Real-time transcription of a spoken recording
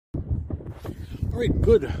All right,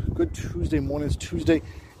 good Tuesday morning. It's Tuesday.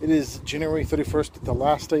 It is January 31st, the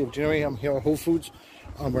last day of January. I'm here at Whole Foods.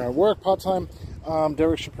 We're at work part-time.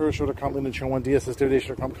 Derek Shapiro Show.com, Linden Show on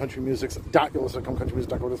DSS.com, countrymusics.com,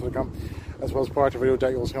 countrymusic.com, as well as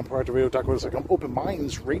ProactiveRadio.com, ProactiveRadio.com, Open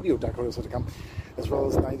Minds Radio.com, as well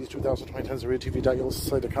as 90s, 2000s, 2010s,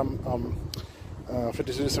 RadioTV.com,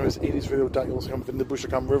 50s, 70s, 80s, Radio.com,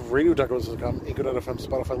 VindaBush.com, RivRadio.com, Anchor.fm,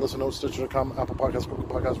 Spotify, Listen Notes, Stitcher.com, Apple Podcasts, Google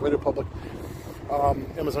Podcasts, Radio Public,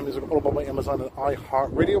 Amazon Music, Audible by Amazon, and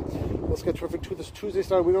iHeartRadio. Let's get terrific to this Tuesday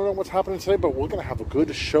start. We don't know what's happening today, but we're going to have a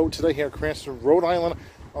good show today here in Cranston, Rhode Island.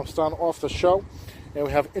 I'm starting off the show, and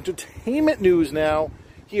we have entertainment news now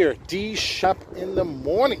here. D Shap in the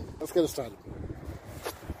morning. Let's get it started.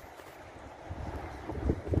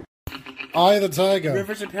 Eye of the Tiger.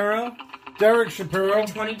 River Shapiro. Derek Shapiro.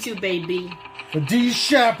 22, baby. For D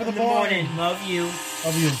Shap in the morning. Love you.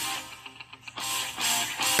 Love you.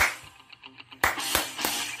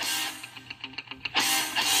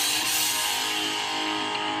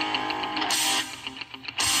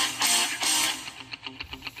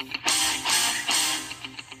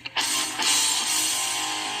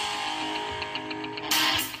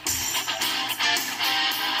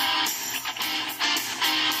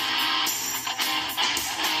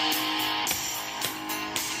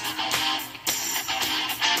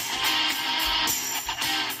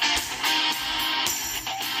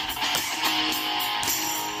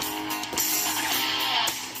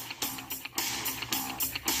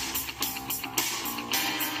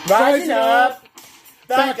 Rising up,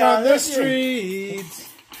 Back on the streets.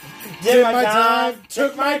 did my time,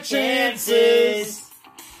 took my chances.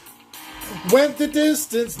 Went the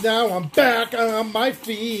distance, now I'm back on my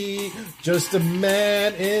feet. Just a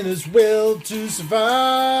man in his will to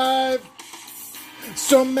survive.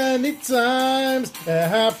 So many times it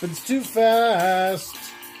happens too fast.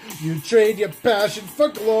 You trade your passion for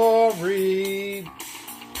glory.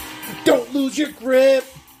 Don't lose your grip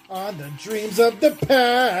on the dreams of the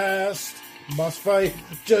past. Must fight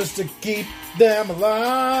just to keep them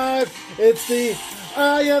alive. It's the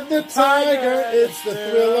eye of the tiger. It's the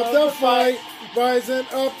thrill of the fight. Rising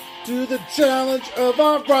up to the challenge of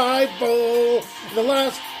our rival. The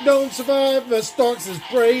last known survivor stalks his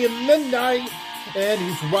prey in the night. And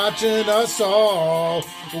he's watching us all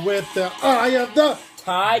with the eye of the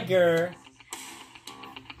Tiger.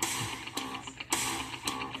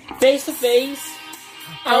 Face to face.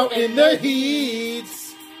 out in the heat.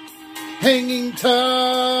 Hanging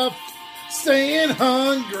tough, staying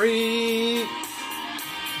hungry.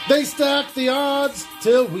 They stack the odds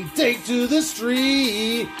till we take to the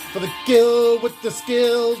street for the kill with the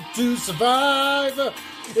skill to survive.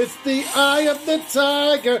 It's the eye of the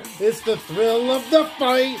tiger, it's the thrill of the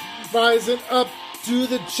fight, rising up to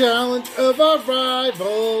the challenge of our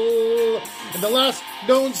rival. And the last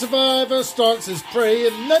known survivor stalks his prey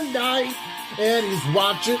in the night, and he's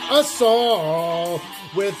watching us all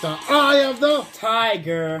with the eye of the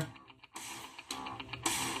Tiger.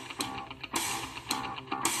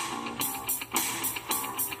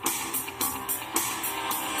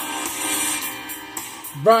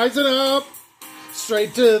 rising up,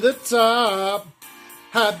 straight to the top.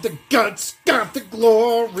 Had the guts, got the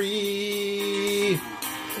glory.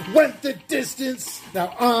 Went the distance,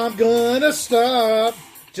 now I'm gonna stop.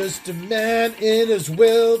 Just a man in his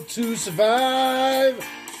will to survive.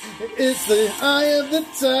 It's the eye of the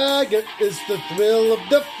tiger, it's the thrill of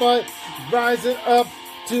the fight, rising up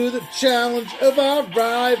to the challenge of our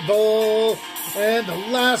rival. And the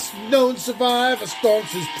last known survivor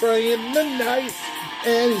stalks his prey in the night,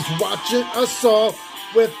 and he's watching us all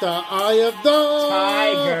with the eye of the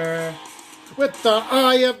Tiger. With the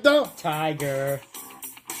eye of the Tiger.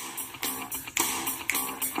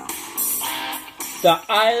 The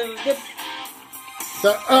eye of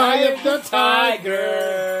the eye of the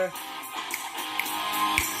tiger.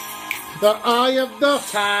 The eye of the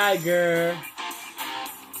Tiger.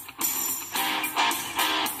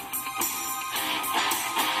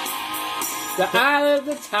 The eye of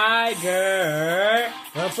the tiger.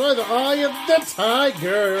 That's right, the eye of the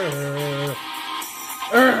tiger.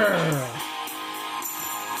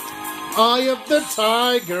 Eye of the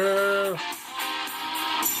tiger.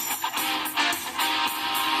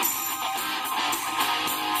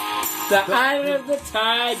 The eye of the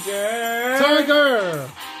tiger. Tiger.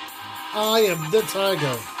 Eye of the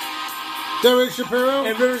tiger. Derek Shapiro.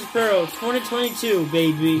 And River Shapiro, 2022,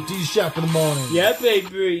 baby. D Shap in the morning. Yeah,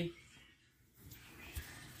 baby.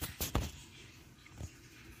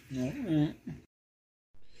 Alright.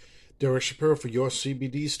 Derek Shapiro for your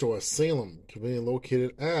CBD store, Salem, conveniently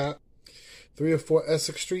located at 304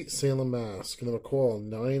 Essex Street, Salem, Mass. Give them a call,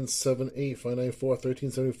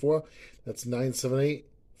 978-594-1374. That's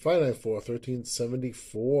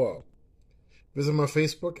 978-594-1374. Visit my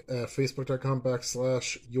Facebook at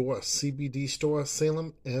facebook.com/Your CBD Store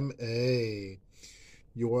Salem, MA.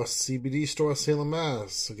 Your CBD Store Salem,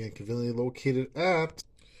 Mass. Again, conveniently located at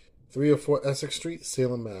 304 Essex Street,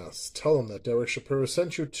 Salem, Mass. Tell them that Derek Shapiro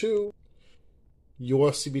sent you to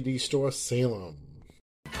Your CBD Store Salem.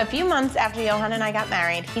 A few months after Johan and I got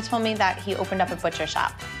married, he told me that he opened up a butcher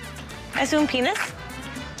shop. I assume penis?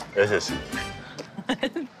 Ese sí.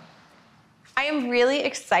 I am really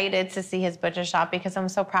excited to see his butcher shop because I'm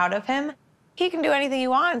so proud of him. He can do anything he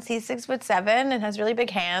wants. He's 6'7" and has really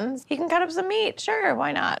big hands. He can cut up some meat, sure,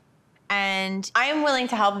 why not? And I am willing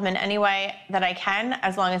to help him in any way that I can,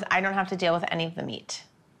 as long as I don't have to deal with any of the meat.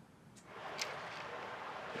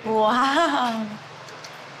 Wow.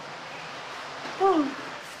 Whew.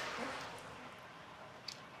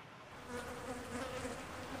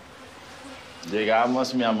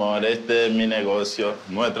 Llegamos, mi amor, este es mi negocio,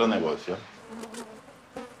 nuestro negocio.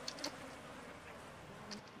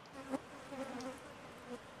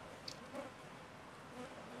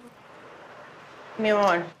 Mi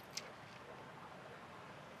amor.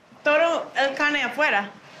 ¿Todo el carne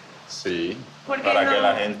afuera? Sí, ¿Por qué para no? que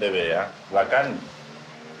la gente vea la carne.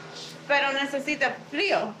 Pero necesita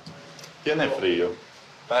frío. Tiene frío,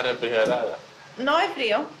 está refrigerada. No hay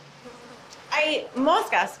frío. Hay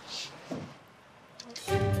moscas.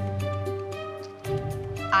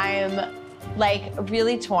 I'm like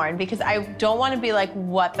really torn because I don't want to be like,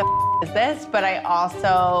 what the is this? But I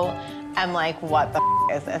also am like, what the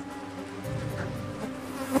is this?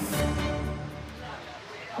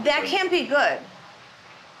 That can't be good.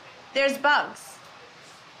 There's bugs.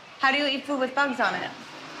 How do you eat food with bugs on it?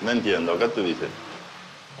 No entiendo, ¿qué tú dices?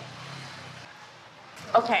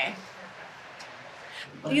 Okay.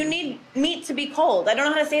 You need meat to be cold. I don't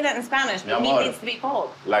know how to say that in Spanish, but Mi meat amor. needs to be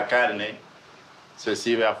cold. La carne se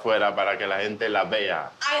sirve afuera para que la gente la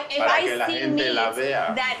vea. If Para que I la see gente meat la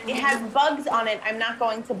vea. that it has bugs on it, I'm not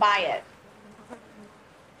going to buy it.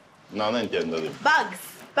 No entiendo. Dime. Bugs.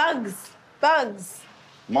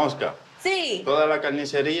 Mosca. Sí. Toda la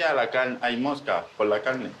carnicería hay mosca por la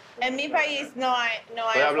carne. En mi país no hay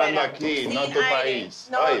Estoy hablando afuera. aquí, no Sin tu aire. país.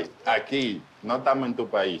 No, Oye, aquí, no estamos en tu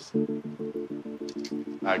país.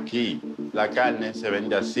 Aquí, la carne se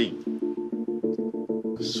vende así.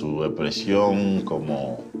 Su expresión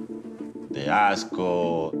como de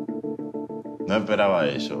asco, no esperaba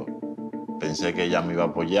eso. Pensé que ella me iba a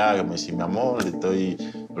apoyar, que me decía, mi amor, estoy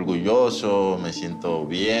orgulloso, me siento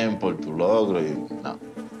bien por tu logro. Y no,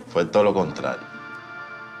 fue todo lo contrario.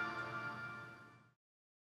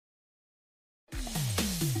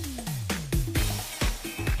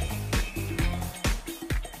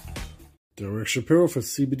 Derek Shapiro for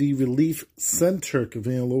CBD Relief Center,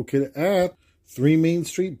 conveniently located at 3 Main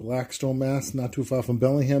Street, Blackstone, Mass., not too far from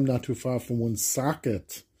Bellingham, not too far from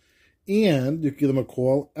Woonsocket. And you can give them a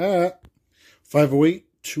call at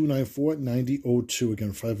 508-294-9002.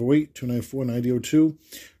 Again, 508-294-9002.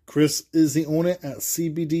 Chris is the owner at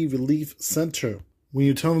CBD Relief Center. When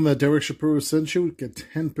you tell them that Derek Shapiro sent you, get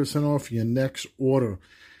 10% off your next order.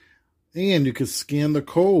 And you can scan the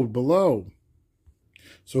code below.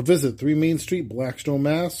 So visit 3 Main Street, Blackstone,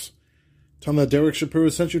 Mass. Tell them that Derek Shapiro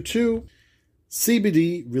sent you to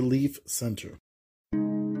CBD Relief Center.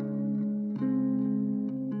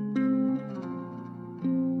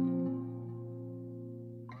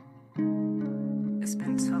 It's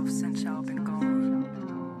been tough since y'all been gone.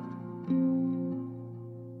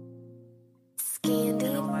 And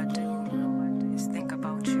all I do is think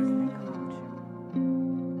about you.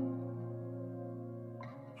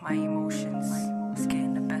 My emotions is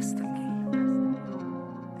getting the best of me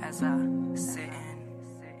as I sit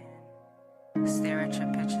and stare at your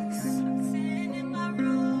pictures. Sitting in my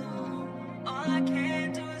room, all I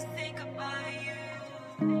can do is think about you.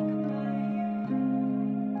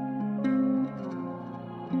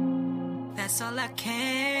 That's all I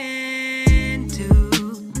can do.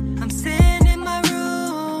 I'm sitting in my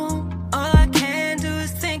room. All I can do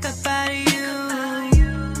is think about you.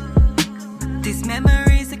 These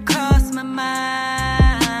memories that cross my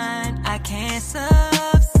mind, I can't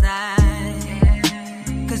subside.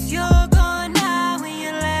 'Cause you're gone now when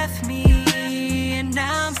you left me, and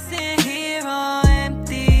now I'm sitting here all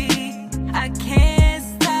empty. I can't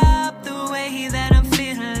stop the way that I'm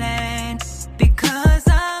feeling, because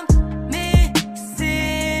I'm missing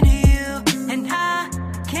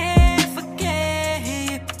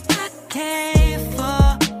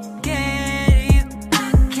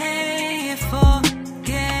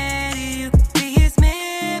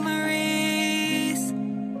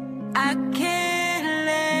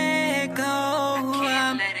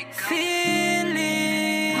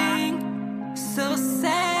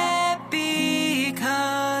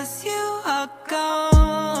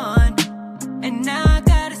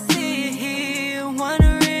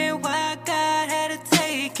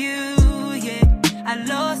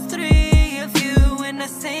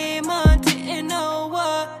same old, didn't know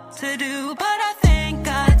what to do. But I thank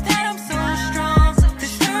God that I'm so strong. The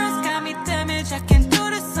stress got me damaged, I can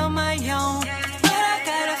do this on my own. But I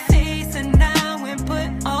gotta face it now and put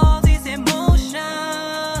all these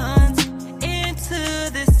emotions into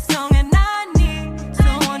this song. And I need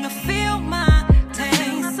someone to feel my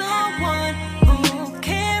pain, someone who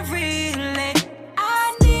can relate.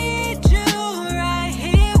 I need you right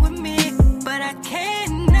here with me, but I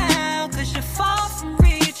can't now, 'cause you're far from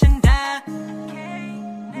reaching down.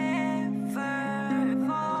 Can't never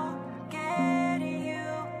forget you,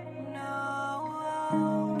 no.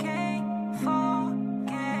 Can't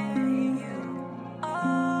forget you,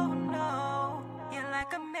 oh no. You're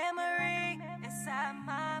like a memory inside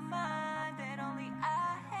my mind that only I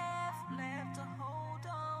have left to hold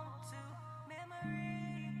on to. Memory,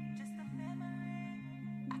 just a memory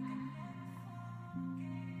I can never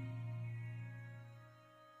forget.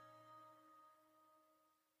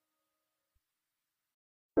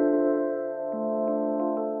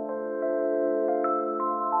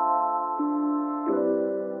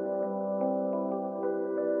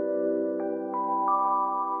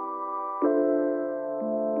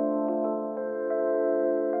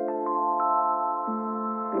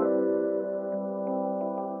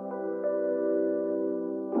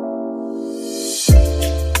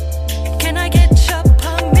 Can I get your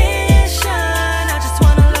permission? I just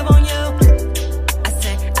wanna love on you. I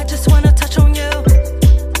say, I just wanna touch on you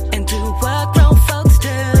and do what grown folks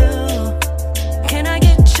do. Can I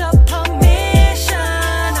get your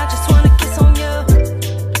permission? I just wanna kiss on you.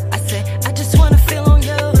 I say, I just wanna feel on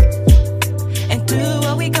you and do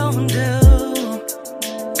what we gon' do.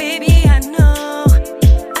 Baby, I know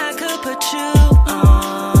I could put you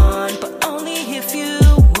on, but only if you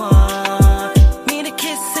want me to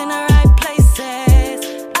kiss in the right places.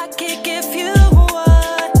 I can't give you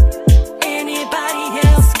what anybody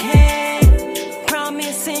else can.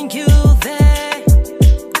 Promising you that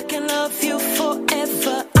I can love you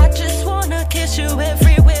forever. I just wanna kiss you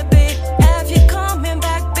everywhere, babe. Have you coming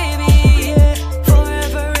back, baby? Yeah.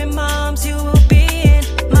 Forever in my arms you will be in.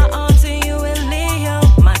 My arms and you and Leo,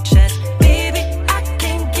 my chest. Baby, I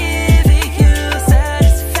can give you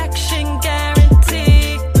satisfaction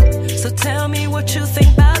guaranteed. So tell me what you think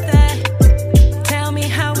about that. Tell me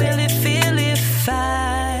how will it feel if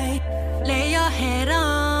I lay your head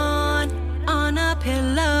on a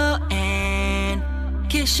pillow and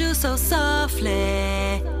kiss you so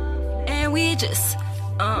softly, and we just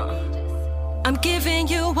I'm giving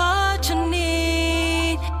you what you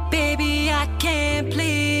need, baby. I can't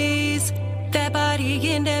please that body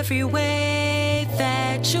in every way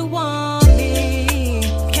that you want me.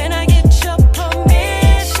 Can I get your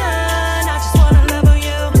permission? I just wanna love on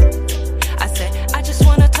you. I said, I just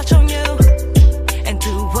wanna touch on you and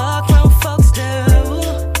do what grown folks do.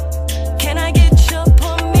 Can I get your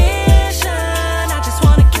permission? I just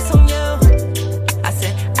wanna kiss on you. I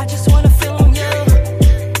said, I just wanna feel on you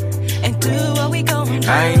and do what we gon' do.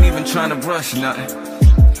 I ain't even tryna rush nothing.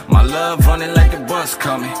 My love running like the bus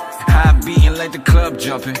coming. High beating like the club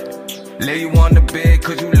jumping. Lay you on the bed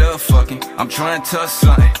 'cause you love fucking. I'm trying to touch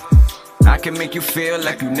something I can make you feel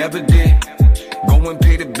like you never did. Go and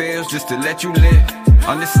pay the bills just to let you live.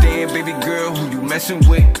 Understand, baby girl, who you messing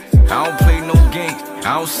with. I don't play no games,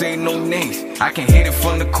 I don't say no names. I can hit it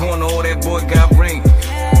from the corner, oh that boy got ring.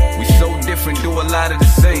 We so different, do a lot of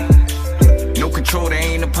the same. No control, that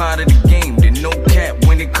ain't a part of the game. There's no cap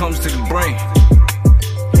when it comes to the brain.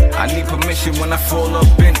 I need permission when I fall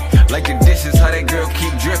up in it. Like the dishes, how that girl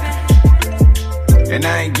keep dripping. And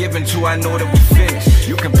I ain't giving till I know that we finished.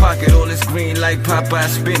 You can pocket all this green like Popeye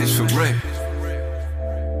spinach for real.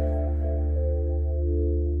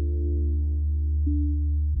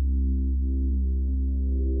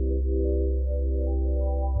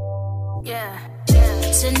 Yeah.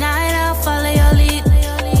 Tonight I'll follow your lead.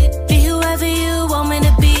 Be whoever you want me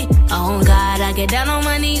to be. Oh God, I get down on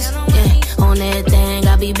my knees. Yeah. On everything,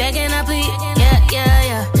 I be begging, I plead.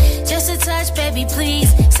 Yeah. Just a touch, baby, please.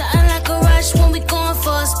 Something like a rush when we going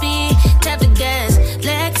for a speed. Tap the gas,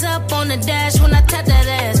 legs up on the dash when I tap that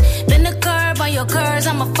ass. Bend the curb on your curves,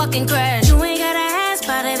 I'ma fucking crash. You ain't gotta ask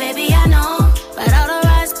about it, baby, I know. But all the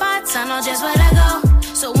right spots, I know just where to go.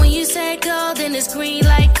 So when you say go, then it's green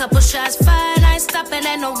light. Couple shots fired, I ain't stopping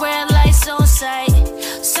at no red lights on sight.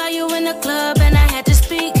 Saw you in the club and I had to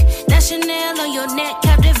speak. That Chanel on your neck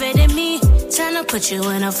captivated me. Time to put you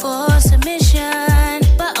in a full submission,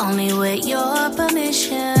 but only with your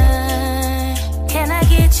permission. Can I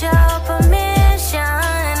get your permission?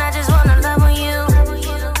 I just wanna love on you.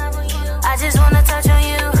 I just wanna touch on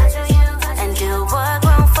you and do what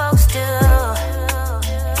grown folks do.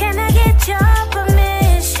 Can I get your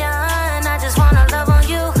permission?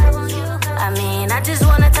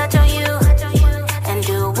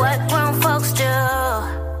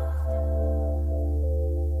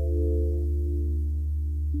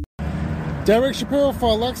 Derek Shapiro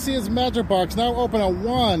for Alexia's Magic Box, now open at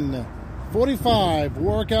 145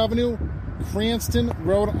 Warwick Avenue, Cranston,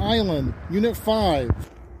 Rhode Island, Unit 5,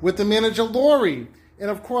 with the manager Lori. And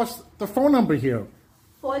of course, the phone number here.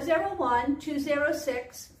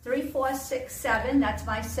 401-206-3467. That's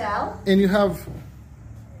my cell. And you have...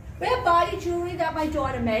 We have body jewelry that my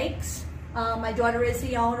daughter makes. My daughter is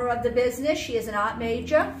the owner of the business. She is an art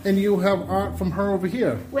major. And you have art from her over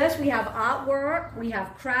here. Yes, we have artwork. We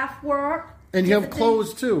have craft work. And you have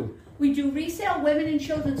clothes too. We do resale women and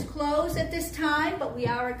children's clothes at this time, but we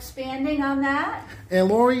are expanding on that. And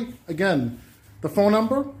Lori, again, the phone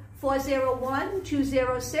number?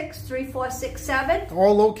 401-206-3467.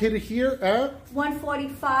 All located here at?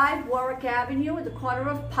 145 Warwick Avenue at the corner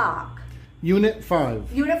of Park. Unit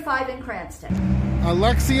 5. Unit 5 in Cranston.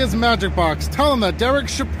 Alexia's Magic Box. Tell them that Derek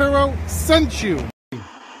Shapiro sent you. No,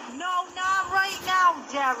 not right now,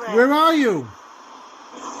 Derek. Where are you?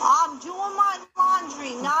 I'm doing my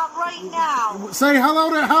laundry, not right now. Say hello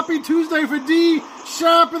to Happy Tuesday for D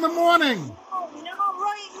Sharp in the morning. No, not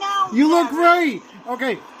right now, You look Derek. great.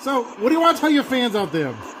 Okay, so what do you want to tell your fans out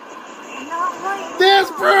there? Not right There's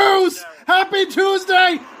now. Bruce! Happy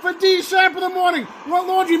Tuesday for D Sharp in the morning. What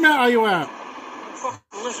laundromat are you at?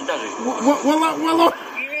 Listen, does it? What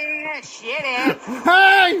Yeah, shit it.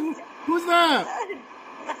 Hey! Who's that?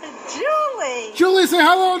 Julie. Julie, say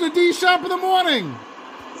hello to D Sharp in the morning.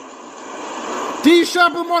 D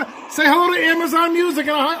Sharp in the morning. Say hello to Amazon Music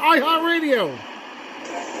and iHeartRadio.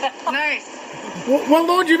 Nice. What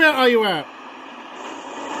laundromat are you at?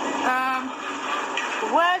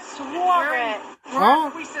 West Warwick.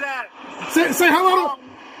 Huh? We sit at. Say hello to...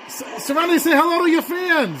 Serenity, say hello to your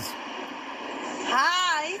fans.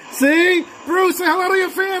 Hi. See? Bruce, say hello to your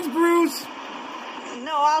fans, Bruce.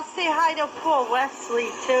 No, I'll say hi to poor Wesley,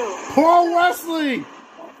 too. Paul Wesley.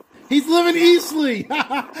 He's living Eastleigh.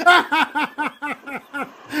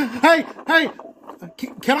 Hey,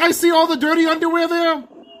 can I see all the dirty underwear there?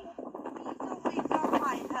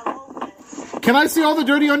 Can I see all the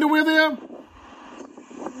dirty underwear there?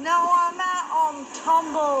 No, I'm at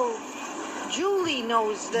Tumble. Julie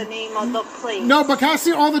knows the name of the place. No, but can I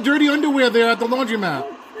see all the dirty underwear there at the laundromat?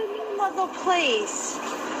 What's the name of the place?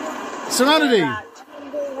 Serenity.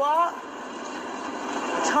 Tumble what?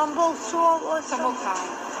 Tumble Salt or something?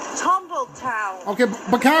 Tumbletown. Okay,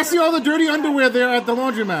 but can I see all the dirty underwear there at the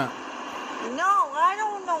laundromat? No, I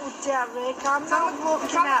don't know, Derek. I'm not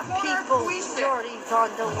looking at people's dirty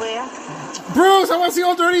underwear. Bruce, I want to see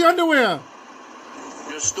all dirty underwear.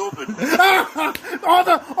 You're stupid. all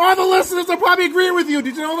the listeners are probably agreeing with you.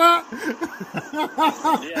 Did you know that?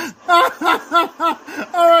 Yeah.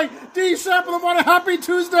 All right, D Sharp in the morning. Happy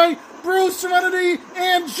Tuesday, Bruce, Serenity,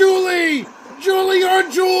 and Julie. Julie or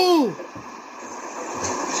Jewel?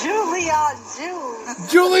 Julie or Jewel?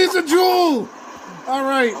 Julie's a Jewel. All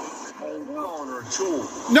right.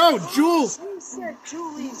 No, Jewel. You said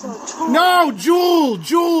Julie's a tool. No, Jewel.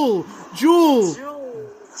 Jewel.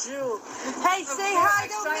 Hey, say hi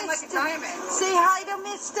to Mr. Say hi to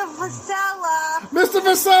Mr. Vasella. Mr.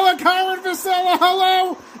 Vasella, Karen Vasella,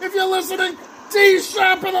 hello. If you're listening, D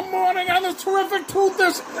Sharp in the morning on this terrific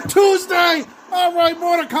Tuesday. All right,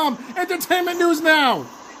 more to come. Entertainment news now.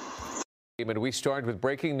 And we start with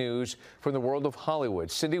breaking news from the world of Hollywood.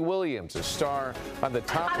 Cindy Williams, a star on the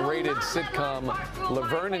top-rated sitcom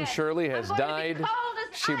Laverne and Shirley, has died.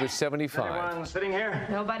 She was 75. Everyone sitting here?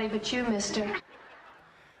 Nobody but you, mister.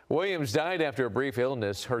 Williams died after a brief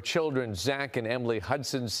illness. Her children, Zach and Emily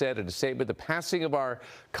Hudson, said in a statement, "The passing of our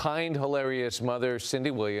kind, hilarious mother,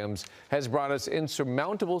 Cindy Williams, has brought us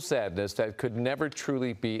insurmountable sadness that could never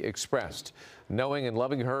truly be expressed. Knowing and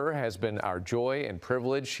loving her has been our joy and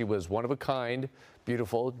privilege. She was one of a kind,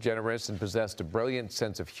 beautiful, generous, and possessed a brilliant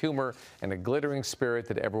sense of humor and a glittering spirit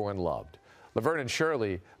that everyone loved." Laverne and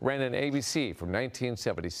Shirley ran on ABC from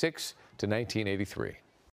 1976 to 1983.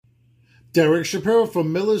 Derek Shapiro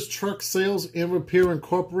from Miller's Truck Sales and Repair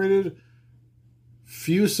Incorporated,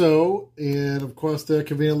 Fuso, and of course they're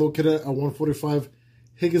conveniently located at 145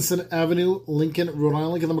 Higginson Avenue, Lincoln, Rhode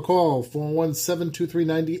Island. Give them a call,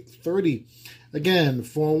 417-239-9030. Again,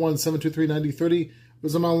 417-239-9030.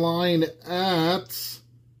 Visit them online at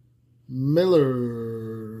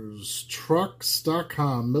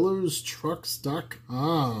millerstrucks.com.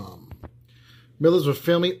 millerstrucks.com. Miller's a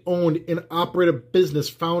family-owned and operated business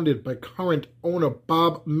founded by current owner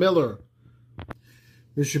Bob Miller.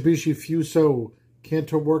 Mitsubishi Fuso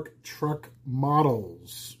Cantor Work truck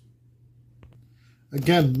models.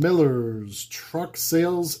 Again, Miller's Truck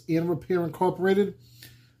Sales and Repair Incorporated.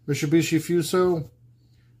 Mitsubishi Fuso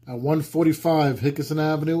at 145 Hickinson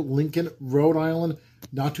Avenue, Lincoln, Rhode Island,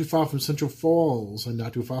 not too far from Central Falls and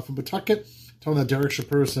not too far from Pawtucket. Tell them that Derek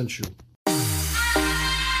Shapiro sent you.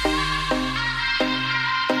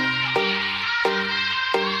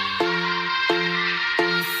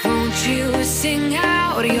 Won't you sing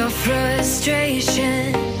out your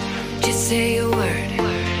frustration? Just say a word.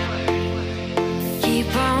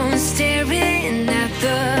 Keep on staring at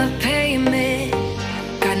the pavement.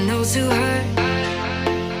 God knows who hurt.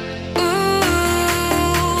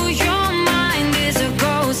 Ooh, your mind is a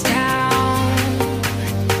ghost town,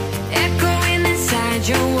 echoing inside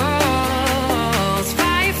your walls.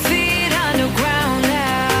 5 feet underground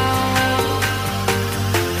now.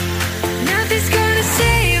 Nothing's gonna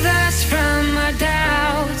save us from our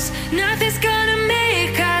doubts. Nothing's gonna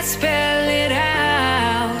make us spell it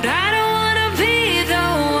out. I don't wanna be the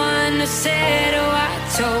one who said, oh, I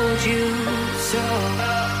told you so.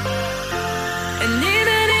 And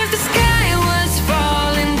even if the sky was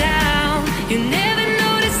falling down, you never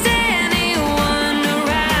noticed anyone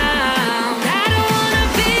around. I don't wanna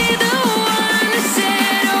be the one who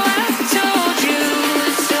said, oh, I told you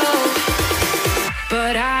so.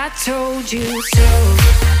 But I told you so.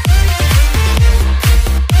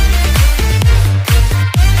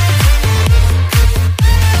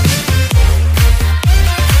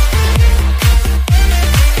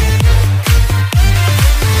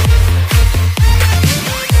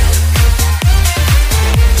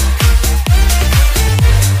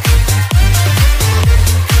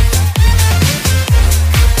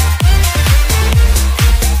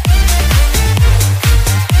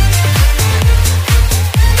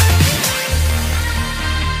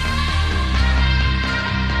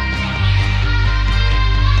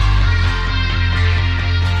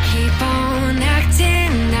 Keep on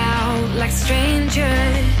acting out like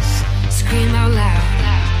strangers. Scream out loud.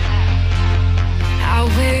 I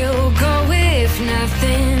will go if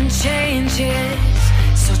nothing changes.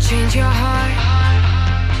 So change your heart.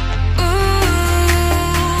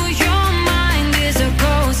 Ooh, your mind is a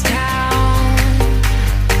ghost town,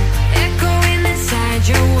 echoing inside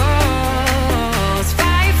your walls.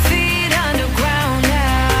 5 feet underground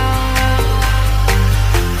now.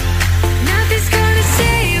 Nothing's gonna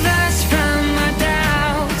save us from our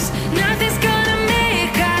doubts. Nothing's gonna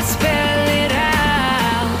make us spell it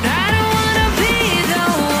out. I don't wanna be the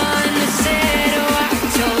one who said, oh, I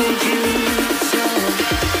told you so.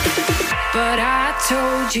 But I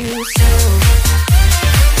told you so.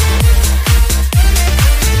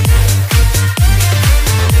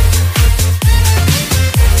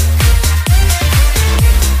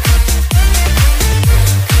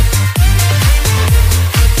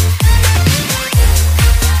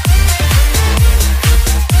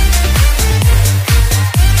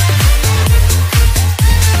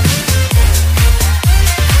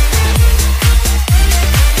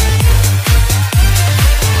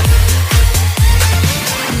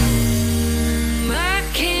 My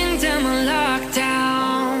kingdom on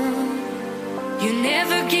lockdown. You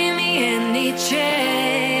never give me any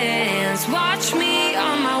chance. Watch me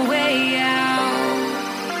on my way out.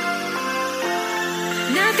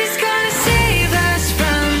 Nothing's gonna save us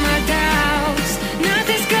from our doubts.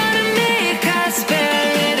 Nothing's gonna make us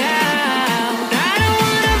spell it out. I don't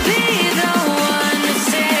wanna be the one who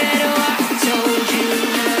said, oh, I told you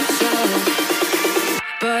so.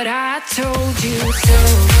 But I told you so.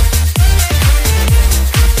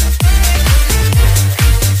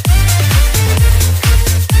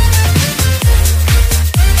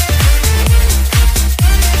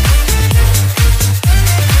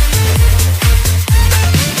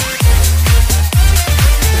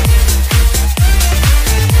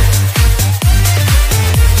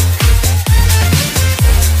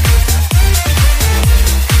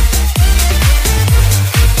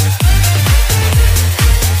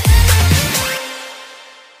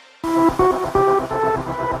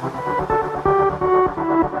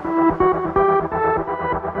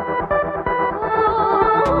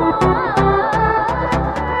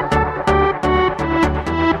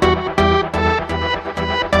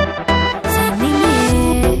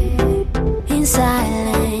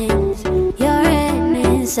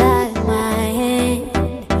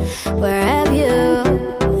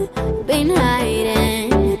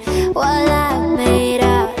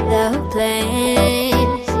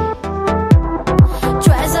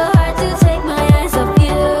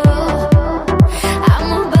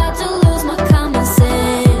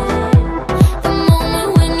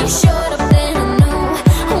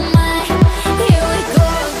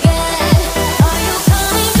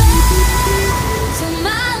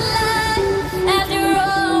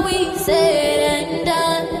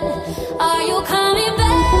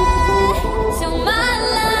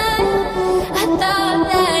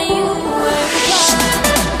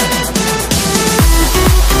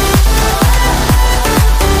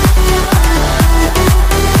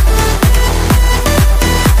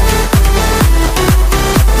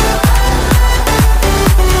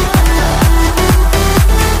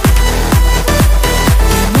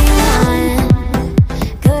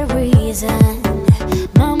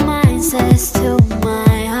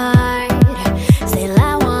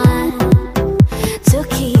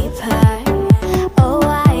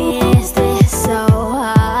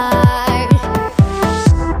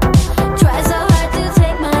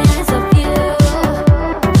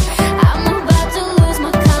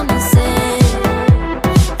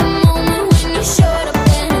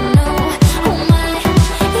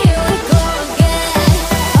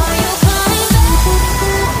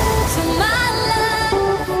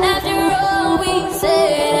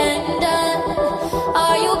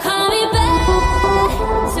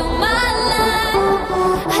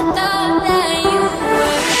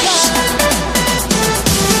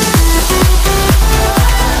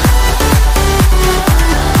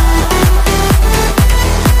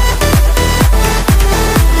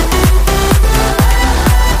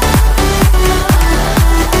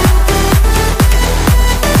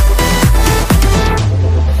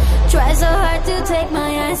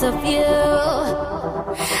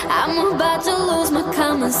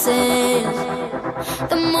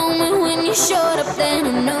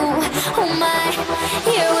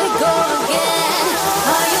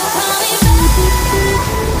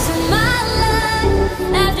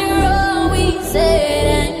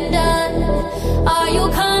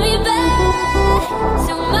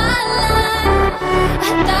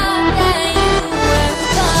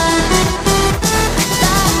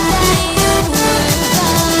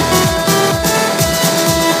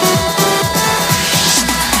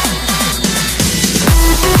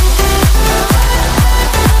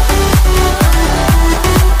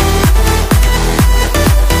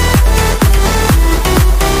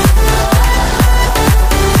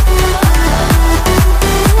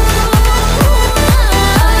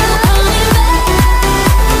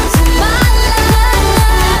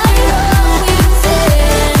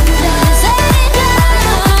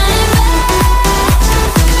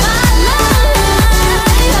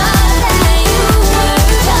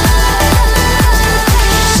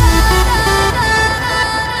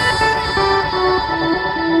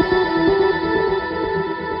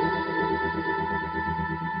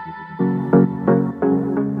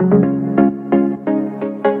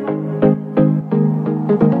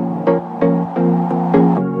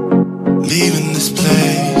 this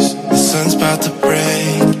place. The sun's about to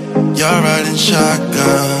break. You're riding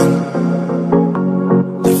shotgun.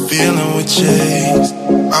 The feeling we chase.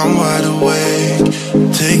 I'm wide awake.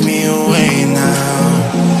 Take me away now.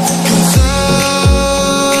 'Cause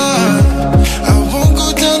I won't go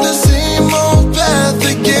down the same old path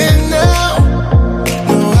again now.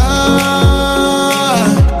 No,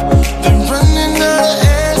 I've been running out of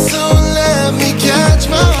air, so let me catch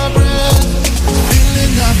my breath.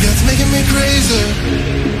 Feeling I've got's making me crazy.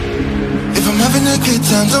 If I'm having a good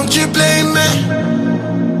time, don't you blame me.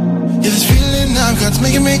 Yeah, this feeling I've got's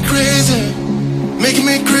making me crazy. Making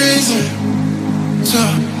me crazy. So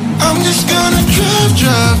I'm just gonna drive,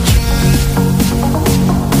 drive, drive.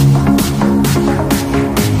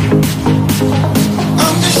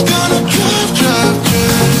 I'm just gonna drive, drive,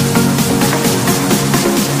 drive.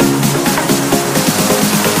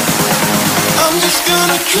 I'm just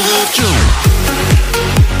gonna drive, drive.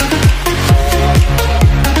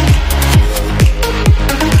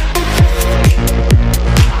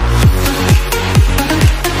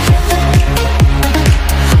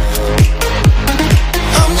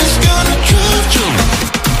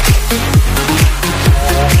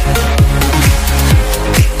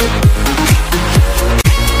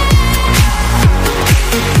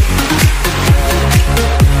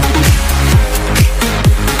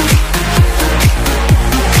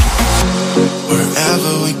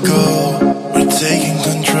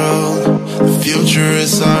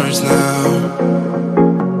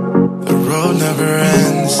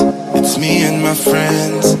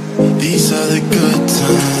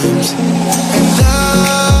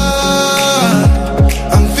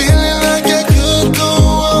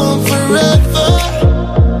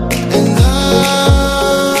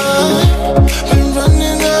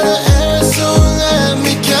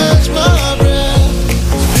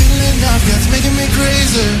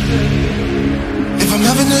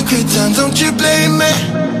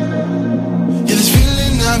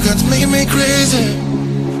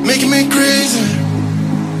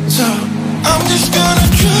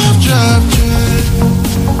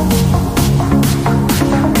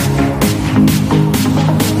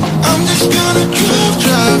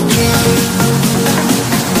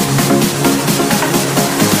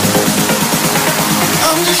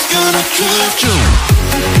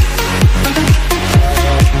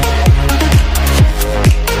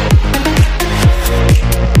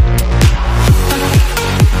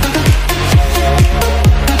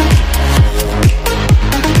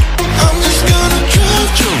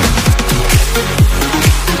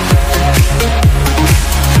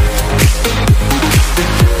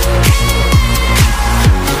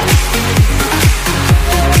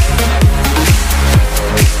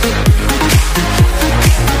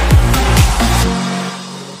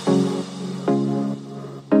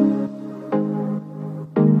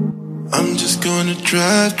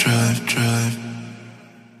 Drive, drive, drive.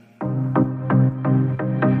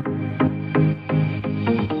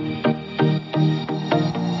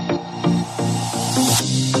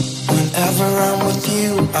 Whenever I'm with you,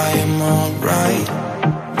 I am alright.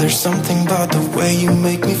 There's something about the way you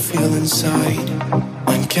make me feel inside.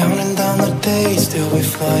 I'm counting down the days till we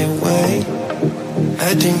fly away.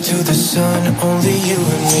 Heading to the sun, only you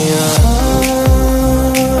and me.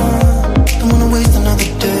 Don't wanna waste another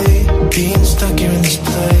day being stuck here in this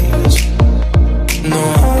place. No, I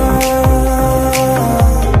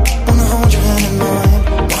wanna hold your hand in mine,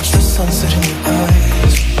 watch the sunset in your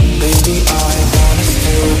eyes. Baby, I want us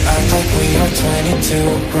to act like we are 22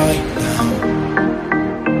 right now.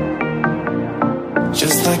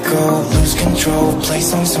 Just let go, lose control, play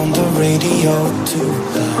songs on the radio too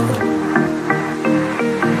loud.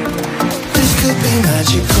 This could be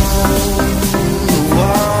magical.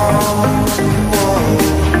 Whoa, whoa.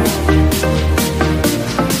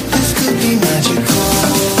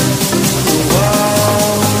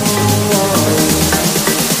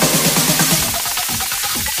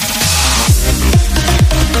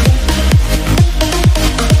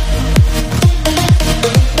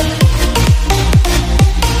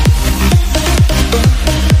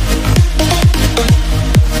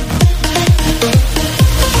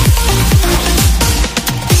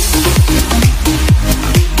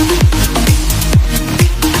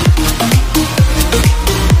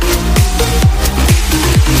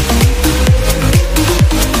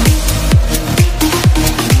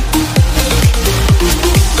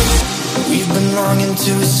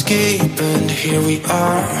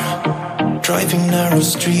 Driving narrow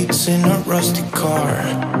streets in a rusty car,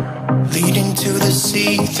 leading to the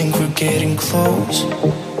sea, think we're getting close.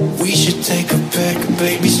 We should take a pic,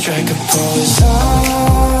 baby, strike a pose.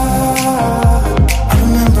 I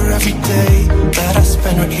remember every day that I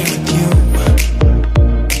spend right here with you.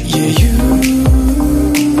 Yeah, you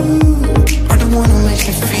are the one who makes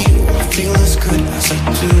me feel as good as I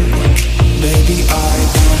do. Baby, I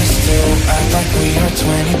wanna still act like we are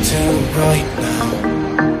 22 right now.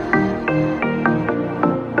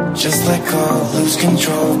 Just let go, lose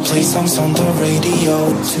control, play songs on the radio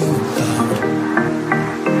too loud.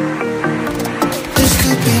 This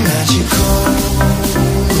could be magical.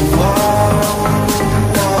 Whoa.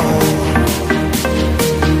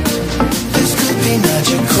 This could be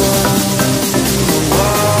magical.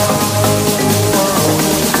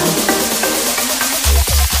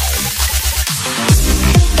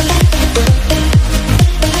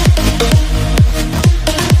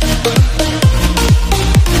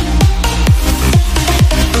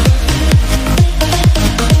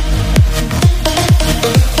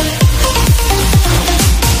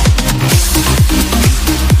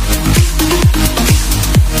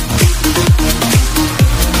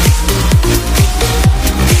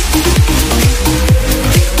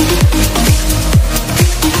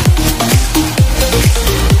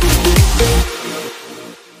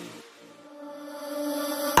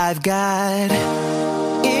 I've got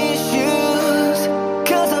issues,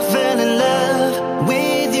 'cause I fell in love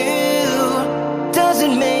with you.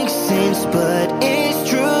 Doesn't make sense, but it's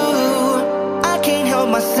true. I can't help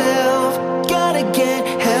myself, gotta get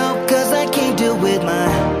help, 'cause I can't deal with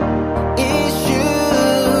my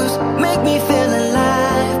issues. Make me feel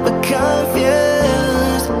alive, but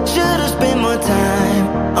confused. Should've spent more time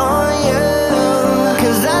on you,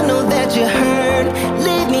 'cause I know that you hurt.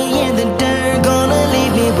 Leave me in the dirt, gonna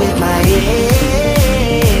leave me with my issues.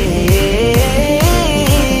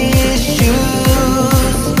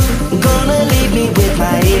 Gonna leave me with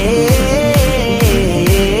my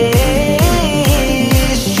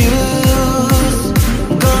issues.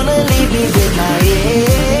 Gonna leave me with my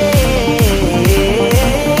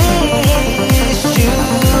issues.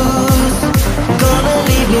 Gonna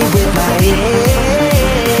leave me with my issues.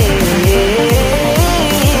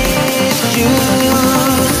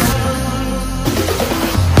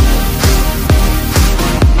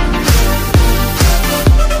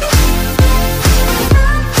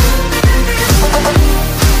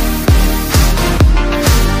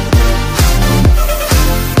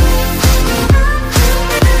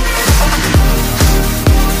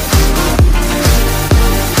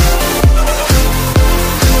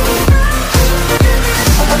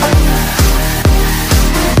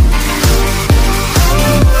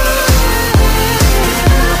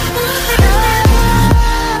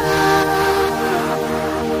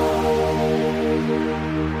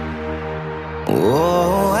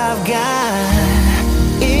 Oh, I've got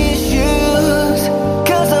issues,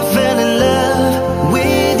 'cause I fell in love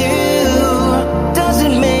with you.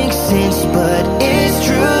 Doesn't make sense, but it's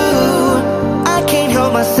true. I can't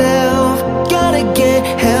help myself, gotta get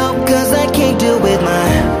help, 'cause I can't deal with my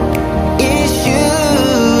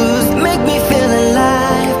issues. Make me feel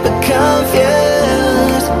alive, but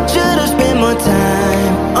confused. Should've spent more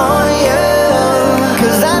time on you,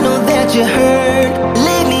 'cause I know that you hurt.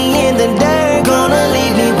 Leave me in the dirt, gonna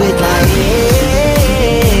leave me with my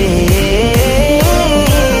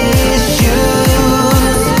issues.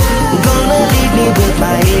 Gonna leave me with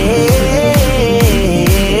my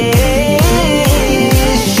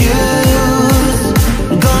issues.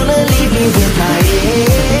 Gonna leave me with my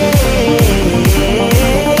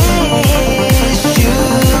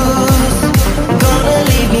issues. Gonna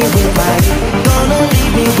leave me with my, gonna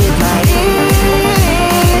leave me with my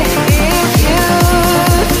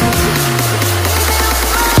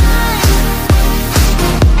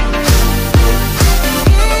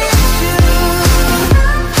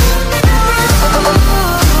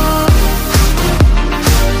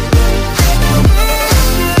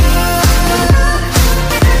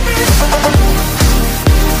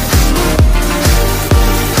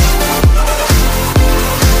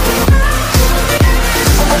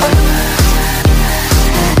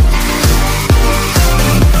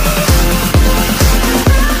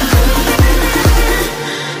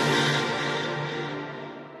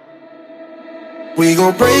We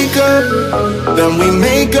gon' break up, then we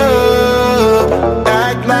make up.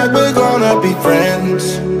 Act like we're gonna be friends.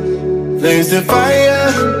 Flames the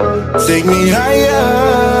fire, take me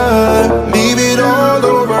higher. Leave it all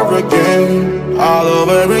over again, all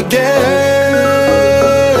over again.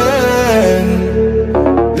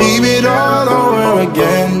 Leave it all over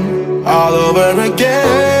again, all over again.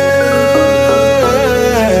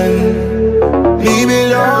 Leave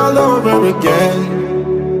it all over again.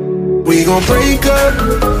 We gon' break up,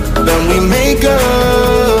 then we make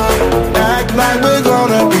up. Act like we're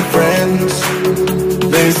gonna be friends.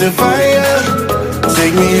 Blaze the fire,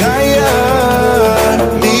 take me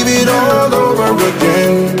higher. Leave it all over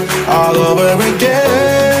again, all over again.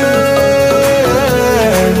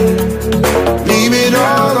 Leave it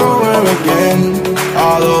all over again,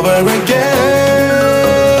 all over again.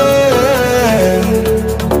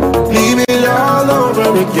 Leave it all over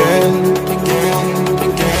again.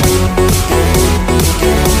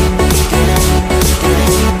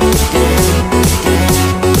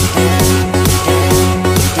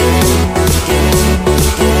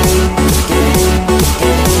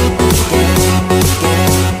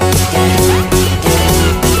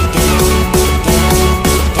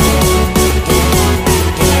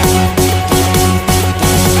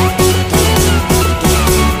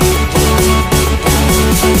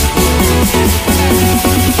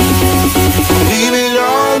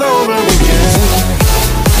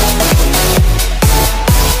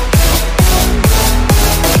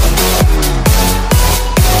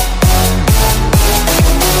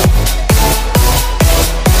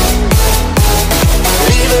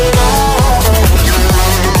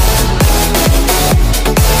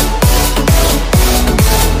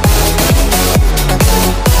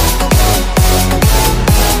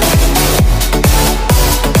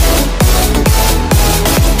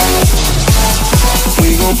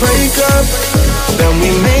 Break up, then we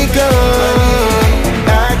make up.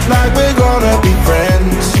 Act like we're gonna be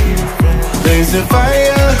friends. Blaze the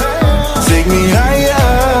fire, take me higher.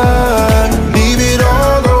 Leave it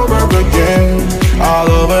all over again, all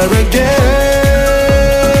over again.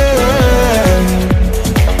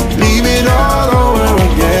 Leave it all over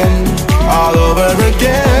again, all over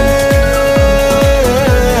again.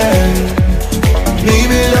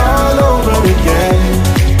 Leave it all over again.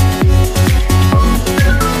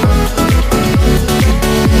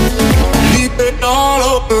 All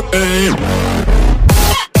over again.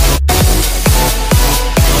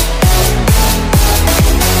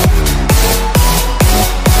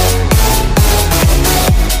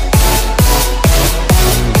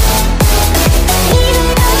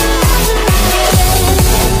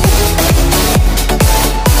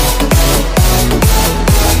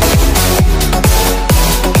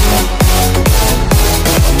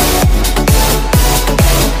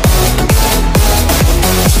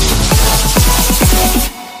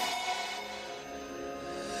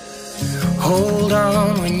 Hold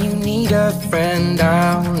on when you need a friend,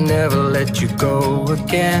 I'll never let you go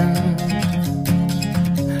again.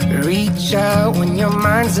 Reach out when your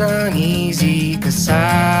mind's uneasy, 'cause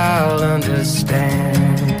I'll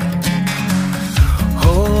understand.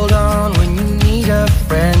 Hold on when you need a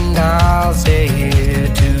friend, I'll stay here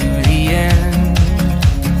to the end.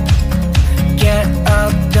 Get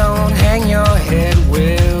up, don't hang your head,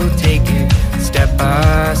 we'll take it step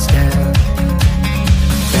by step.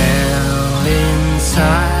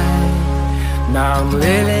 Inside, now I'm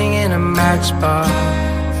living in a matchbox.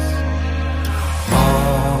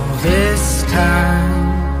 All this time,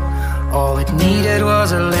 all it needed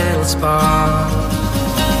was a little spark.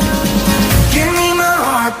 Give me my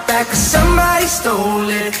heart back, 'cause somebody stole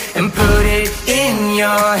it and put it in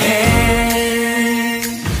your hand.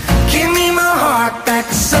 Give me my heart back,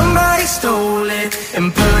 'cause somebody stole it and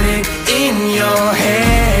put it in your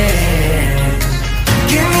hand.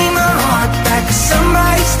 Give me my heart back, 'cause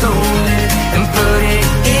somebody stole it and put it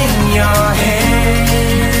in your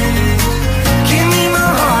hand. Give me my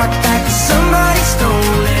heart back, 'cause somebody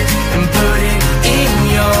stole it and put it in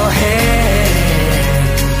your hand.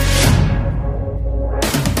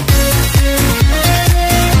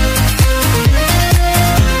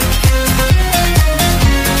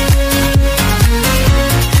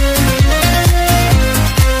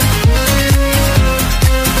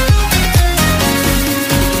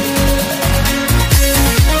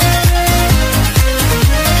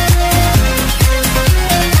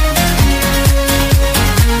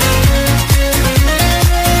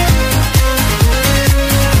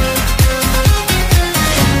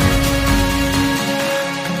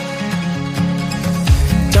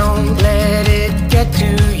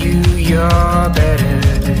 You're better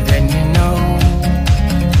than you know.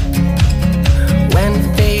 When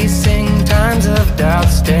facing times of doubt,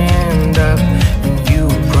 stand up and you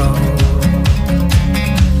grow.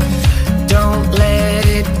 Don't let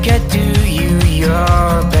it get to you,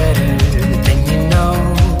 you're better than you know.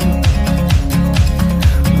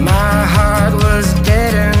 My heart was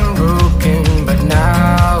dead and broken, but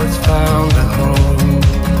now it's found a home.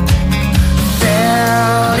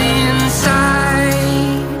 Fell inside,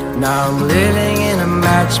 now I'm living in a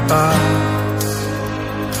matchbox.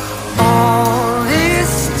 All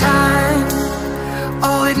this time,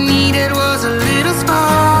 all it needed was a little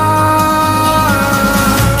spark.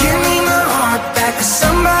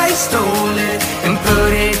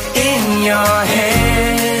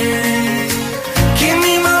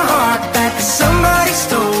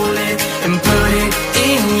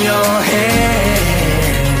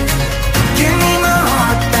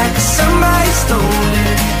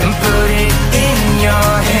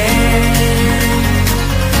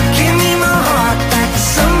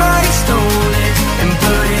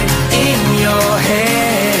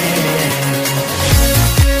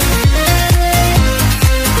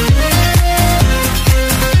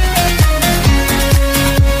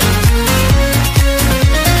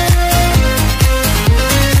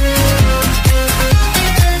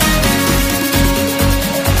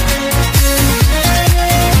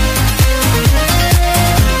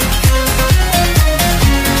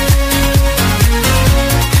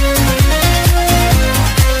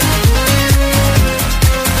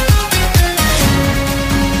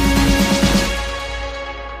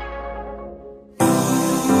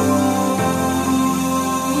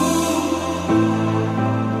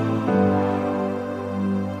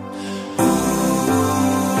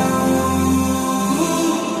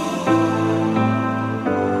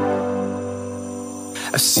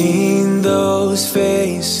 I've seen those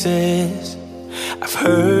faces, I've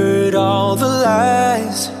heard all the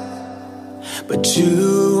lies, but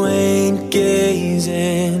you ain't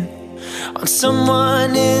gazing on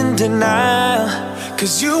someone in denial.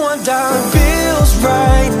 'Cause you want dollar bills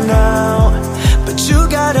right now, but you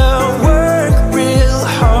gotta work real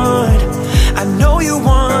hard. I know you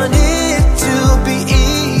want it to be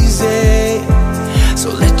easy, so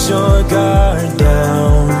let your guard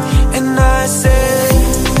down. And I said,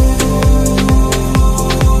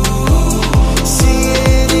 see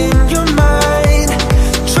it in your mind,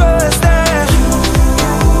 trust that,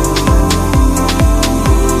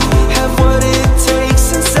 have what it takes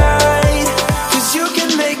inside, 'cause you can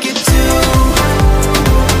make it too.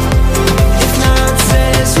 If not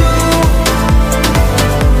says who,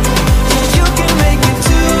 yeah, you can make it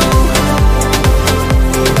too.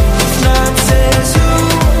 If not says who,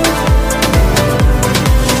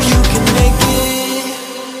 you can make it.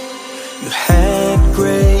 You had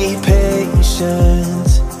great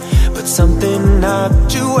patience, but something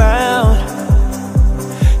knocked you out.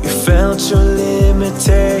 You felt your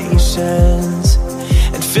limitations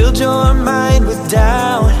and filled your mind with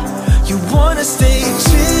doubt. You wanna stay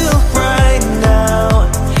chill right now,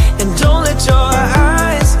 and don't let your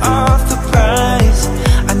eyes off the prize.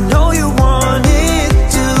 I know you want it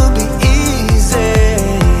to be easy,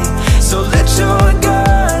 so let your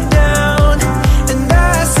guard down. And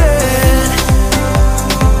I said,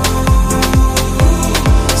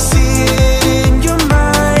 see it in your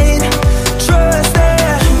mind, trust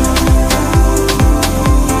that,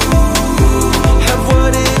 have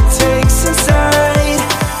what it takes inside,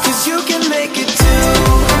 'cause you can make it too.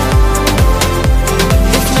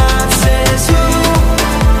 If not says who,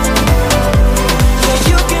 yeah,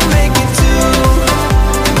 you can make it too.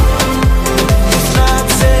 If not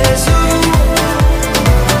says who,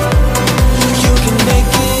 you can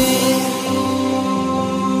make it.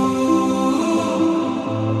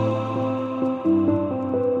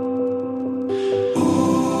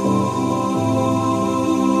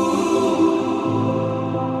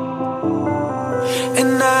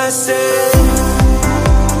 And I said,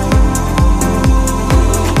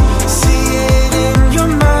 see it in your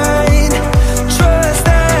mind, trust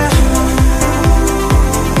that,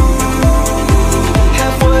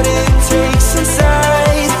 have what it takes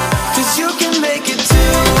inside, 'cause you can make it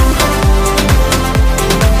too.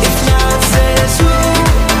 If not says who,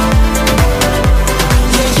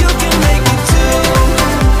 yeah, you can make it too.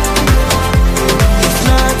 If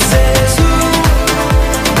not says who,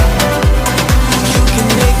 you can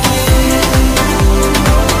make it.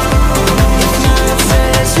 If not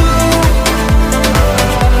says who,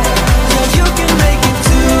 yeah, you can make it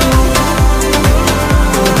too.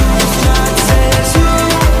 If not says who,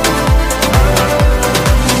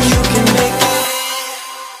 you can make it.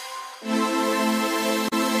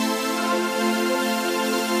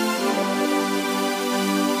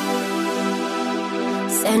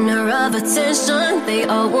 Center of attention, they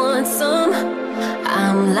all want some.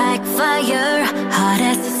 I'm like fire, hot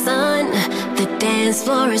as the sun. The dance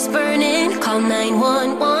floor is burning, call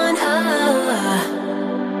 911.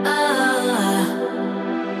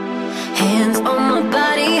 Hands on my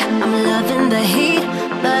body, I'm loving the heat,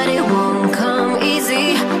 but it won't come easy.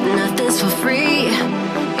 Nothing's for free.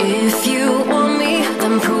 If you want me,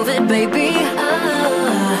 then prove it, baby.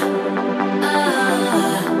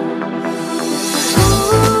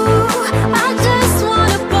 I just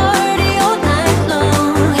wanna party all night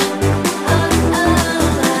long.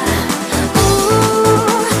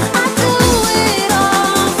 I do it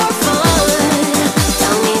all for fun.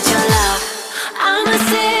 Don't need your love. I'm a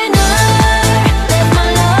sinner, left my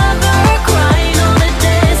lover crying on the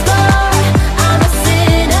dance floor. I'm a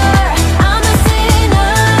sinner, I'm a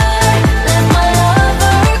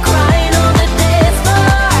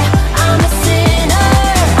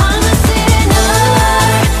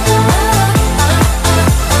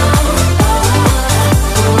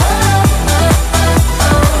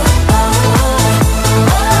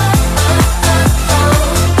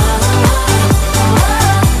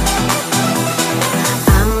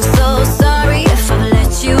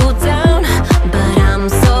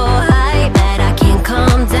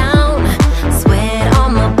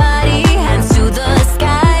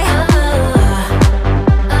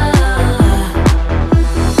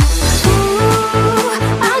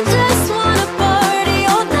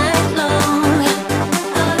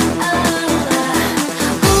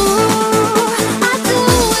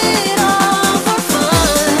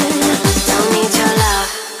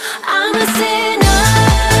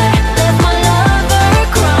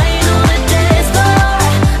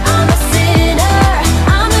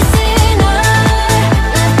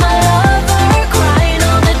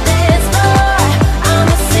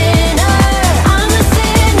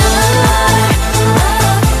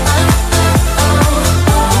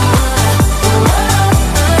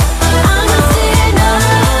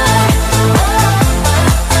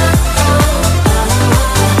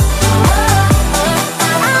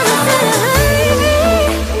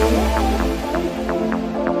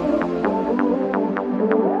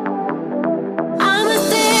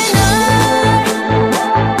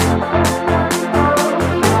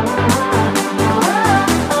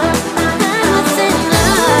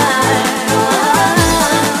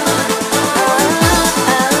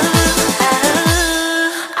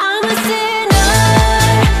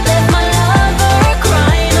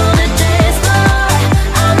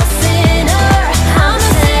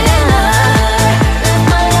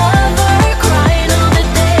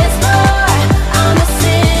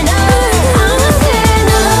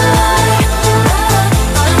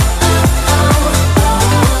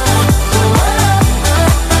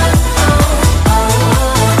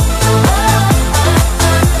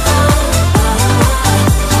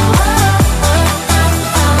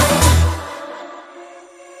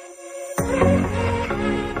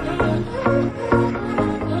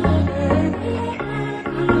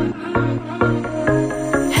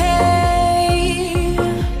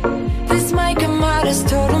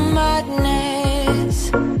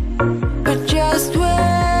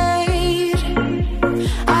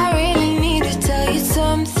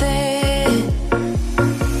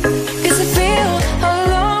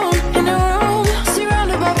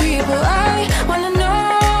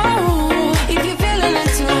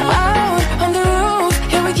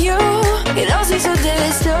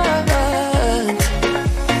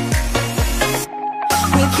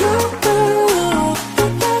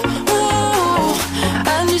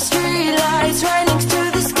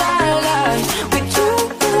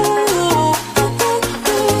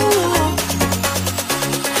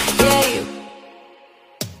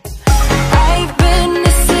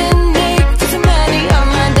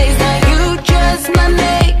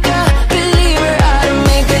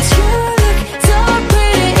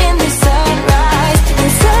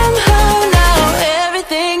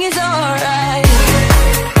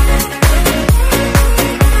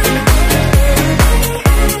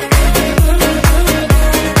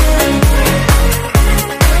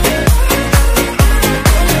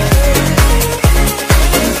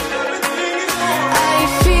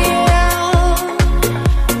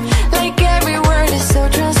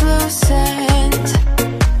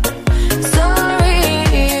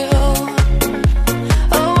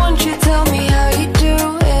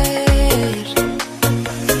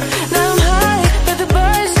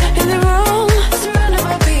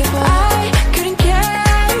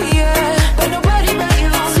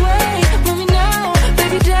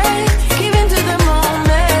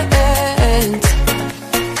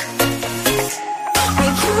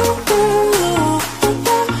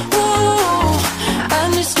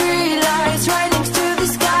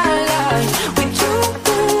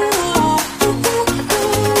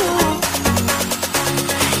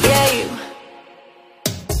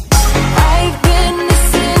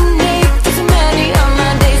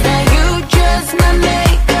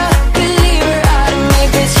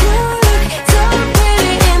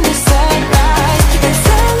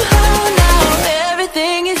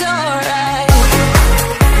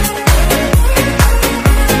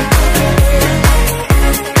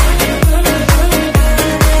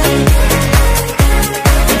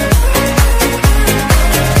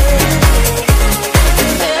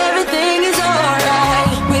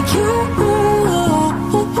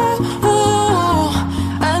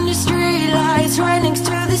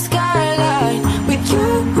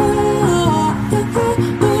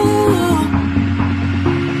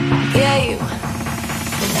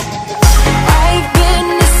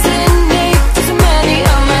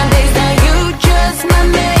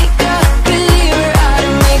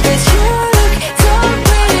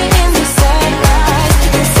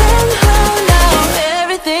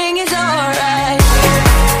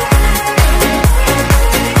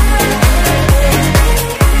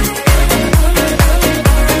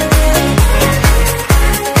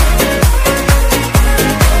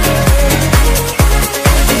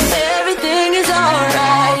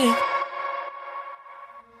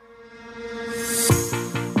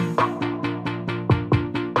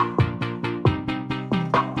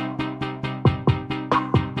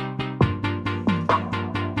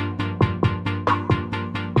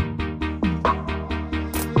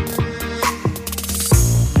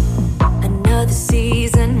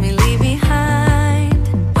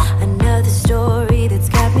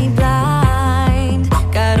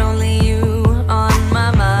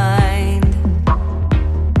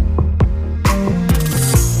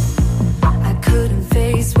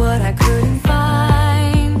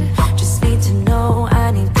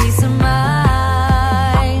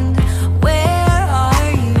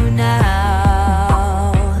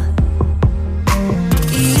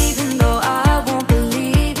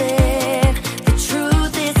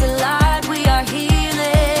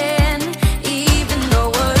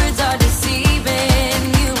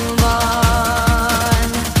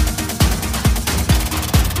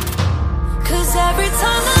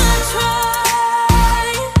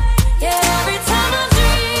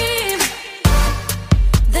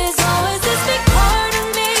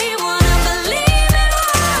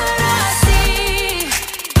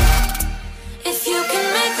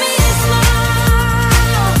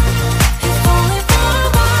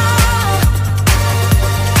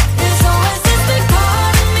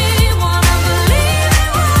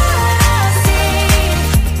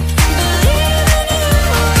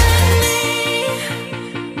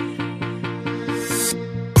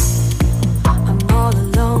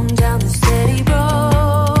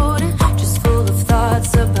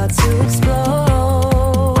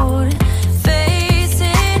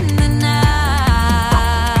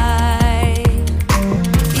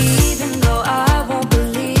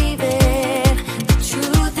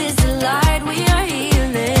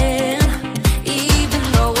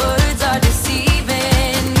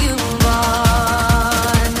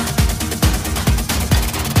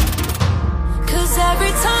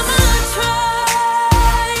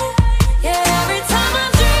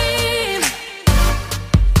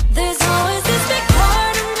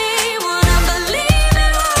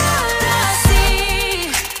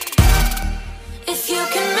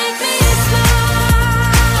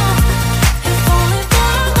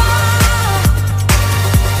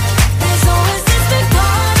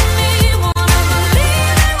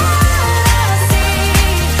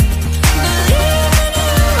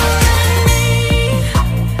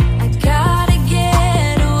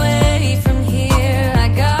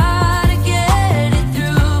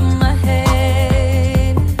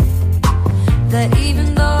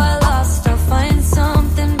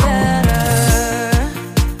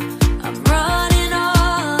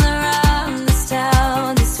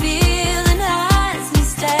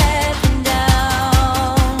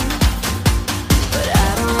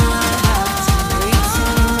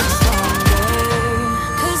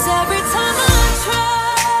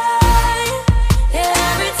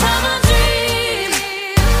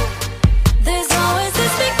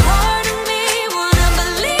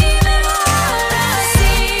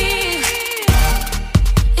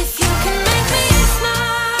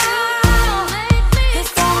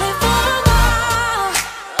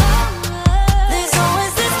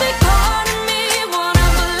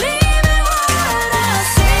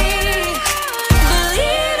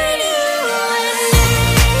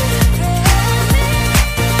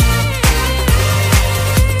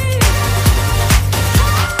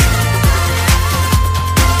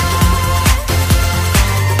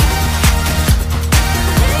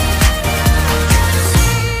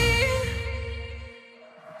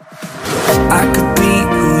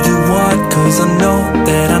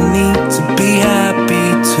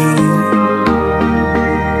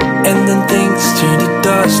and then things turn to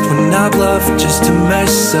dust when I bluff just to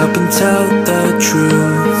mess up and tell the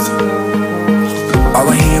truth. All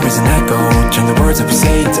I hear is an echo, turn the words up you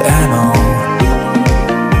say to ammo.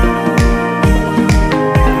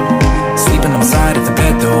 Sleeping on the side of the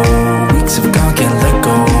bed though, weeks have gone, can't let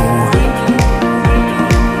go.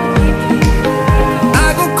 I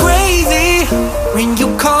go crazy when you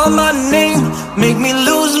call my name, make me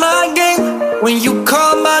lose my game. When you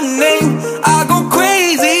call my name, I go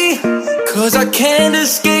crazy, 'cause I can't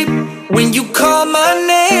escape. When you call my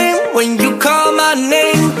name, when you call my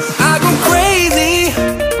name, I go crazy.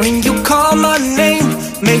 When you call my name,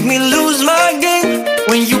 make me lose my game.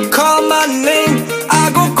 When you call my name, I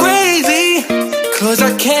go crazy, 'cause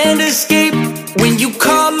I can't escape. When you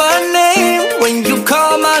call my name, when you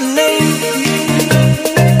call my name.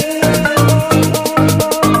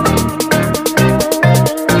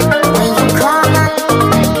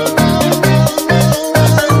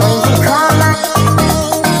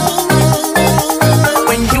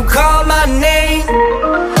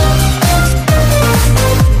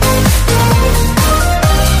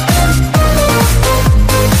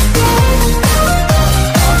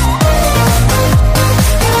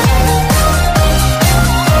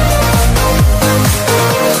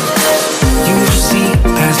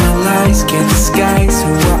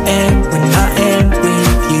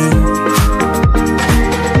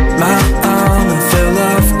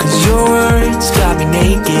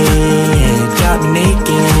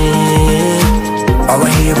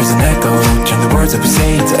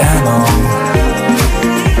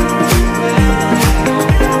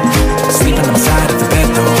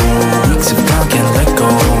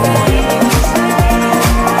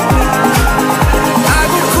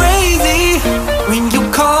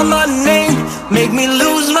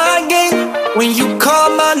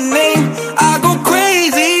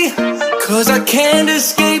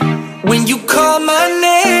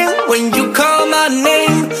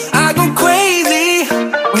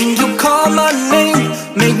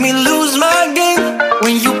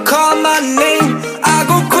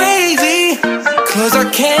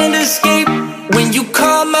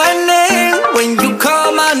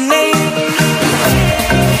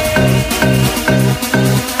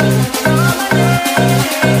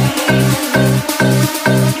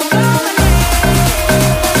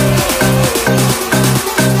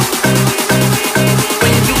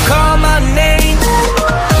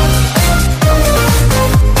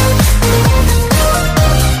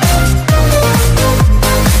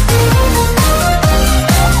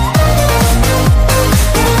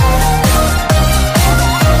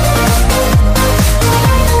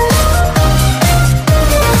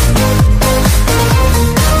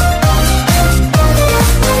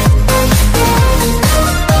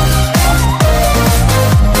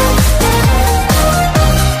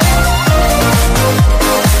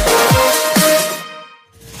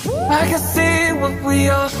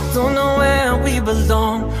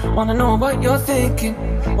 Wanna know what you're thinking,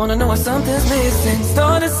 wanna know why something's missing.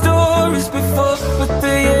 Started stories before, but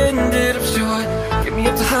they ended up short. Get me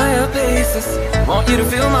up to higher places, want you to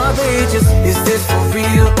feel my pages. Is this for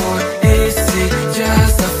real or is it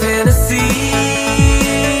just a fantasy?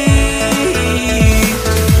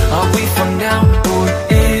 Are we from now or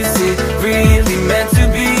is it really meant to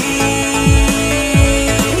be?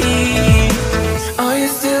 Are you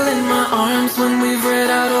still in my arms when we've read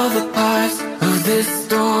out all the parts of this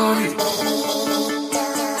story?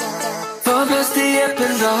 Far past the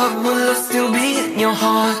epilogue, will I still be in your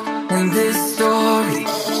heart in this story?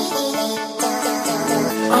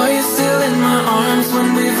 Are you still in my arms when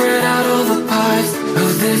we've read out all the parts of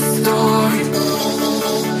this story?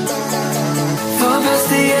 Far past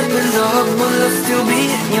the epilogue, will I still be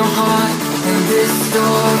in your heart in this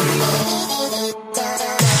story?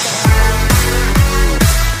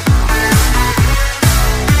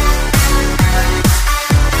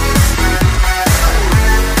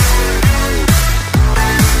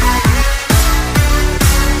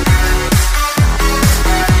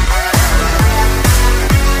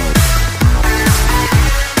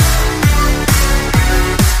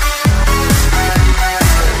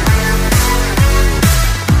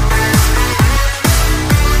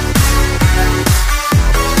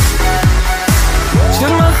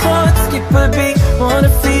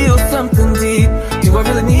 Wanna feel something deep. Do I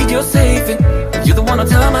really need your saving? You're the one on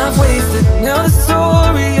time I've wasted. Now the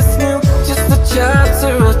story is new, just a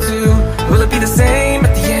chapter or two. Will it be the same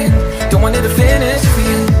at the end? Don't want it to finish at the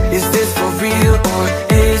end. Is this for real or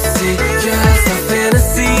is it just a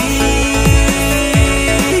fantasy?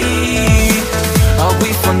 Are we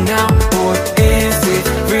for now or is it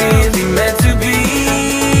really meant to be?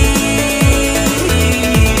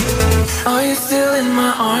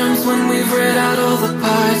 arms when we've read out all the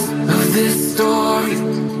parts of this story.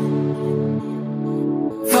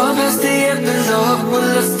 Far past the epilogue,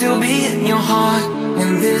 will I still be in your heart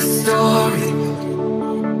in this story?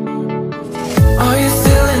 Are you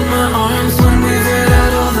still in my arms when we've read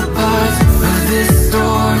out all the parts of this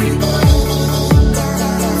story?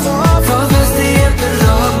 Far past the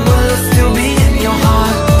epilogue, will I still be in your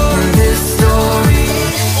heart in this story?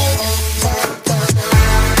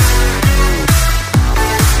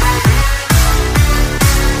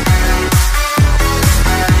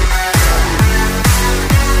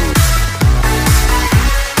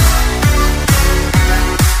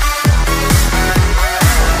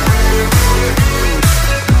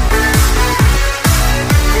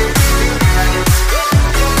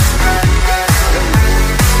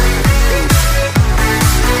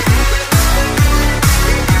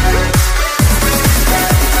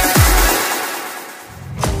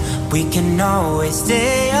 We can always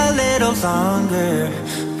stay a little longer.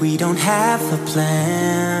 We don't have a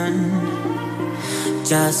plan.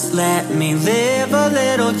 Just let me live a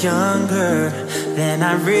little younger than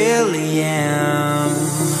I really am.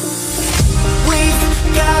 We've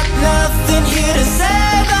got nothing here to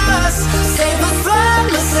save us from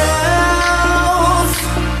ourselves.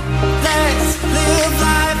 Let's live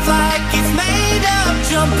life like it's made up,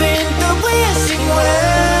 jump in the wishing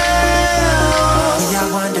well. We are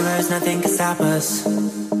wanderers, nothing can stop us.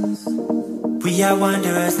 We are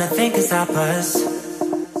wanderers, nothing can stop us.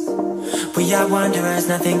 We are wanderers,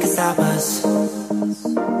 nothing can stop us.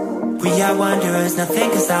 We are wanderers, nothing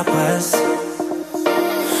can stop us.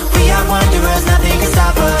 We are wanderers, nothing can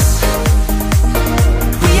stop us.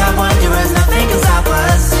 We are wanderers, nothing can stop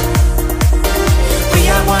us. We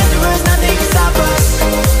are wanderers, nothing can stop us.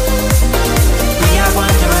 We are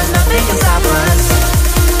wanderers, nothing can stop us.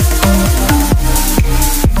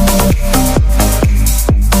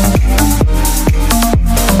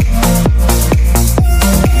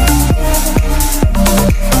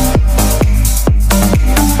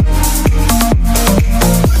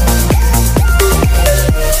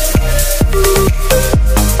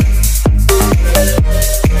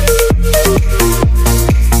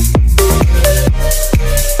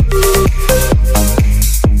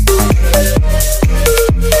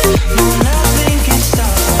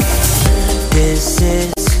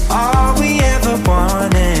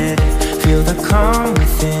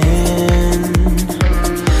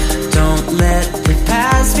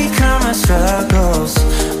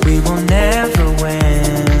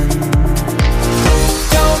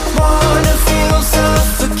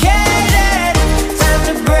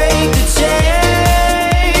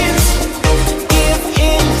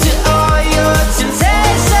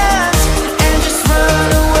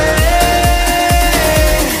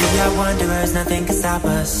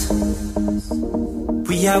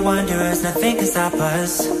 We are wanderers, nothing can stop us. We are wanderers, nothing can stop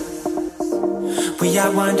us. We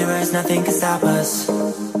are wanderers, nothing can stop us.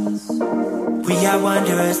 We are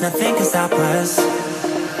wanderers, nothing can stop us.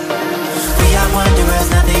 We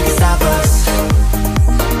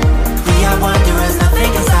are wanderers,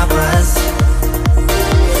 nothing can stop us.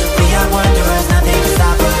 We are wanderers, nothing can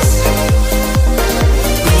stop us.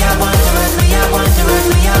 We are wanderers, we are wanderers,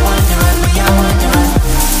 we are wanderers, we are wanderers.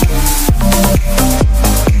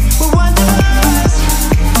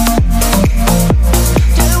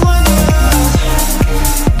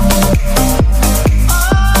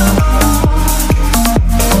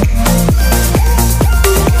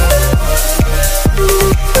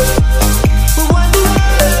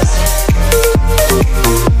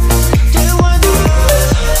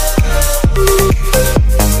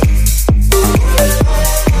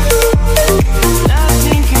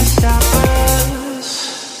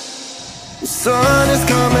 Sun is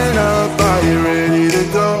coming up, are you ready to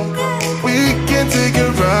go? We can take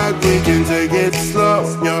a ride, we can take it slow.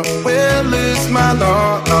 Your will is my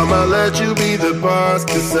law, I'ma let you be the boss,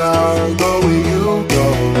 'cause I'll go where you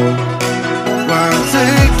go. I'll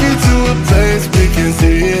take you to a place we can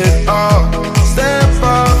see it all. Step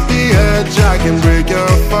off the edge, I can break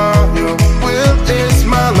your fall. Your will is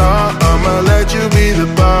my law, I'ma let you be the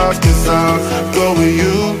boss, 'cause I'll go where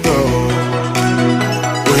you go.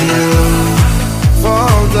 When you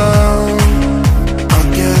fall down,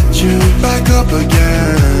 I'll get you back up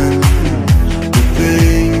again. The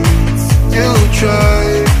things you try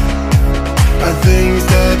are things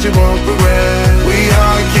that you won't regret. We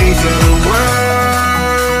are kings of the world,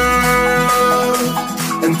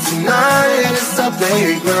 and tonight is our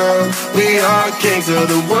playground. We are kings of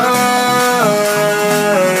the world,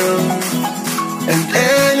 and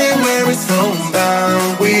anywhere it's homebound.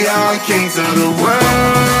 We are kings of the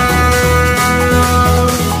world,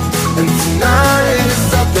 and tonight is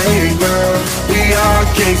our playground.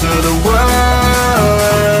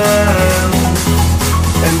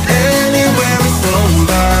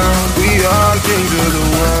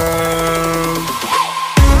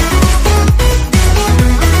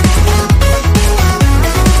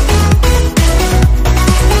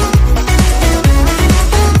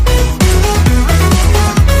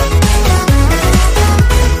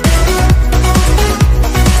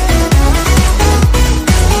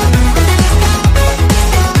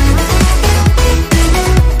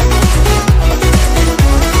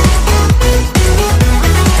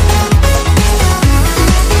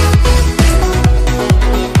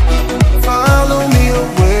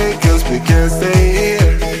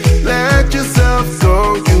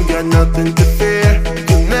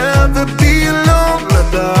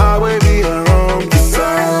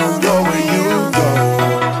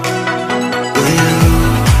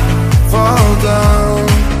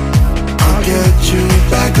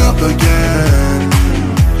 again.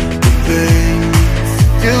 The things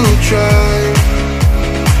you try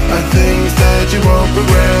are things that you won't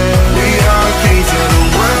regret. We are kings of the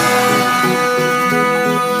world,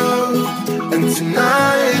 and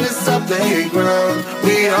tonight is our playground.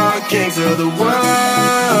 We are kings of the world,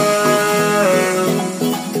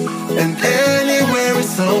 and anywhere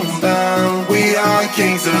it's homebound. We are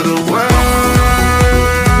kings of the world,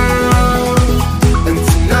 and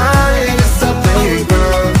tonight is our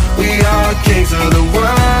playground. We are kings of the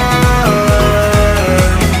world.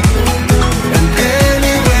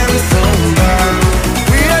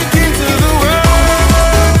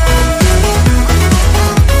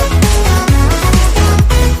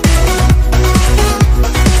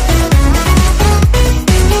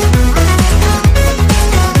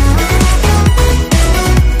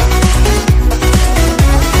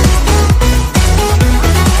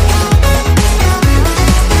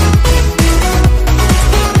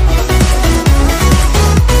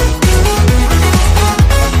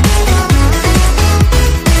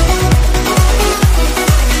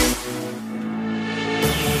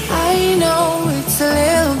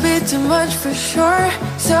 For sure,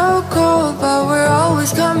 so cold, but we're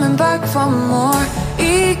always coming back for more.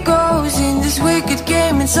 Egos in this wicked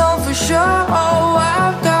game, it's all for sure. Oh,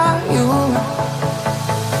 I've got you.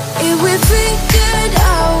 If we figured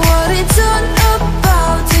out what it's all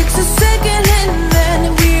about, takes a second and then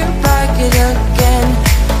we're back it again.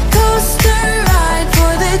 Coaster ride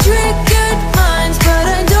for the triggered minds, but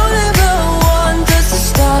I don't ever want us to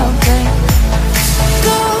stop it.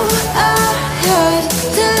 Go ahead,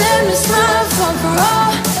 let me smile for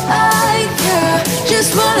all I care.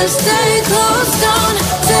 Just wanna stay close, don't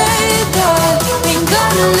take that. Ain't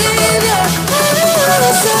gonna leave ya. I don't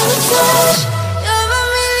wanna sabotage. You're a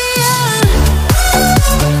million.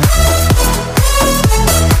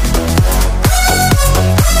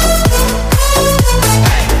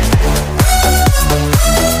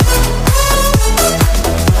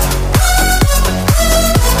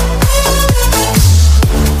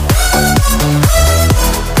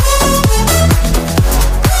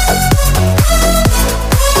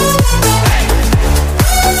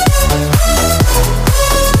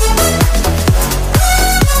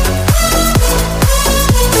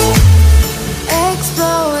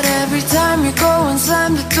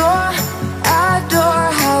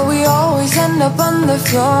 Up on the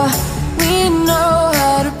floor, we know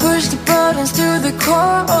how to push the buttons to the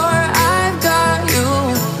core. I've got you.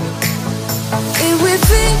 If we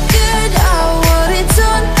figured out what it's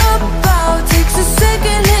all about, takes a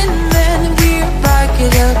second and then we're back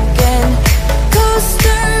it again.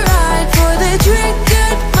 Coaster ride for the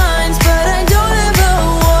triggered minds, but I don't ever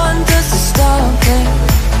want us to stop it.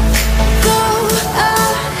 Go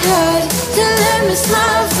ahead, let me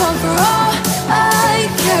smile for all I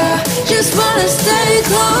care. Just wanna stay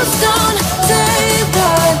close, don't take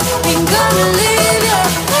that. Ain't gonna leave ya.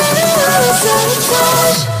 I don't wanna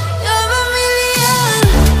sabotage. You're a million.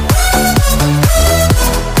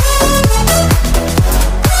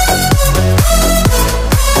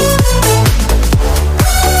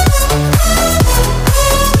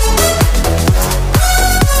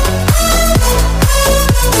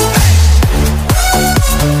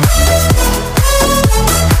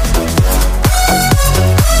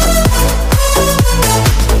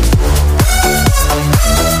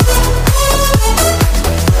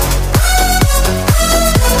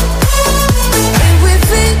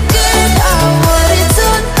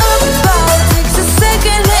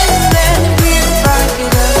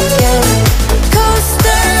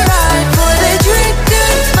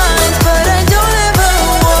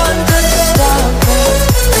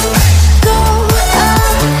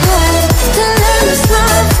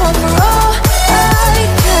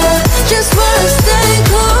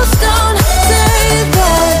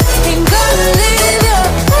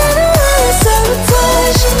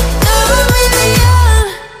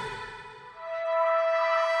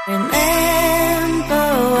 Remember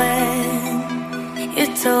when you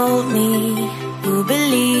told me you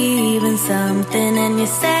believe in something and you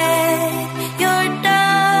said you're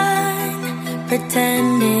done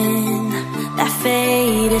pretending that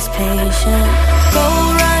fate is patient. Go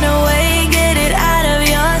run away, get it out of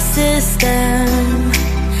your system.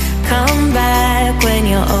 Come back when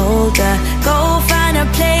you're older. Go find a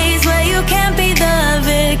place where you can't be the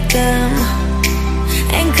victim.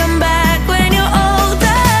 And come back when you're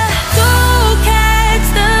older. Go catch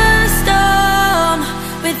the storm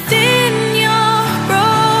within your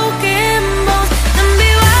broken bones. And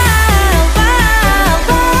be wild, wild,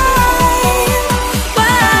 wild,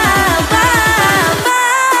 wild, wild,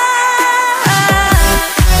 wild.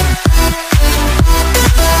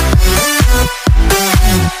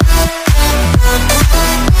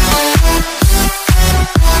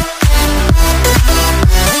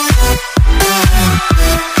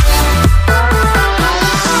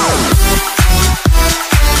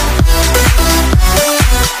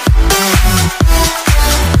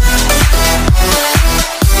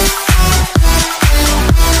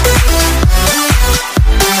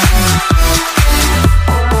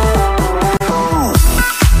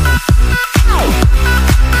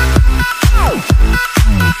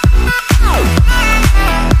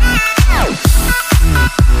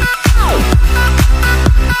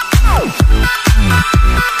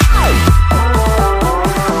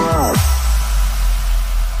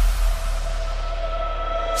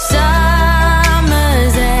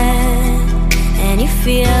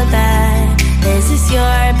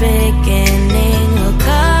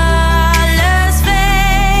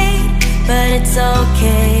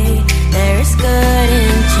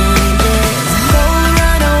 couldn't change it. Go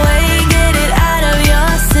run away, get it out of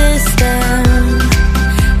your system.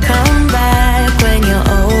 Come back when you're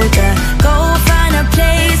older. Go find a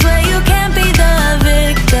place where you can't be the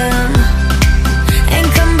victim. And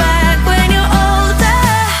come back when you're older.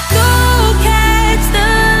 Go catch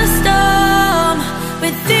the storm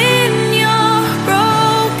within your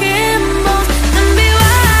broken bones. And be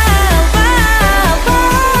wild, wild,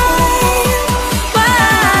 wild,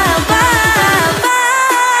 wild, wild, wild.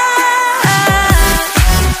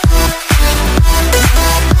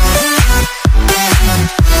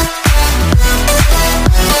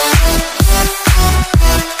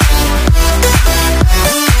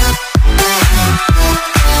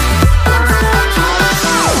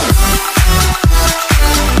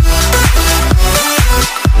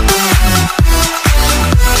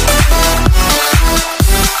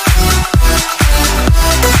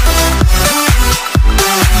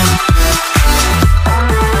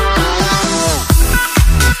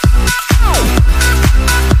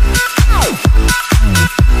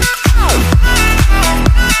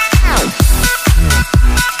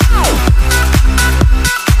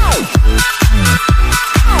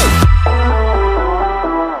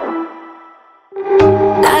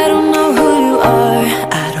 I don't know who you are,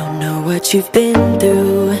 I don't know what you've been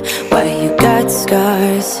through, why you got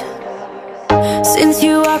scars. Since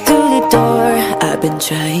you walked through the door, I've been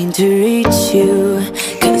trying to reach you,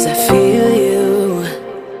 'cause I feel you.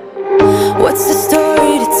 What's the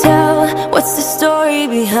story to tell? What's the story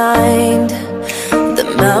behind the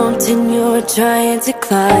mountain you're trying to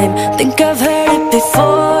climb? Think I've heard it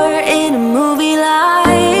before in a movie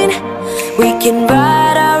line. We can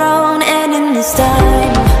write our own ending this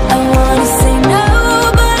time. I wanna say no,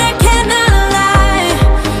 but I cannot lie.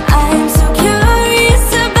 I'm so curious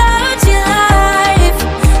about your life,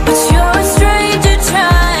 but you're a stranger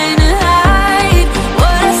trying to hide.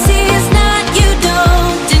 What I see is not you,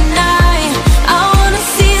 don't deny. I wanna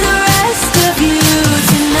see the rest of you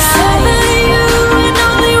tonight. Seven of you and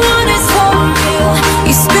only one is for real.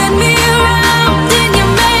 You spin me around and you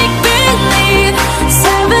make believe.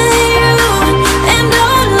 Seven of you and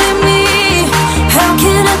only me. How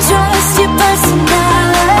can I trust your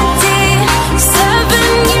personality? Seven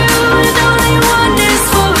you and only one is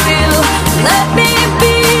for real. Let me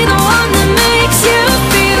be the one that makes you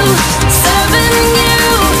feel. Seven you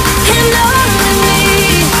and only me.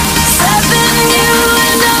 Seven you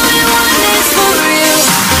and only one is for real.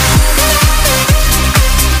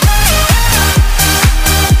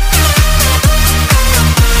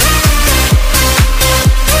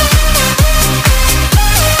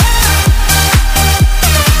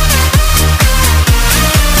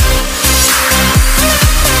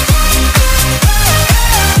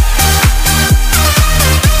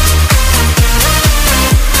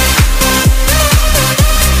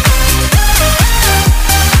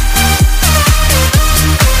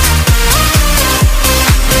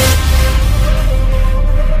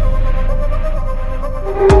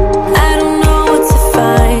 I don't know what to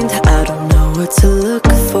find, I don't know what to look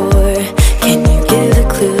for. Can you give a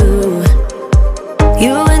clue?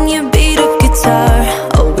 You and your beat up guitar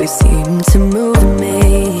always seem to move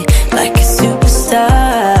me like a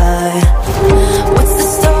superstar. What's the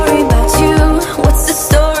story about you? What's the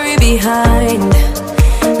story behind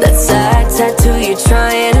that side tattoo you're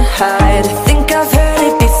trying to hide? I think I've heard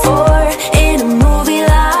it before in a movie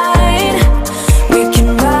line. We can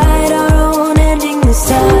write our own ending this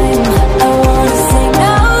time. I wanna say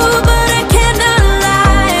no, but I cannot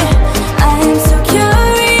lie. I am so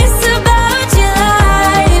curious about your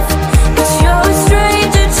life, but you're a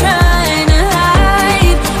stranger trying to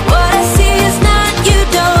hide. What I see is not you,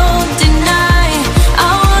 don't deny. I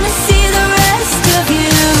wanna see the rest of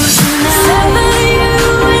you tonight. Seven of you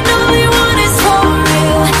and only one is for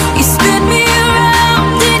real. You spin me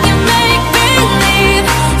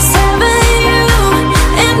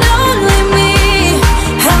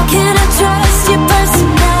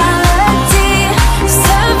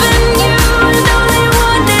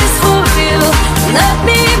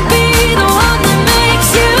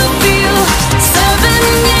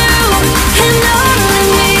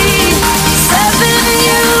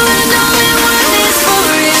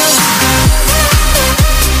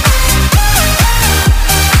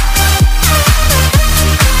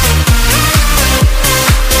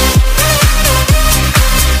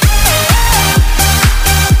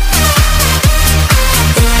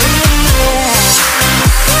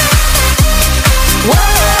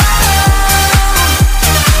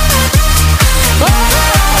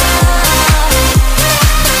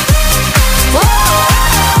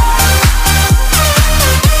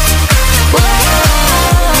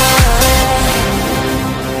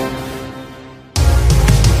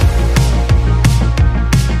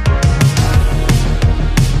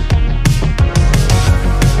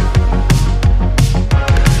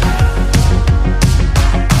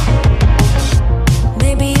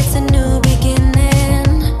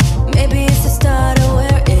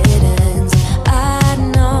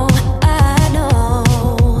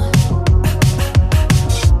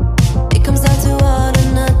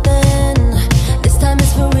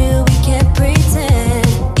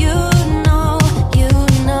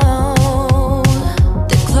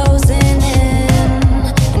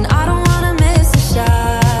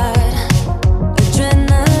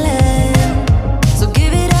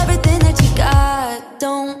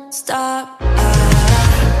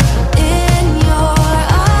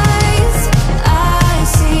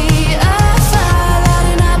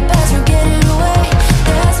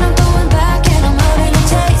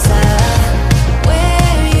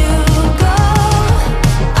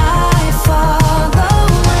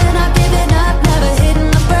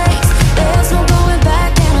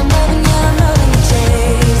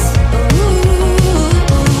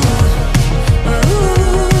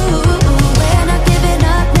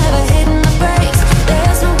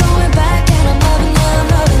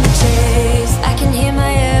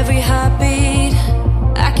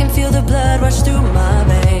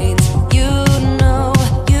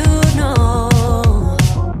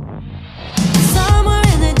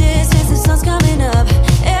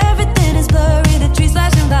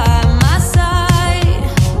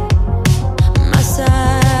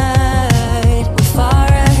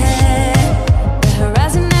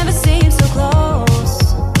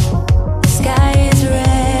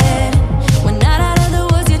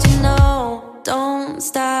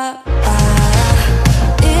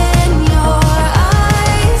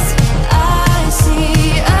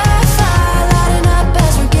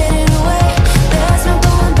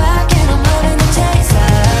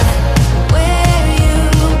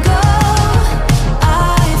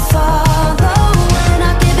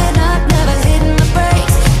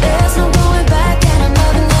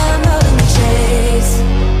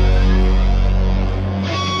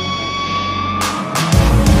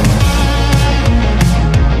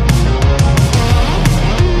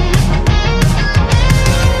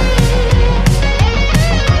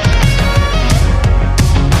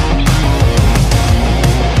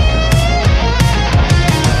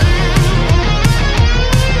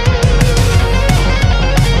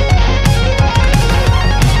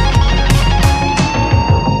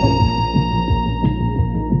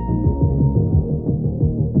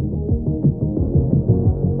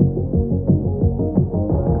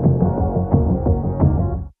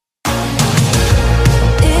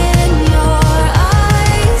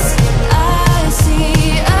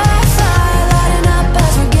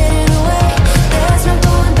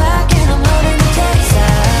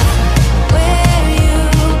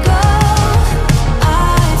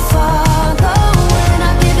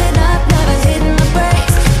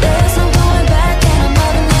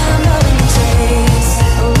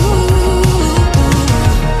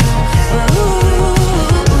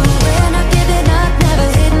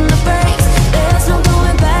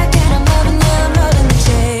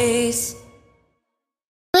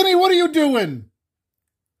doing?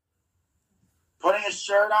 Putting a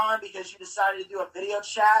shirt on because you decided to do a video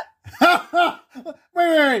chat.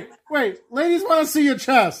 Wait. Ladies want to see your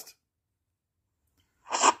chest.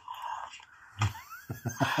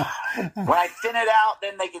 When I thin it out,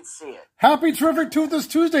 then they can see it. Happy Terrific Toothless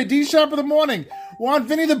Tuesday, D-Shop of the Morning. We're on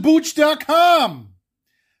VinnyTheBooch.com.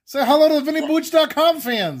 Say hello to the VinnyBooch.com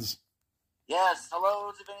fans. Yes,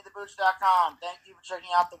 hello to VinnyTheBooch.com. Thank you for checking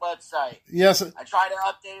out the website. Yes. I try to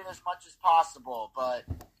update it as much as possible, but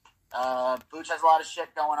Booch has a lot of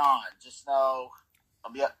shit going on. Just know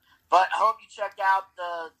but I hope you check out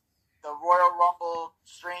the Royal Rumble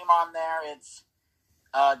stream on there. It's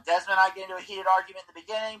Desmond and I get into a heated argument in the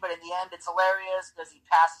beginning, but in the end it's hilarious because he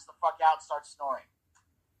passes the fuck out and starts snoring.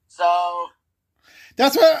 So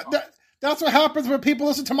that's what happens when people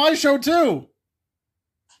listen to my show too.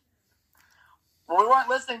 Well, we weren't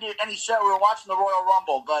listening to any show. We were watching the Royal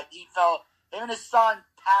Rumble, but him and his son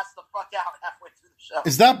passed the fuck out halfway through the show.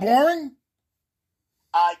 Is that boring?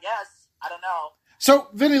 Yes. I don't know. So,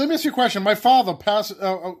 Vinny, let me ask you a question. My father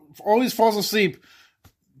always falls asleep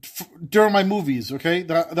during my movies, okay?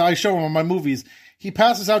 That I show him on my movies. He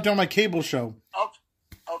passes out during my cable show. Okay.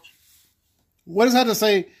 What does that have to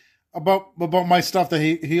say about my stuff that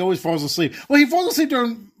he always falls asleep? Well, he falls asleep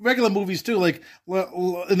during regular movies too, like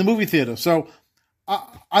in the movie theater. So,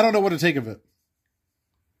 I don't know what to take of it.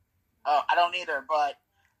 I don't either, but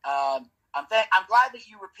I'm glad that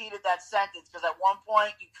you repeated that sentence because at one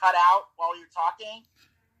point you cut out while you were talking,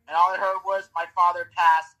 and all I heard was my father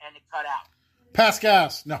passed, and it cut out. Pass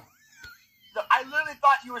gas. No. I literally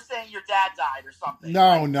thought you were saying your dad died or something.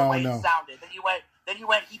 No. It sounded. Then you went.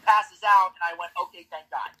 He passes out, and I went, okay, thank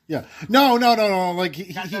God. Yeah. No. Like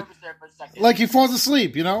he nervous there for a second. like he falls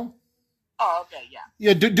asleep, you know? Oh, okay, yeah.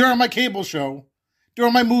 Yeah, during my cable show,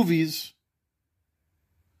 during my movies.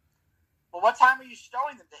 Well, what time are you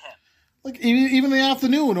showing them to him? Like even in the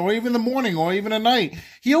afternoon, or even in the morning, or even at night.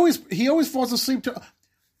 He always falls asleep. Okay,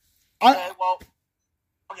 how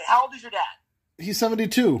old is your dad? He's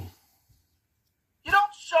 72. You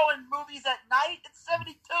don't show in movies at night. It's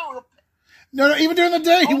 72. No, even during the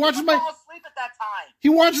day, he watches my. Fall asleep at that time. He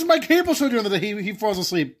watches my cable show during the day. He falls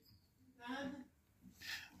asleep.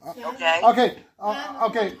 Okay.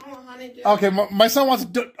 Okay. My son wants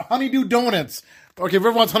honeydew donuts. Okay,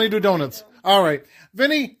 River wants honeydew donuts. All right,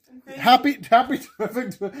 Vinny. Happy.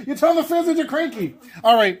 You're telling the fans that you're cranky.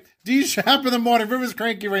 All right, D-Shop in the Morning. River's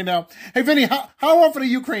cranky right now. Hey, Vinny, how often are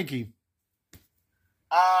you cranky?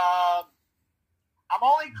 I'm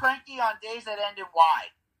only cranky on days that end in Y.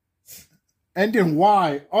 End in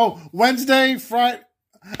Y. Oh, Wednesday, Friday.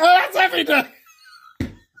 Oh, that's every day.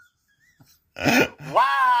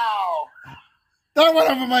 Wow. That went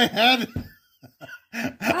over my head.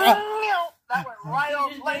 That went right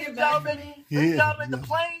over. Ladies and gentlemen, the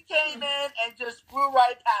plane came in and just flew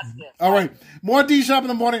right past him. All right. More D-Shop in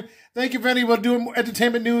the Morning. Thank you, Vinny. We'll do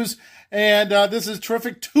entertainment news. And this is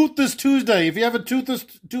Terrific Toothless Tuesday. If you have a toothless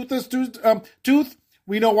tooth,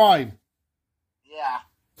 we know why. Yeah.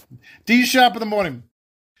 D-Shop in the Morning.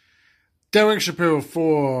 Derek Shapiro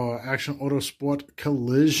for Action Auto Sport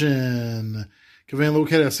Collision. Conveying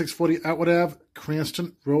located at 640 Atwood Ave,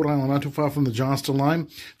 Cranston, Rhode Island, not too far from the Johnston line.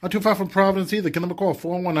 Not too far from Providence either. Give them a call,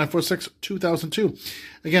 401-946-2002.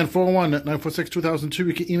 Again, 401-946-2002.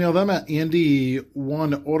 You can email them at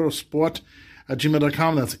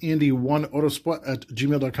Andy1Autosport@gmail.com. That's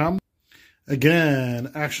Andy1Autosport@gmail.com.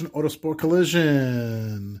 Again, Action Auto Sport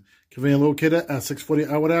Collision. Conveying located at 640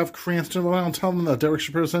 Atwood Ave, Cranston, Rhode Island. Tell them that Derek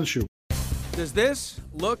Shapiro sent you. Does this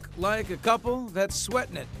look like a couple that's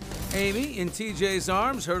sweating it? Amy in TJ's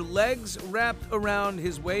arms, her legs wrapped around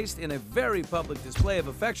his waist in a very public display of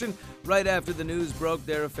affection right after the news broke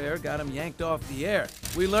their affair got him yanked off the air.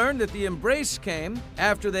 We learned that the embrace came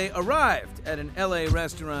after they arrived at an LA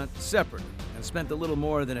restaurant separately and spent a little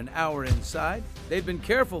more than an hour inside. They'd been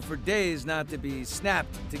careful for days not to be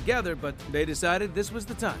snapped together, but they decided this was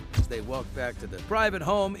the time as they walked back to the private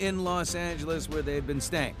home in Los Angeles where they'd been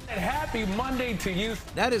staying. And happy Monday to you.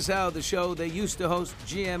 That is how the show they used to host,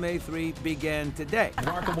 GMA3, began today.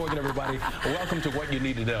 Marco Morgan, everybody. Welcome to What You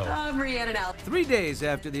Need to Know. I'm Rhiannon Al. 3 days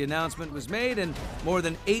after the announcement was made and more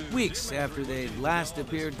than 8 weeks after they last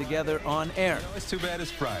appeared together on air. It's too bad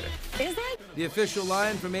it's Friday. Is it? The official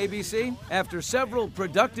line from ABC, after several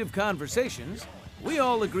productive conversations, we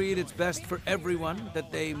all agreed it's best for everyone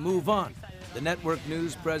that they move on. The network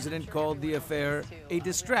news president called the affair a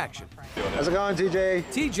distraction. How's it going, TJ?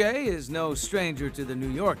 TJ is no stranger to the New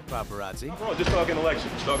York paparazzi. Oh, just talking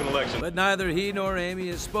election. But neither he nor Amy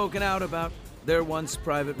has spoken out about their once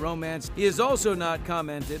private romance. He has also not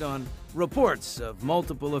commented on reports of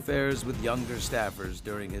multiple affairs with younger staffers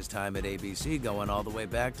during his time at ABC, going all the way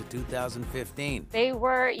back to 2015. They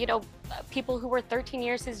were, people who were 13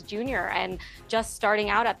 years his junior and just starting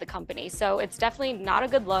out at the company. So it's definitely not a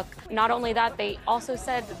good look. Not only that, they also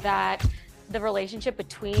said that the relationship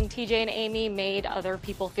between TJ and Amy made other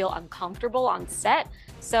people feel uncomfortable on set.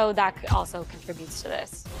 So that also contributes to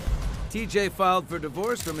this. TJ filed for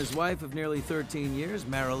divorce from his wife of nearly 13 years,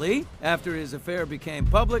 Marilee. After his affair became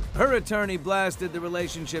public, her attorney blasted the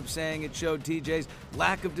relationship, saying it showed TJ's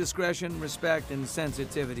lack of discretion, respect, and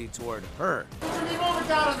sensitivity toward her.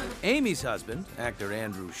 Amy's husband, actor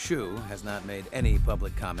Andrew Shue, has not made any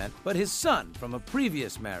public comment, but his son from a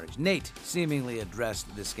previous marriage, Nate, seemingly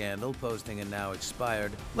addressed the scandal, posting a now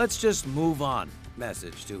expired "let's just move on"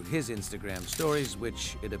 message to his Instagram stories,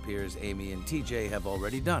 which it appears Amy and TJ have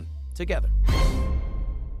already done together.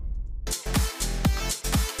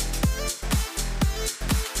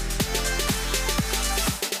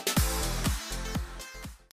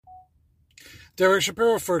 Derek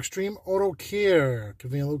Shapiro for Extreme Auto Care,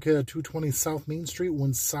 conveniently located at 220 South Main Street,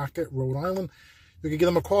 Woonsocket, Rhode Island. You can give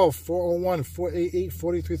them a call,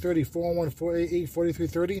 401-488-4330,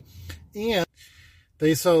 401-488-4330, and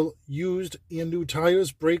they sell used and new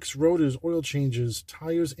tires, brakes, rotors, oil changes,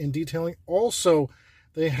 tires, and detailing. Also,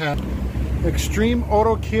 they have Extreme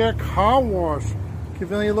Auto Care Car Wash,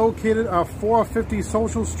 conveniently located at 450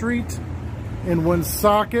 Social Street in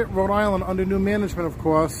Woonsocket, Rhode Island, under new management, of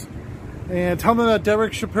course. And tell them that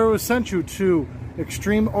Derek Shapiro sent you to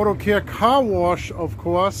Extreme Auto Care Car Wash, of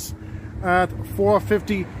course, at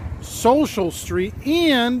 450 Social Street,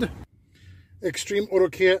 and Extreme Auto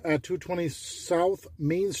Care at 220 South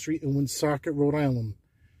Main Street in Woonsocket, Rhode Island.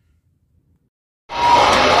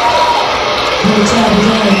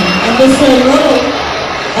 Episode 1.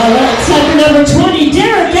 All right, time for number 20,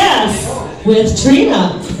 Derek S. with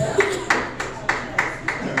Trina.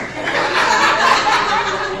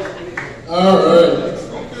 All right.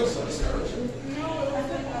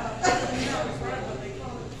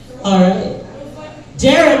 All right.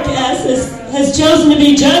 Derek S. has chosen to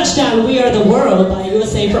be judged on We Are the World by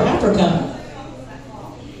USA for Africa.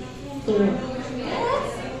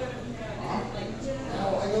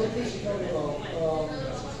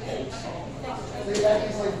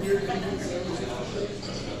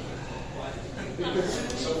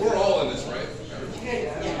 So we're all in this, right?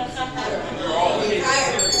 We're all in it.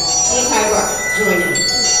 Join in.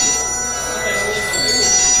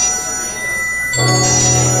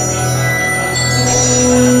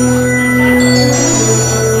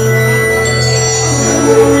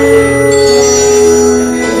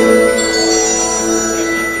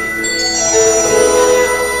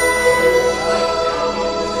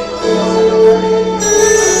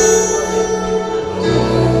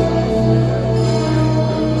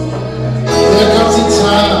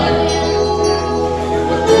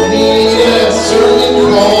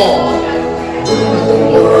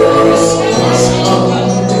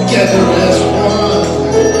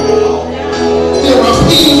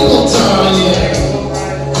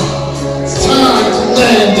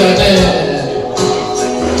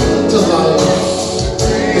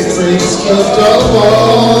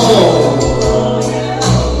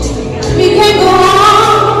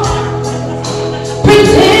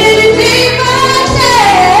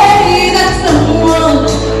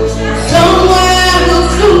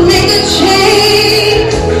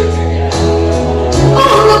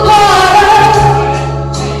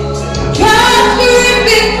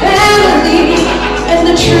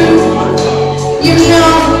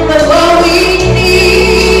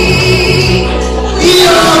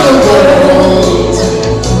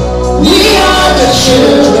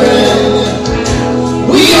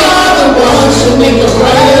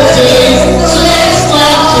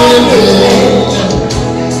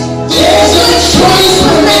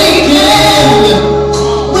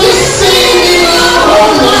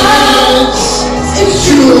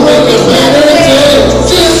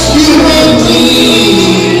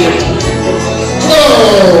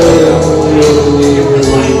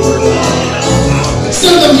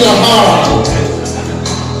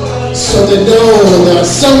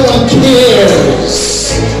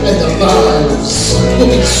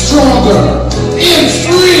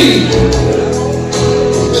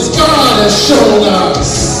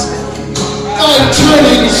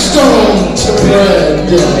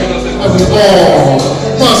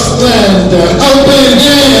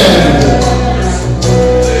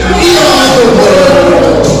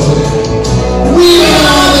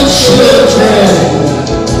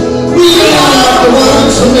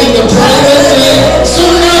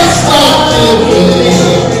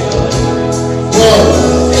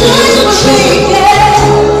 There's a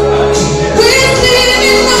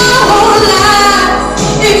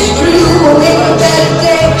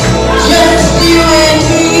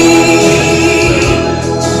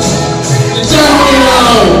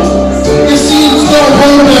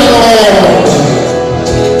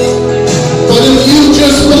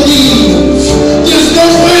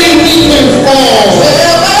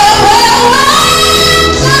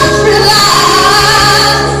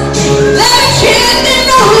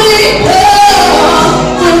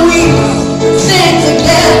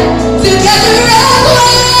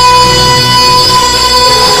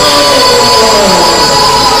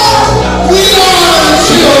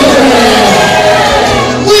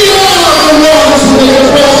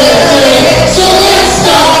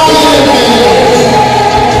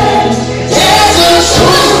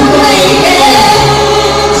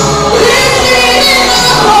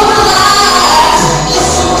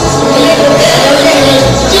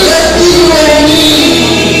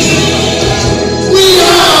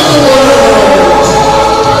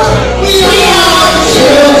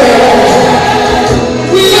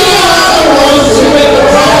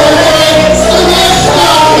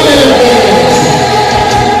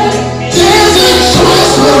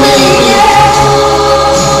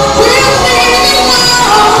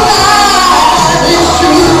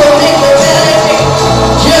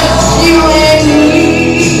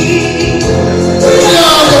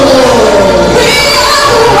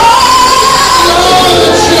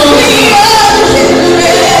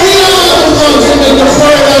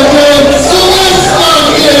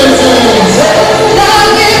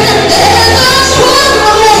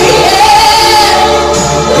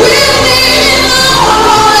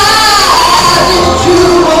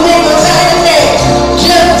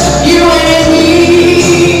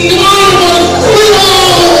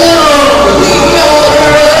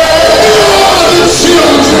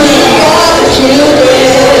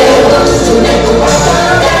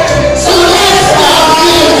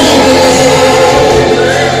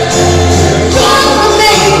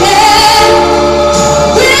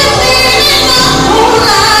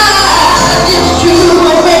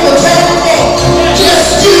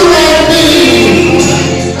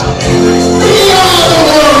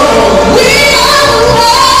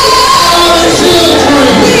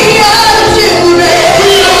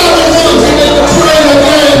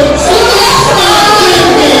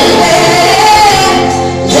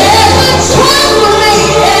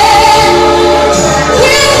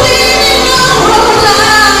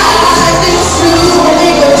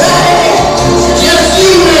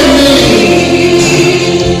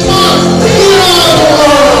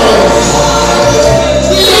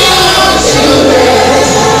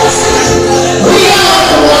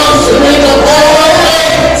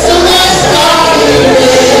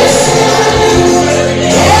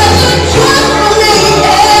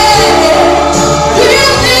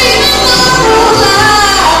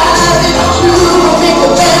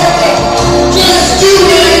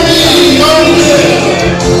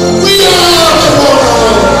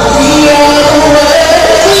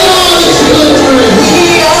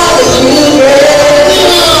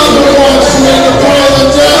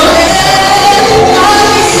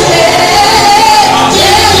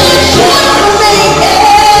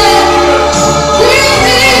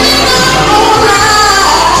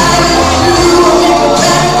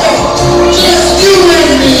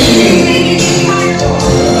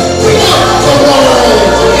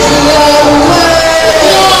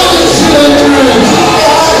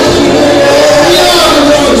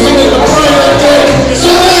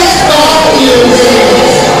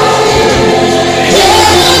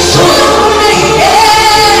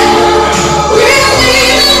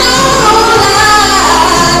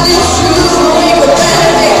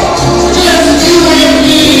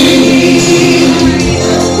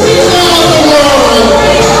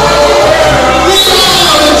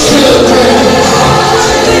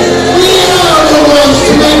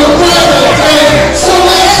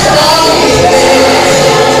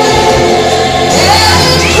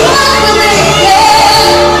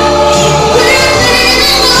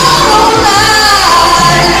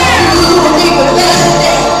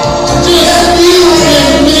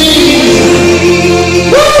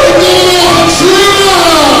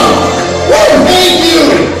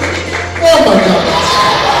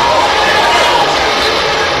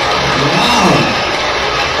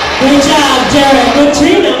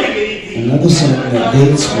another song that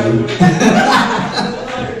dates me.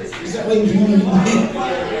 Is that what you wanted?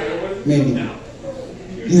 Maybe.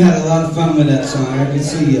 You had a lot of fun with that song. I can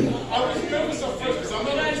see you.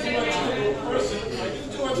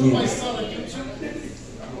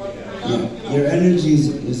 Yeah. Your energy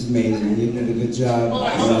is amazing. You did a good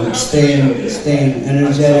job staying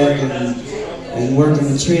energetic and working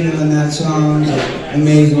with Trina on that song.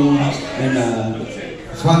 Amazing and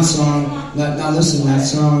fun song. Now listen, that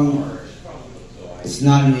song, it's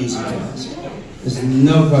not an easy task. There's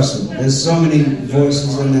no question. There's so many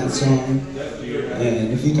voices in that song.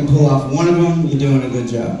 And if you can pull off one of them, you're doing a good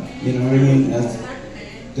job. You know what I mean? That's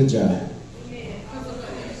good job.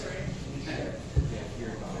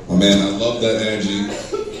 Oh man, I love that energy.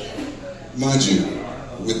 Mind you,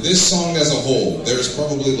 with this song as a whole, there's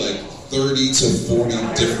probably like 30 to 40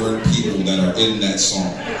 different people that are in that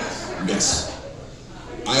song. Yes.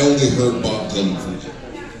 I only heard Bob Dylan from you.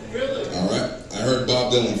 Alright? I heard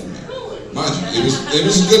Bob Dylan from you. Mind you, it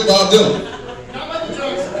was a good Bob Dylan.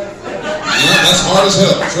 Yeah, that's hard as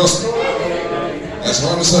hell, trust me. That's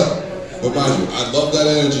hard as hell. But mind you, I love that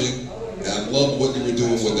energy, and I love what you were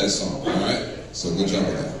doing with that song, alright? So good job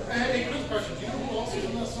with that.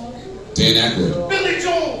 Dan Aykroyd. Billy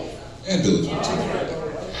Joel! And Billy Joel, too.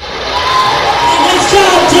 Let's go,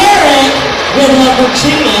 Derek, with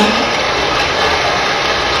Virginia.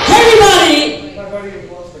 Hey, everybody!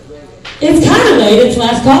 It's kind of late. It's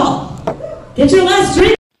last call. Get your last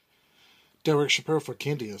drink. Derek Shapiro for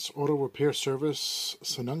Candias Auto Repair Service,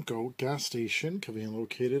 Sununco Gas Station, conveniently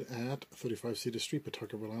located at 35 Cedar Street,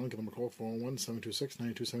 Pawtucket, Rhode Island. Give them a call,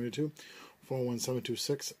 401-726-9272,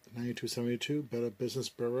 401-726-9272, Better Business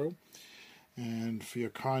Bureau. And for your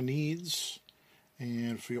car needs,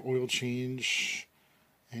 and for your oil change,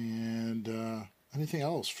 and anything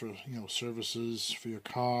else for services for your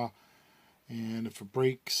car, and for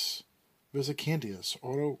brakes, visit Candias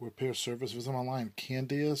Auto Repair Service. Visit them online,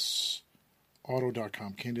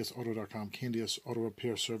 CandiasAuto.com, CandiasAuto.com, Candias Auto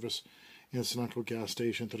Repair Service in Sunoco Gas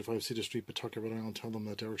Station, 35 Cedar Street, Pawtucket, Rhode Island. Tell them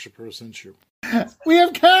that Derek Shapiro sent you. We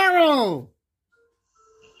have Carol!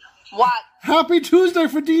 What? Happy Tuesday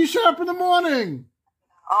for D Sharp in the morning!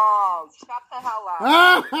 Oh, shut the hell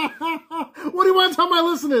up. What do you want to tell my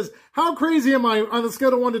listeners? How crazy am I on the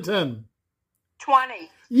scale of 1 to 10? 20.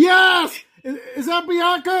 Yes! Is that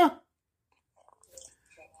Bianca?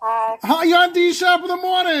 How you on D Sharp in the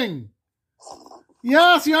morning?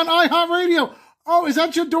 Yes, you're on iHeartRadio. Oh, is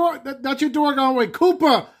that your door? That's your door going away.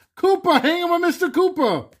 Cooper, hang on with Mr.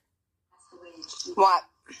 Cooper. What?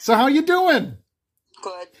 So how you doing?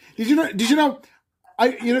 Good. Did you know? I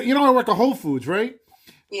work at Whole Foods, right?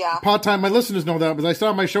 Yeah. Part-time. My listeners know that, but I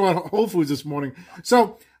started my show at Whole Foods this morning.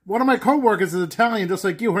 So one of my coworkers is Italian, just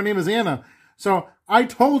like you. Her name is Anna. So I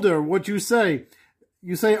told her what you say.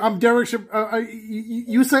 You say I'm Derek.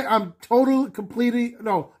 You say I'm completely.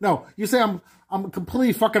 No. You say I'm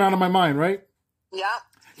completely fucking out of my mind, right? Yeah.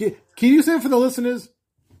 Can you say it for the listeners?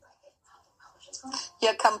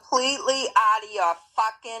 You're completely out of your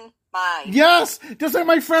fucking mind. Yes, just like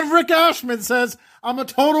my friend Rick Ashman says, I'm a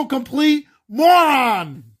total complete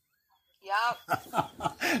moron. Yep.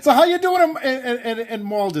 So how you doing in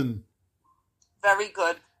Malden? Very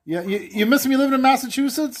good. Yeah, you miss me living in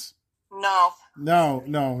Massachusetts? No.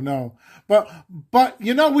 No. But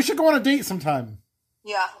we should go on a date sometime.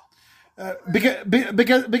 Yeah.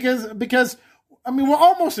 Because I mean we're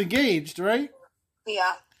almost engaged, right?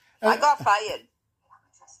 Yeah. I got fired.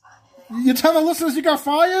 You tell the listeners you got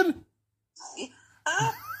fired?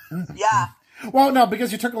 Yeah. Well, no,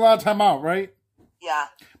 because you took a lot of time out, right? Yeah.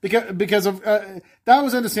 Because of that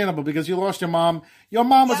was understandable because you lost your mom. Your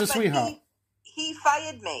mom was a sweetheart. He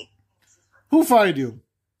fired me. Who fired you?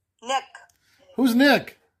 Nick. Who's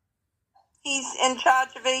Nick? He's in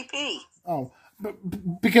charge of AP. Oh,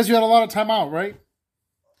 because you had a lot of time out, right?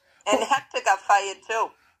 And Hector got fired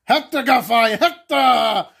too. Hector got fired.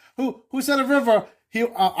 Hector, who said a river.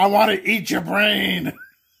 I want to eat your brain.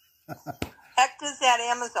 Hector's at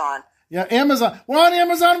Amazon. Yeah, Amazon. We're on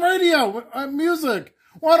Amazon Radio. Music.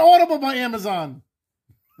 We're on Audible by Amazon.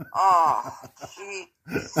 Oh, gee.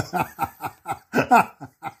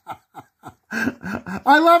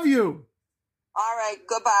 I love you. All right,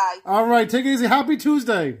 goodbye. All right, take it easy. Happy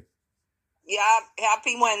Tuesday. Yeah,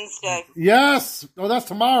 happy Wednesday. Yes. Oh, that's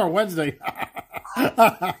tomorrow, Wednesday.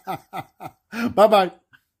 Bye-bye.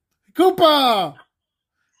 Cooper!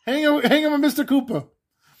 Hang on with Mr. Cooper.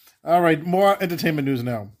 All right, more entertainment news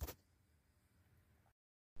now.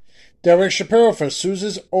 Derek Shapiro for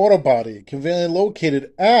Sousa's Auto Body, conveniently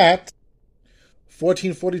located at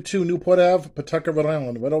 1442 Newport Ave, Pawtucket, Rhode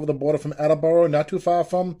Island, right over the border from Attleboro, not too far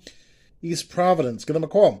from East Providence. Give them a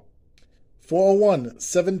call.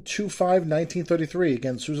 401-725-1933.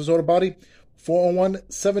 Again, Sousa's Auto Body,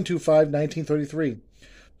 401-725-1933.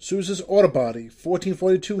 Sousa's Auto Body,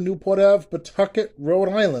 1442 Newport Ave, Pawtucket, Rhode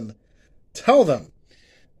Island. Tell them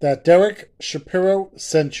that Derek Shapiro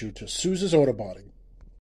sent you to Sousa's Auto Body.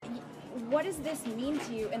 What does this mean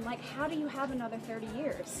to you, and how do you have another 30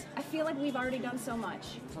 years? I feel like we've already done so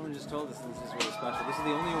much. Someone just told us this is really special. This is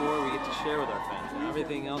the only award we get to share with our fans. And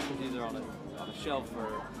everything else is either on a shelf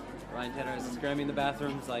or Ryan Tedder has Grammy in the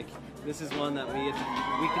bathrooms. This is one that we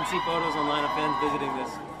can see photos online of fans visiting this,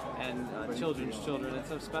 and children's children.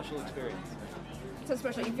 It's a special experience. So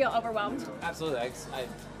special. You feel overwhelmed? Absolutely. I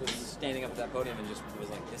was standing up at that podium and just was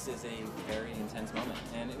like, this is a very intense moment.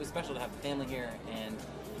 And it was special to have the family here, and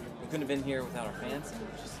we couldn't have been here without our fans, and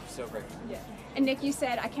we're just so grateful. Yeah. And Nick, you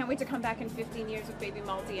said, I can't wait to come back in 15 years with Baby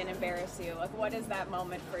Multi and embarrass you. What is that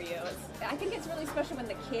moment for you? I think it's really special when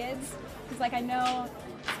the kids, because I know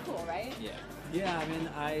it's cool, right? Yeah. Yeah, I mean,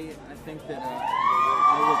 I think that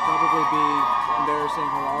I will probably be embarrassing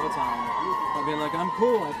her all the time. I'll be like, I'm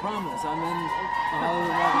cool, I promise. I'm in the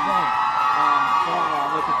Hollywood Walk of Fame. So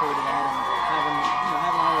I'm looking forward to that, and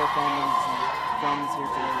having all our friends here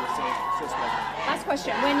today was so special. Last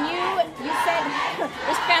question. When you said,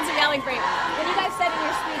 there's fans are yelling for you. When you guys said in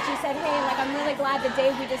your speech, you said, hey, I'm really glad the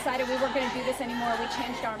day we decided we weren't going to do this anymore, we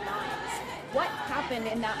changed our minds. What happened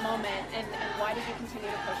in that moment, and why did you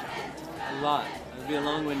continue to push on? A lot. It would be a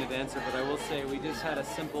long-winded answer, but I will say we just had a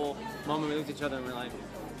simple moment. We looked at each other and we're like,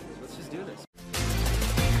 let's just do this.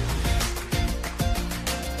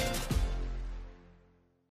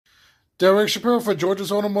 Derek Shapiro for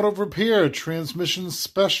George's Automotive Repair, transmission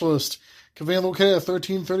specialist. Conveyance located at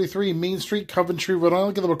 1333 Main Street, Coventry, Rhode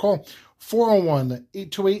Island. Give them a call,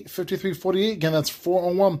 401-828-5348. Again, that's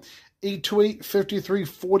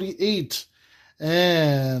 401-828-5348.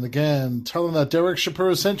 And again, tell them that Derek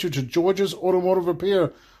Shapiro sent you to George's Automotive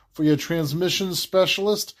Repair for your transmission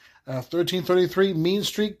specialist at 1333 Main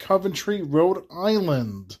Street, Coventry, Rhode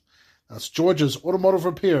Island. That's George's Automotive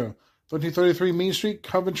Repair, 1333 Main Street,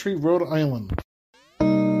 Coventry, Rhode Island.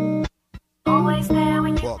 Always there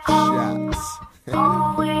when you call,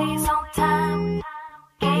 always on time.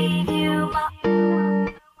 Gave you my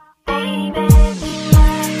baby.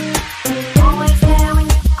 Always there when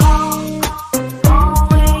you call,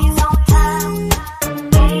 always on time.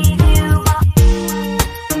 Gave you my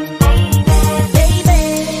baby.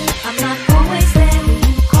 I'm not always there when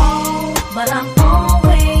you call, but I'm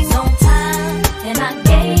always on time, and I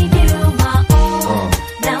gave you my all.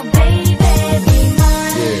 Now, baby, be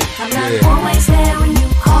mine. I'm not always there when you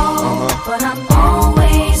call, but I'm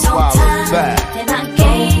always on time, and I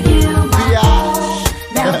gave you my all.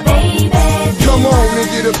 Now, baby, come on and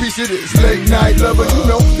get a piece of this late night lover. You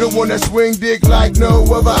know, the one that swing dick like no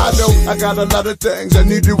other. I know I got a lot of things I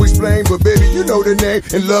need to explain, but baby, you know the name,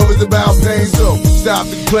 and love is about pain. So stop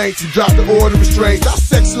the complaints and drop the order of restraints. Our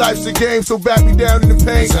sex life's a game, so back me down in the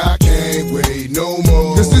pain. I can't wait no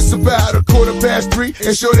more. Cause it's about 3:15,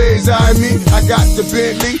 and sure days I me. I got the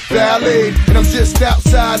Bentley Ballet, and I'm just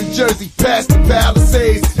outside of Jersey, past the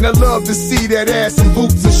Palisades. And I love to see that ass in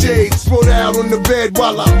boots and shades, spread out on the bed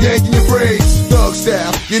while I'm yanking your braids. Thug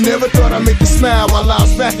style, you never thought I'd make you smile while I'm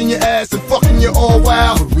smacking your ass and fucking you all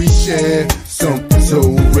wild. But we share something so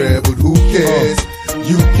rare, but who cares?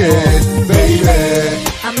 You cares, baby.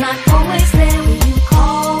 I'm not always there when you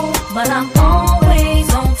call, but I'm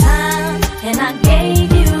always on time, and I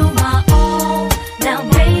gave you my all. Now,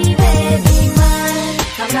 baby, be mine.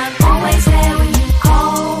 I'm not always there when you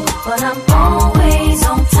call, but I'm always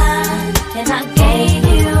on time, and I gave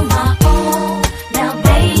you my all. Now,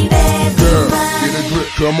 baby, be mine. Get a grip,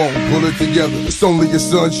 come on, pull it together. It's only a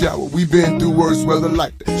sun shower. We've been through worse weather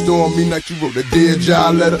like that. Stormy night, you wrote a Dear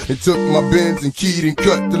John letter and took my Benz and keyed and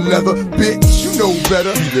cut the leather. Bitch, you know better.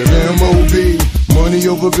 You the M.O.B. Money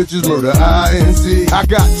over bitches, murder I.N.C. I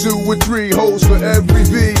got 2 or 3 hoes for every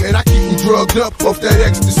V, and I keep them drugged up off that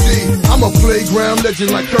ecstasy. I'm a playground legend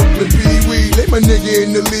like Kirkland Pee Wee. They my nigga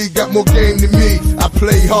in the league, got more game than me. I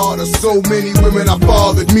play harder, so many women I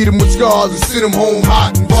bothered. Meet them with scars and send them home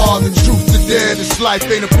hot and bothered. Truth to dare, this life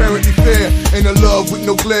ain't apparently fair. Ain't a love with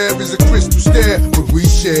no glare, is a crystal stare. But we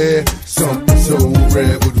share something so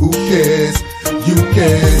rare, but who cares? You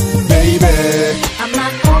care, baby. I'm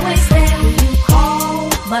not always there when you call,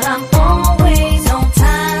 but I'm always on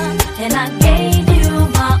time, and I gave you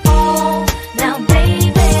my all. Now,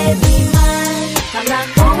 baby, be mine. I'm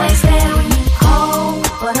not always there when you call,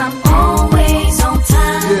 but I'm always on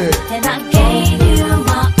time, and I gave you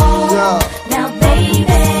my all. Now, baby,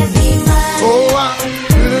 be mine. Oh, I'm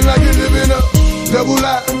feeling like you're living a double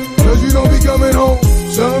life, cause you don't be coming home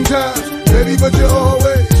sometimes, baby, but you're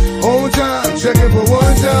always On time, checking for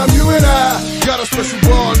one time. You and I got a special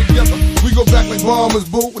bond together. We go back like bombers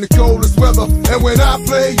boot in the coldest weather. And when I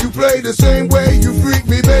play, you play the same way. You freak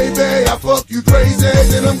me, baby. I fuck you crazy,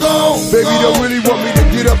 then I'm gone. Baby don't really want me to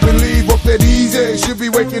get up and leave up that easy. Should be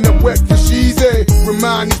waking up wet cause she's a.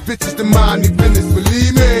 Remind these bitches to mind their business.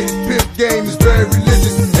 Believe me, pimp game is very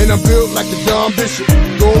religious. And I'm built like the Don Bishop.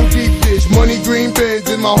 Gold deep dish, money green bins,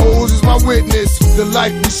 and my hoes is my witness. The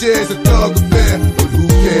life we share is a thug affair. But who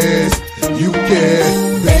cares? You care,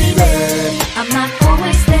 baby. I'm not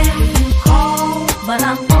always there when you call, but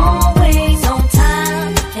I'm always on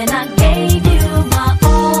time. And I gave you my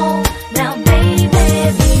all. Now, baby,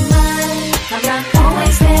 be mine. I'm not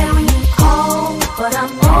always there when you call, but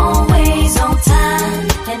I'm always on time.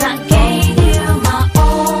 And I gave you my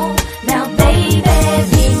all. Now, baby,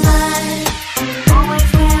 be mine.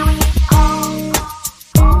 Always there when you call,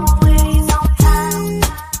 always on time.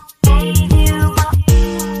 Gave you my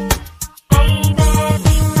baby,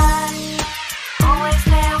 be mine. Always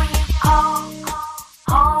there when you call,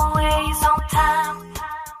 always on time.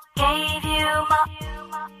 Gave you my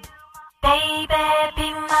baby, be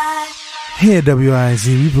mine. Here at WIZ,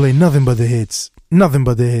 we play nothing but the hits. Nothing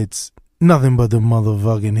but the hits. Nothing but the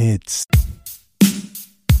motherfucking hits.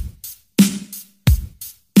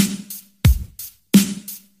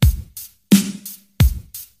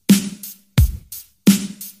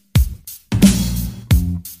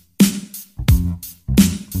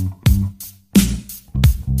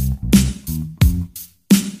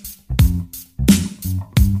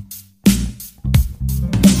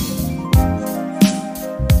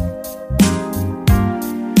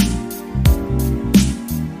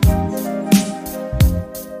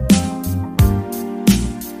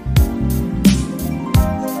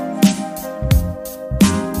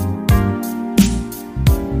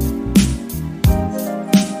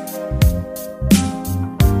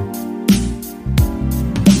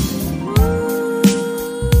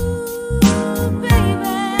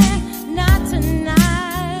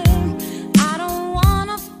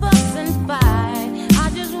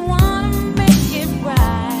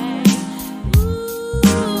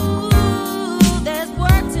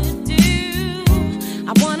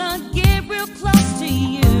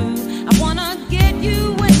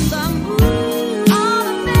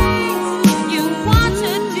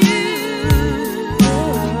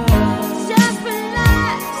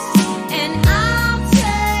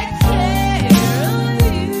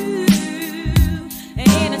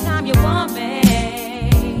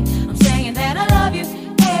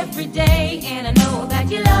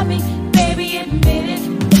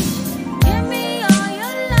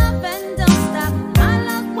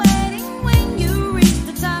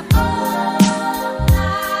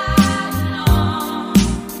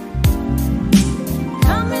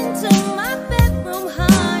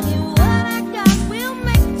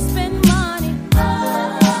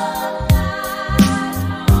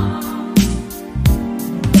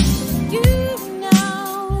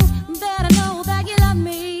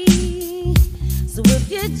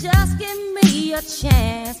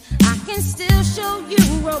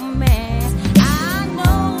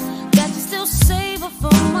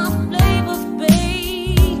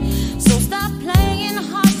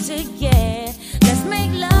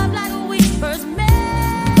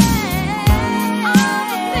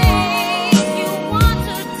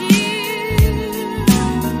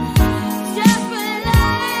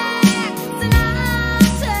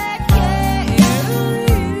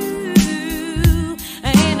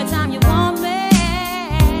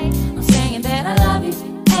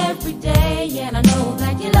 Every day.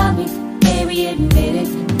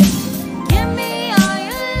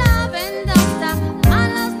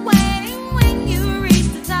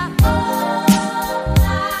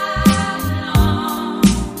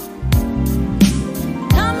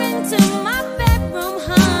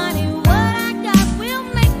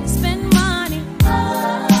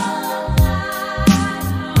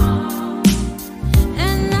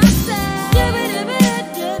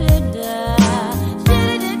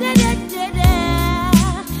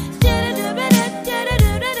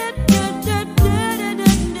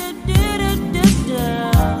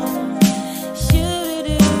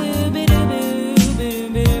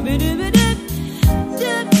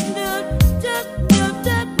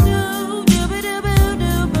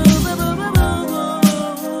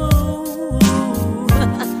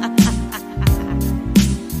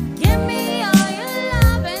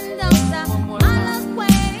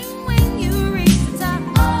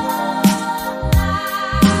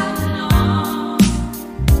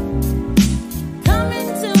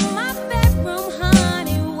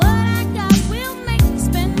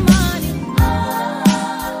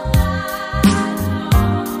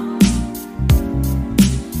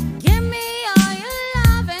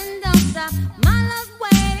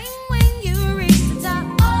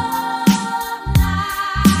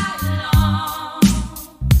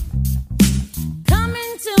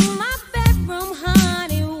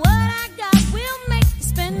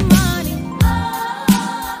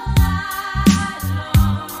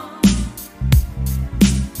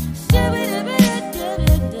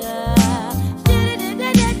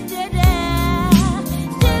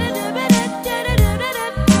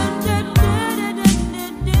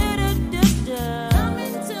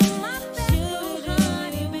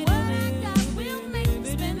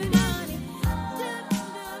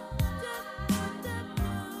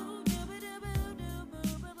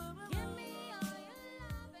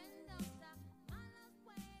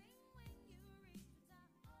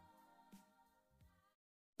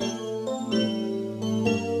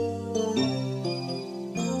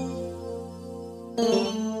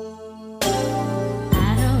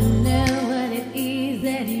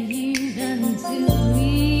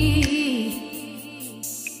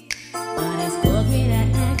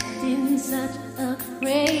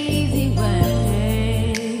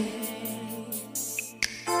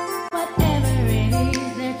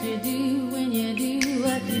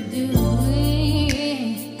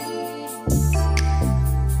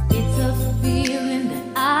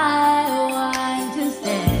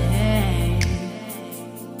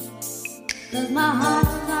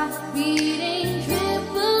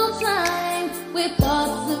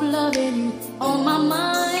 on my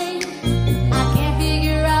mind. I can't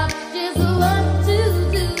figure out just what to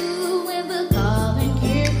do when the calling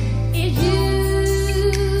here is you.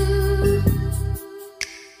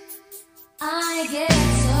 I get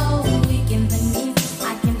so weak in the knees,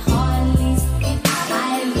 I can hardly speak.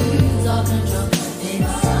 I lose all control. Then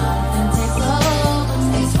something takes over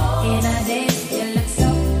me. In a day, you look so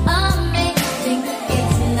amazing.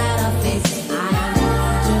 It's not a face. I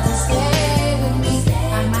need you to stay with me.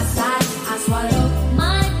 By my side, I swallow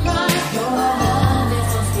my pride. Your love is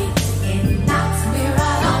so sweet. It knocks me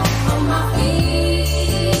right off of my feet.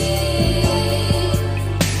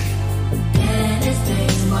 Can't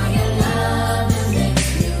explain why your love makes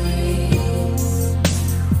me weak.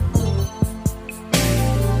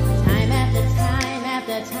 Time after time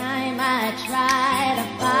after time, I try to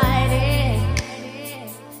fight it.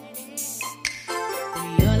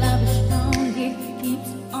 Your love is strong, it keeps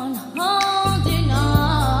on holding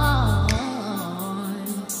on.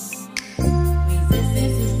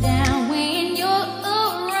 Resistance is down when you're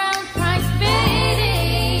around, price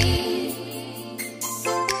fading.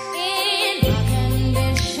 In my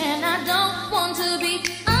condition, I don't want to be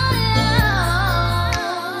alone.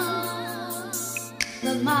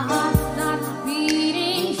 But my heart starts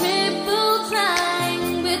beating triple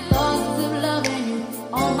time with thoughts of loving you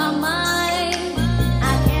on my mind.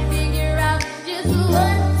 I can't figure out just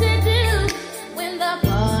what to do when the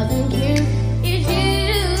father here is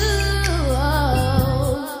you.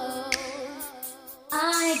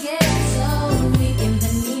 I get so weak in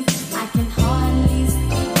the knees, I can hardly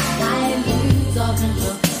speak. I lose all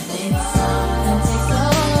control. Then something takes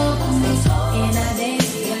over me. In a day,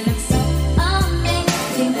 you look so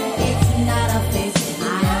amazing. It's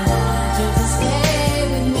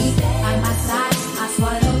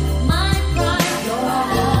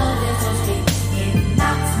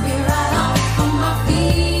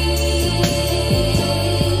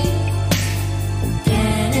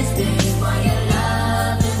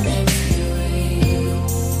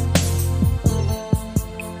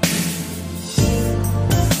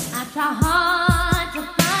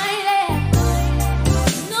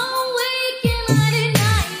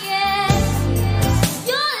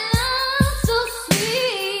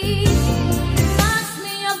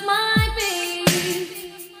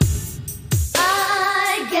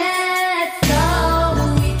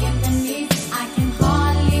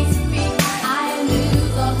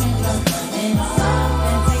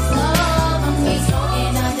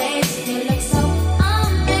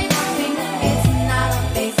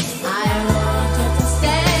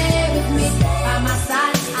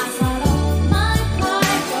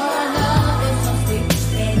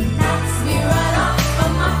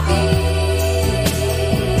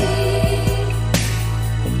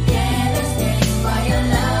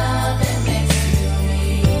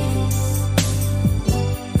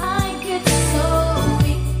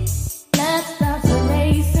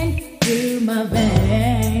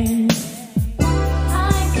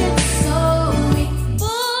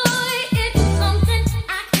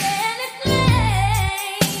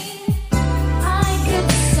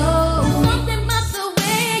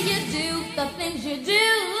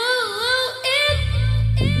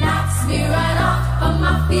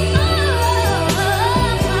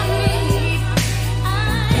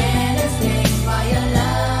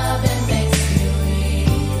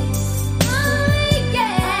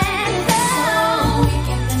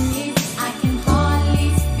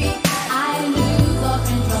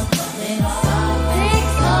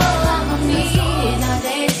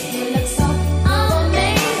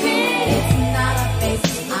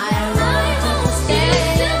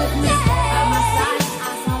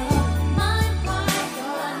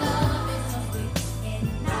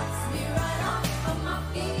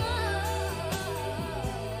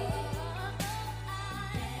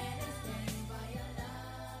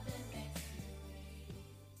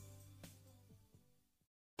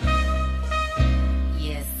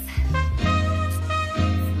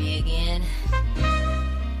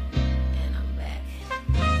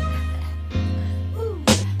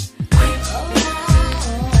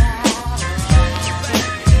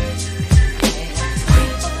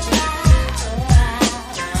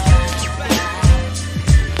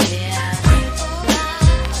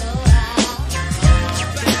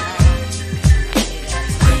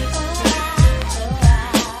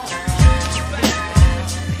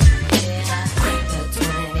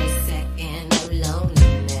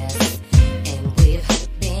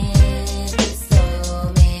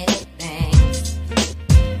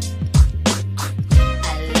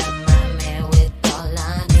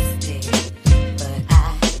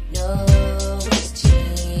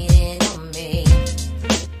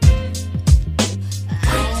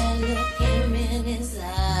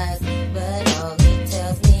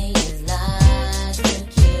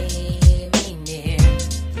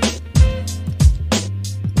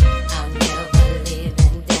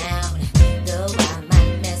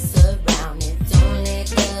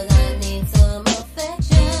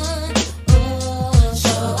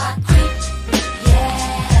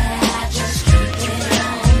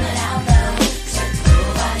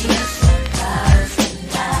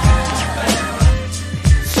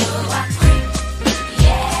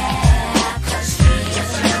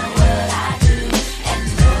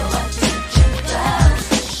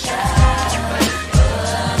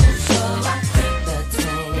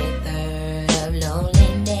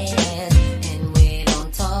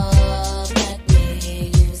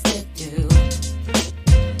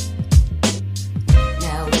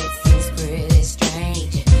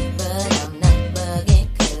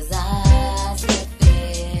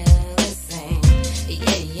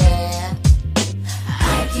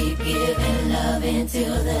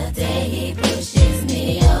until the day he pushes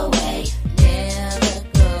me away. Never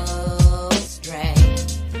go astray.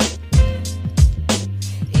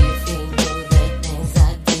 If he knew the things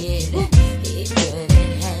I did, he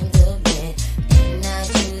couldn't handle it. And I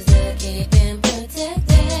choose to keep him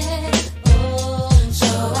protected. Oh, so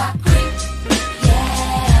I quit.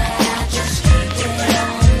 Yeah, I just keep it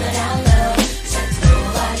on that I love. Said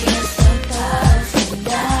nobody is supposed to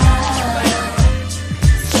know.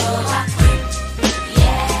 So I quit.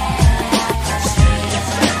 Yeah, 'cause he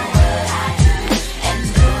doesn't know what I do and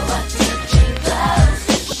know what to keep close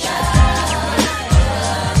to show.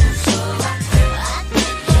 So I quit.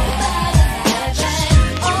 Yeah,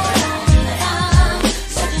 all the time.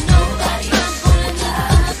 Said nobody is gonna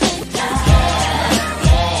love me.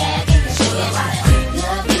 Yeah, so I quit.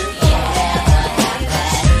 Love you forever like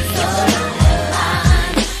that. So don't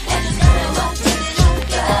lie and just know what to do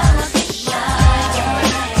close to show.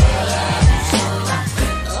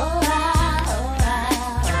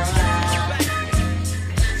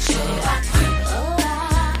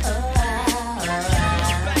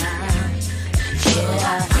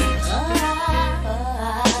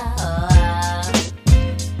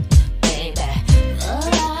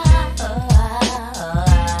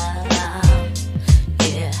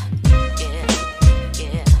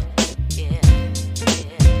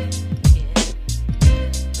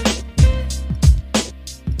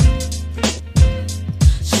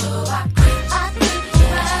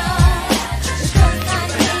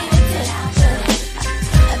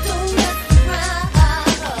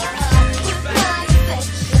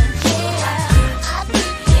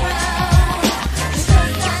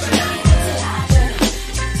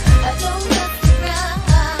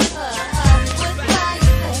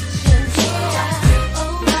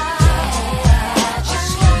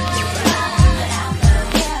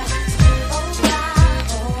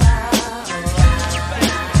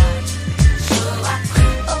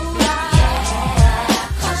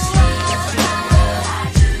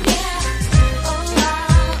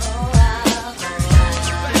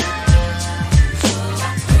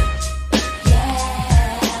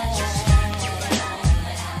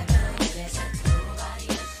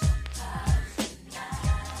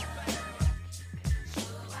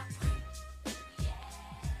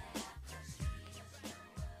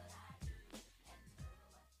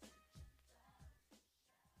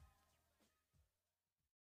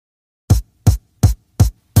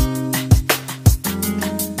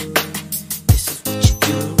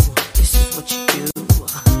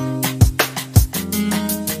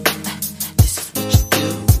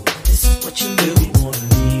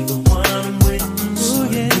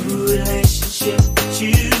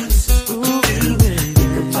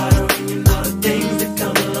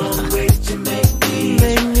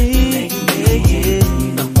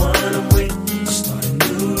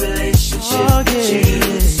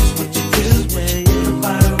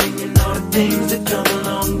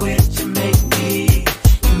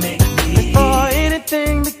 Before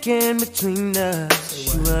anything began between us,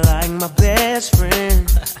 you were like my best friend.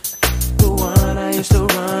 The one I used to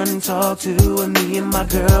run and talk to when me and my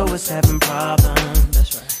girl was having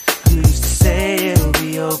problems. You used to say it'll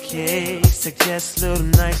be okay, suggest little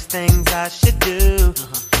nice things I should do.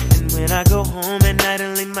 And when I go home at night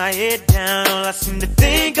and lay my head down, all I seem to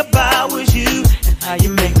think about was you and how you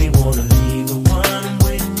make me wanna leave the one I'm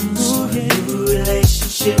with. Start a new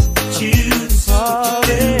relationship with you. This is what you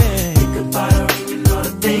do. Think about her and all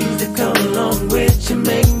the things that come along with you.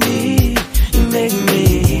 Make me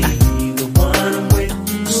leave the one I'm with.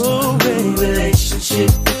 Start a new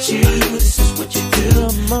relationship with you. This is what you do.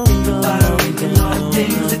 Think about her and all the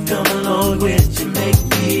things that come along with you. Make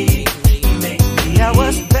me. I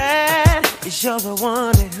was bad, 'cause you're the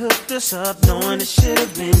one that hooked us up, knowing it should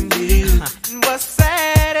have been you. And what's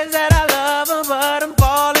sad is that I love her, but I'm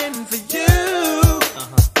falling for you.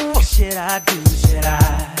 What should I do? Should I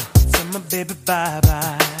tell my baby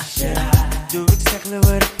bye-bye? Should I do exactly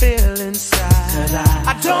what I feel inside?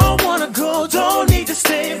 I don't wanna go, don't need to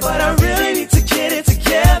stay, but I really need to get it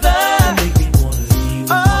together. Make me wanna leave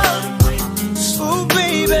the one I'm with. Oh,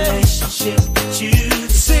 baby, relationship with you.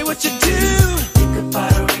 Say what you do. Think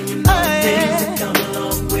about her and you know the things that come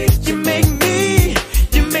along with. You make me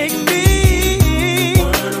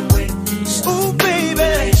one I'm with. Oh, baby,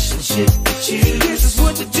 relationship with you. This is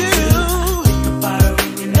what you do. Think about her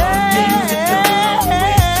and you know the things that come along with.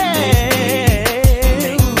 You make me.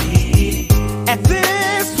 At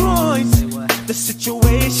this point, the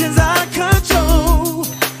situation's out of control.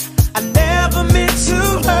 I never meant to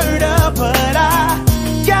hurt her, but I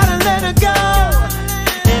gotta let her go.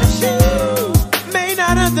 And if you may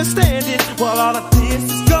not understand it while all of this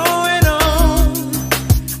is going on,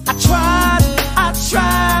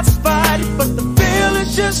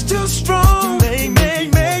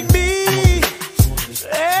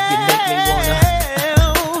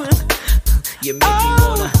 You make me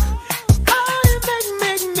wanna.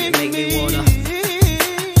 You make me wanna.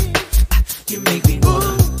 You make me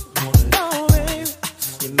wanna.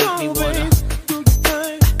 You make me wanna.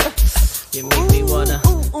 You make me wanna.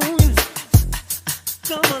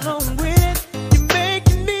 Come along with it. You make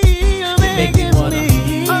me wanna.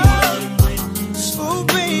 Oh,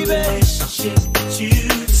 baby.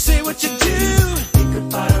 Say what you do. Think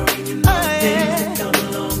about her and you know things that come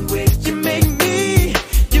along with. You make me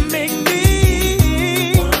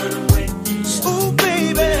wanna win. Oh,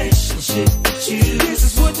 baby. This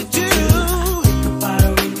is what you do. Think about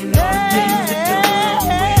her and you know things that come along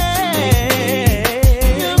with.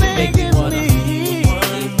 You make me wanna.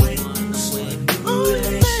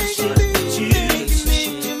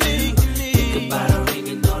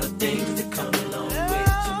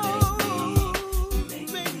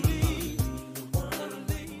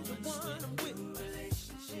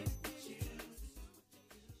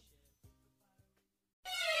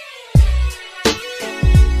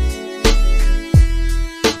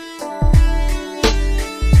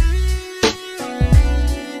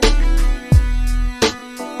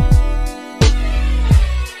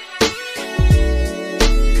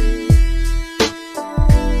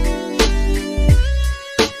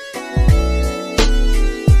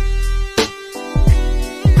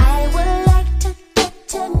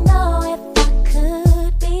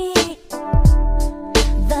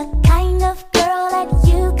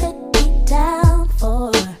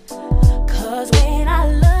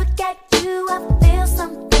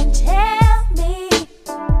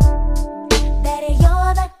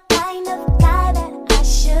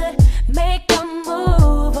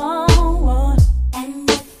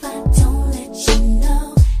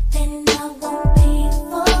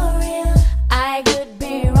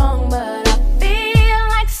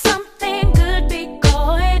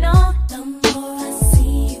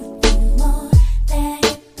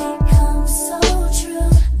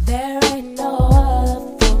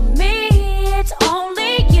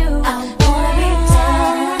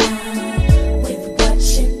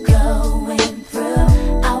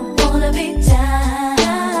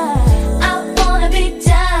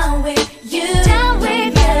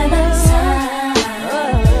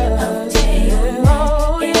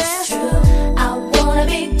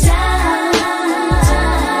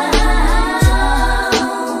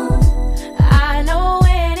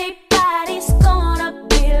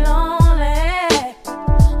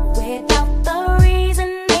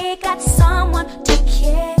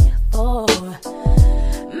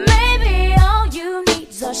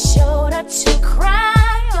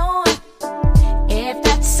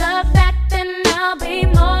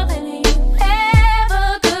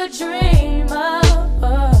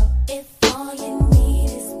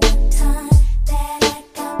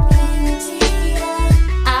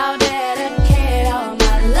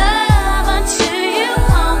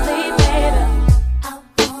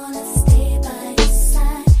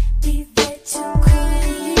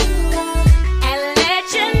 And let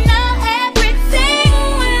you know everything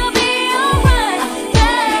will be alright.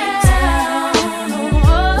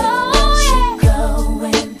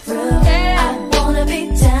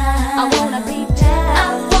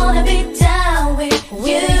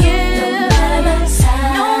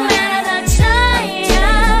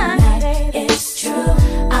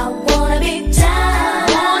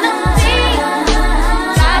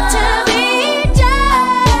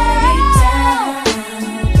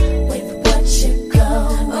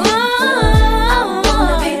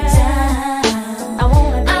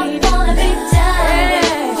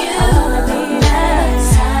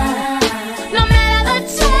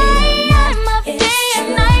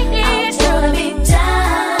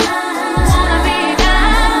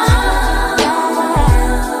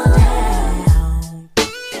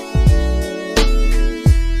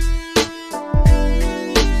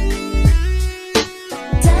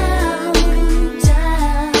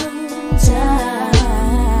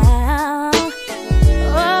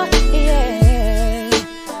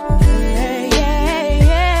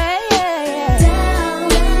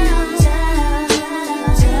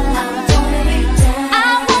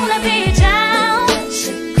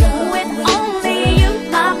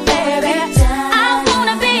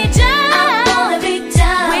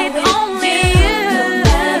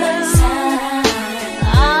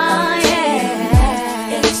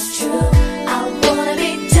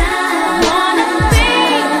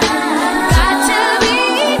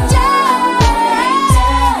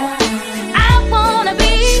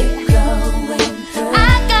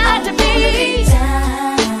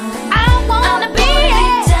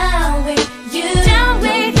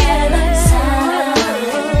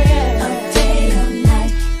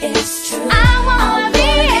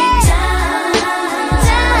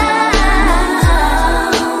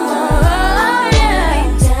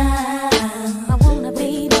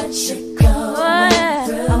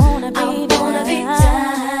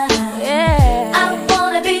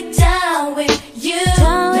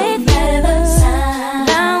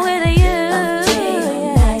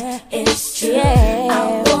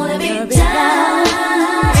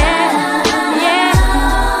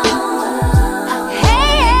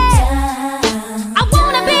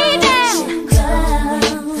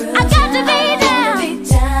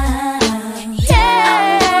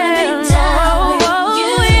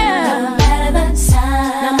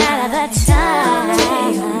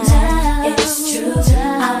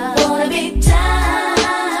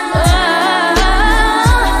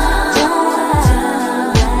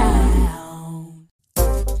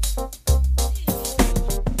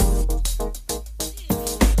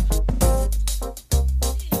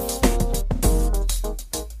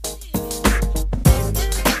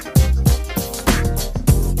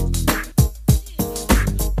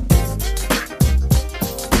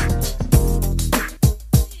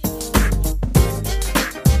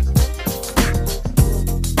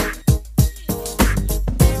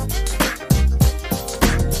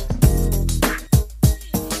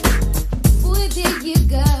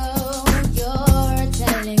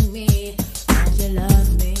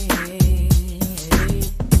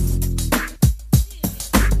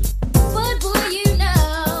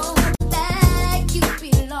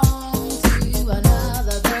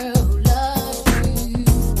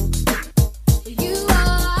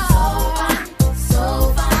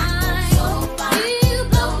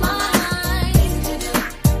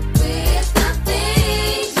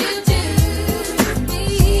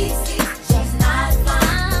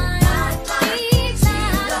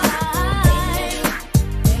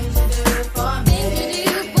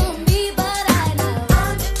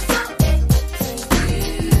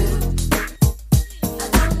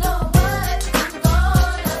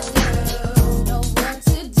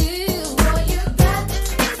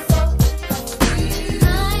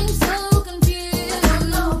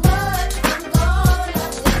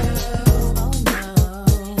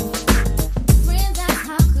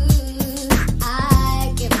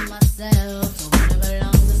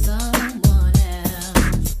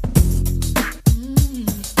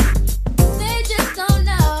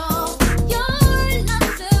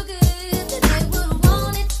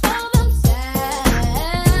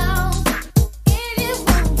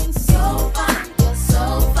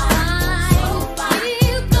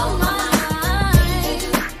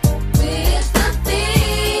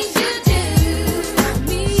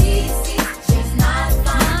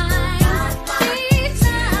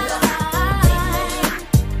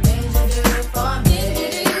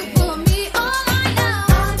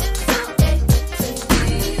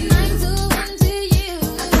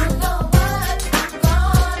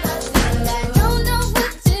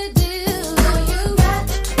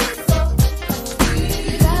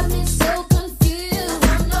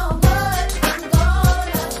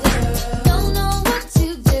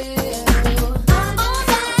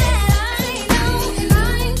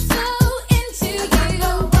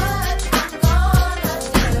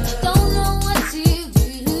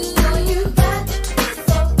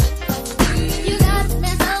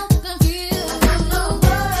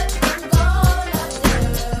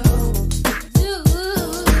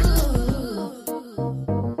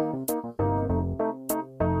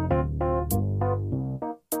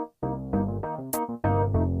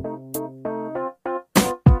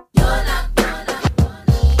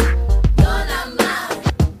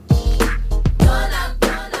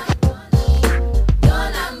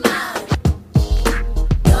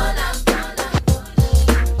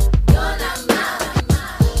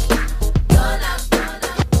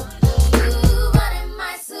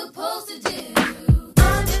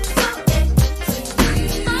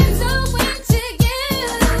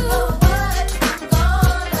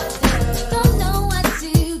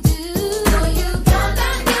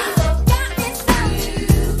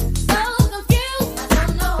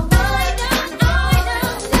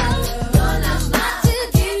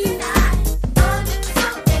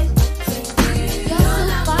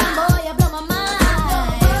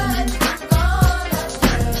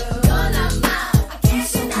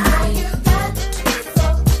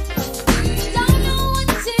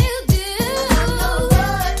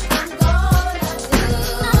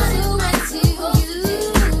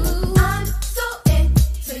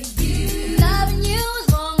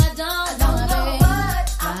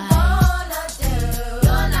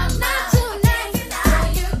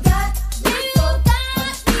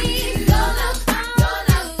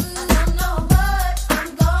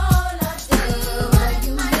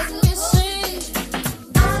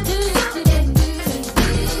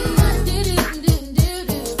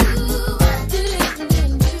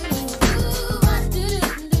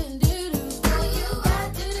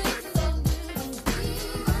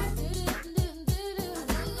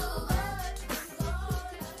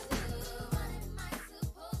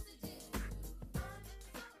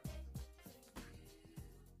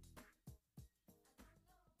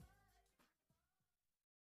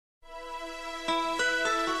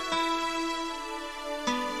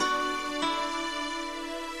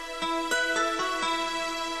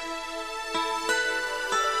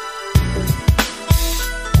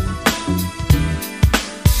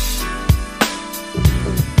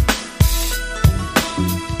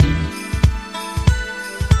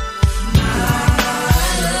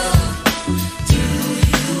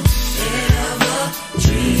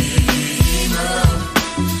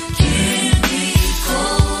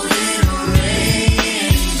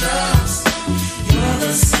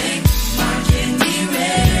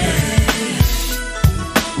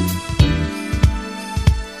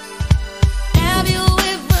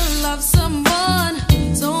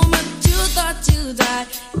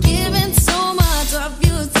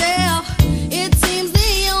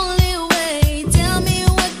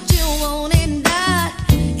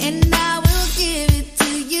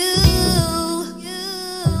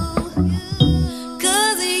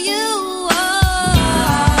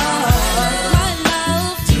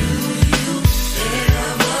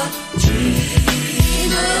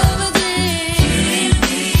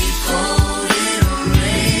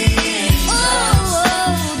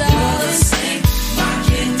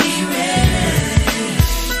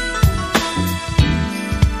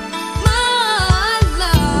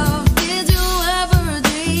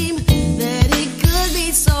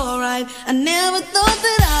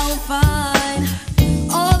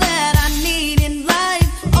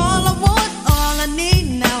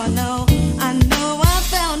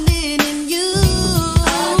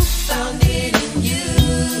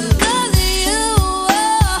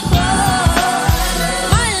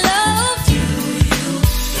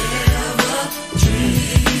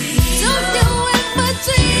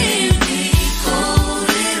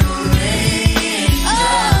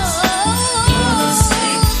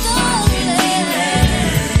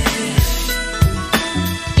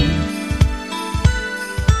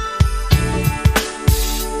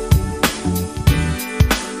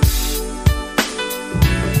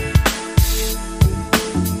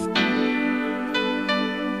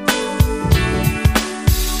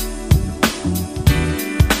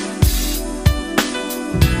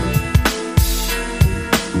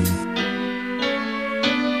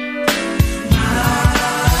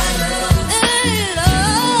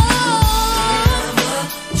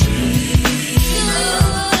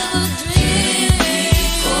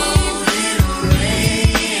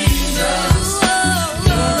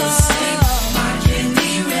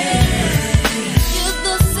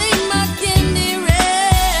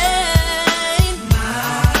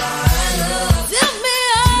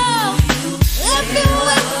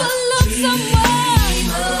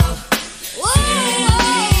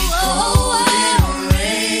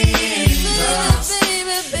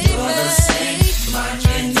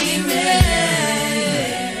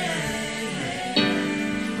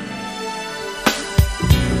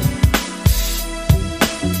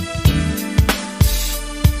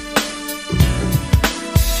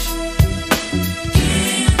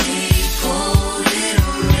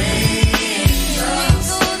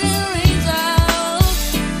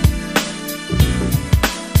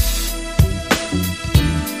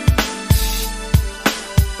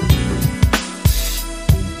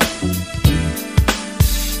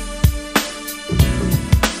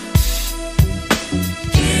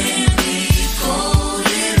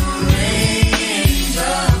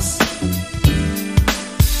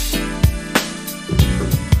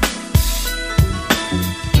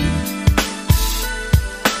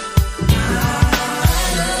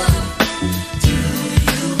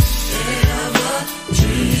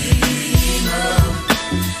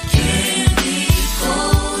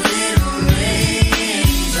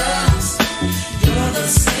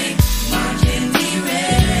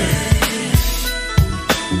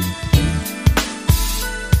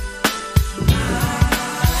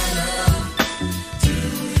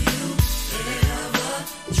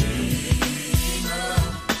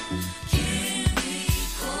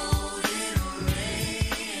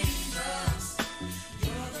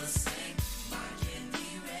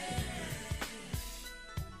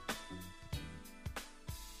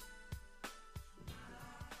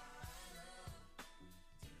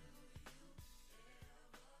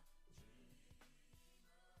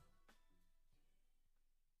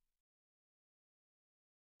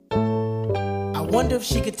 Wonder if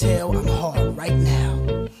she could tell I'm hard right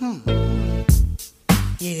now.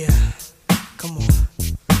 Yeah, come on,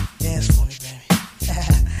 dance for me, baby.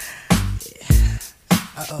 Yeah.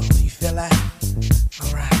 Uh-oh, you feel that?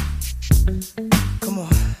 All right. Come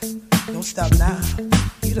on, don't stop now.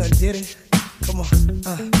 You done did it. Come on,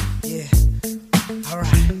 yeah. All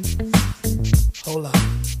right. Hold up.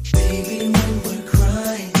 Baby, when we're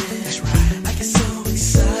crying, that's right. I get so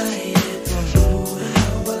excited. Oh,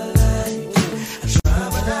 how I like it. I try,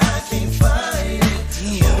 but I can't find it.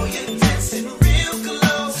 Oh, you're dancing real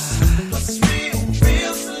close. Plus it's real,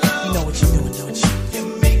 real slow. You know what you're doing, don't you?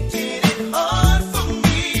 You're making it hard for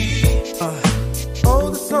me. Oh,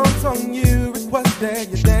 the song's on you. Requested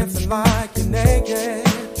you're dancing like you're naked.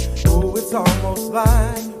 Oh, it's almost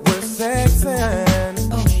like we're sexing.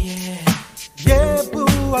 Oh, yeah. Yeah, boo,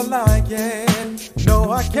 I like it.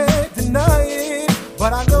 No, I can't deny it.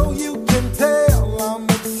 But I know you can tell I'm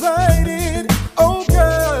excited. Oh,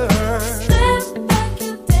 girl. Step back,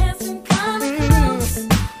 you're dancing kinda close.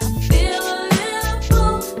 I feel a little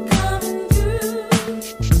pull coming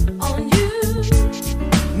through on you.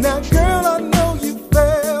 Now, girl, I know you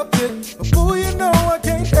felt it. But boo, you know I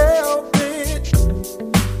can't help it.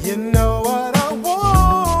 You know what I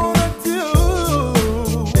wanna do.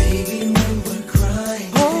 Baby, when we're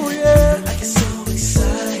crying, oh yeah, I get so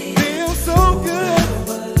excited.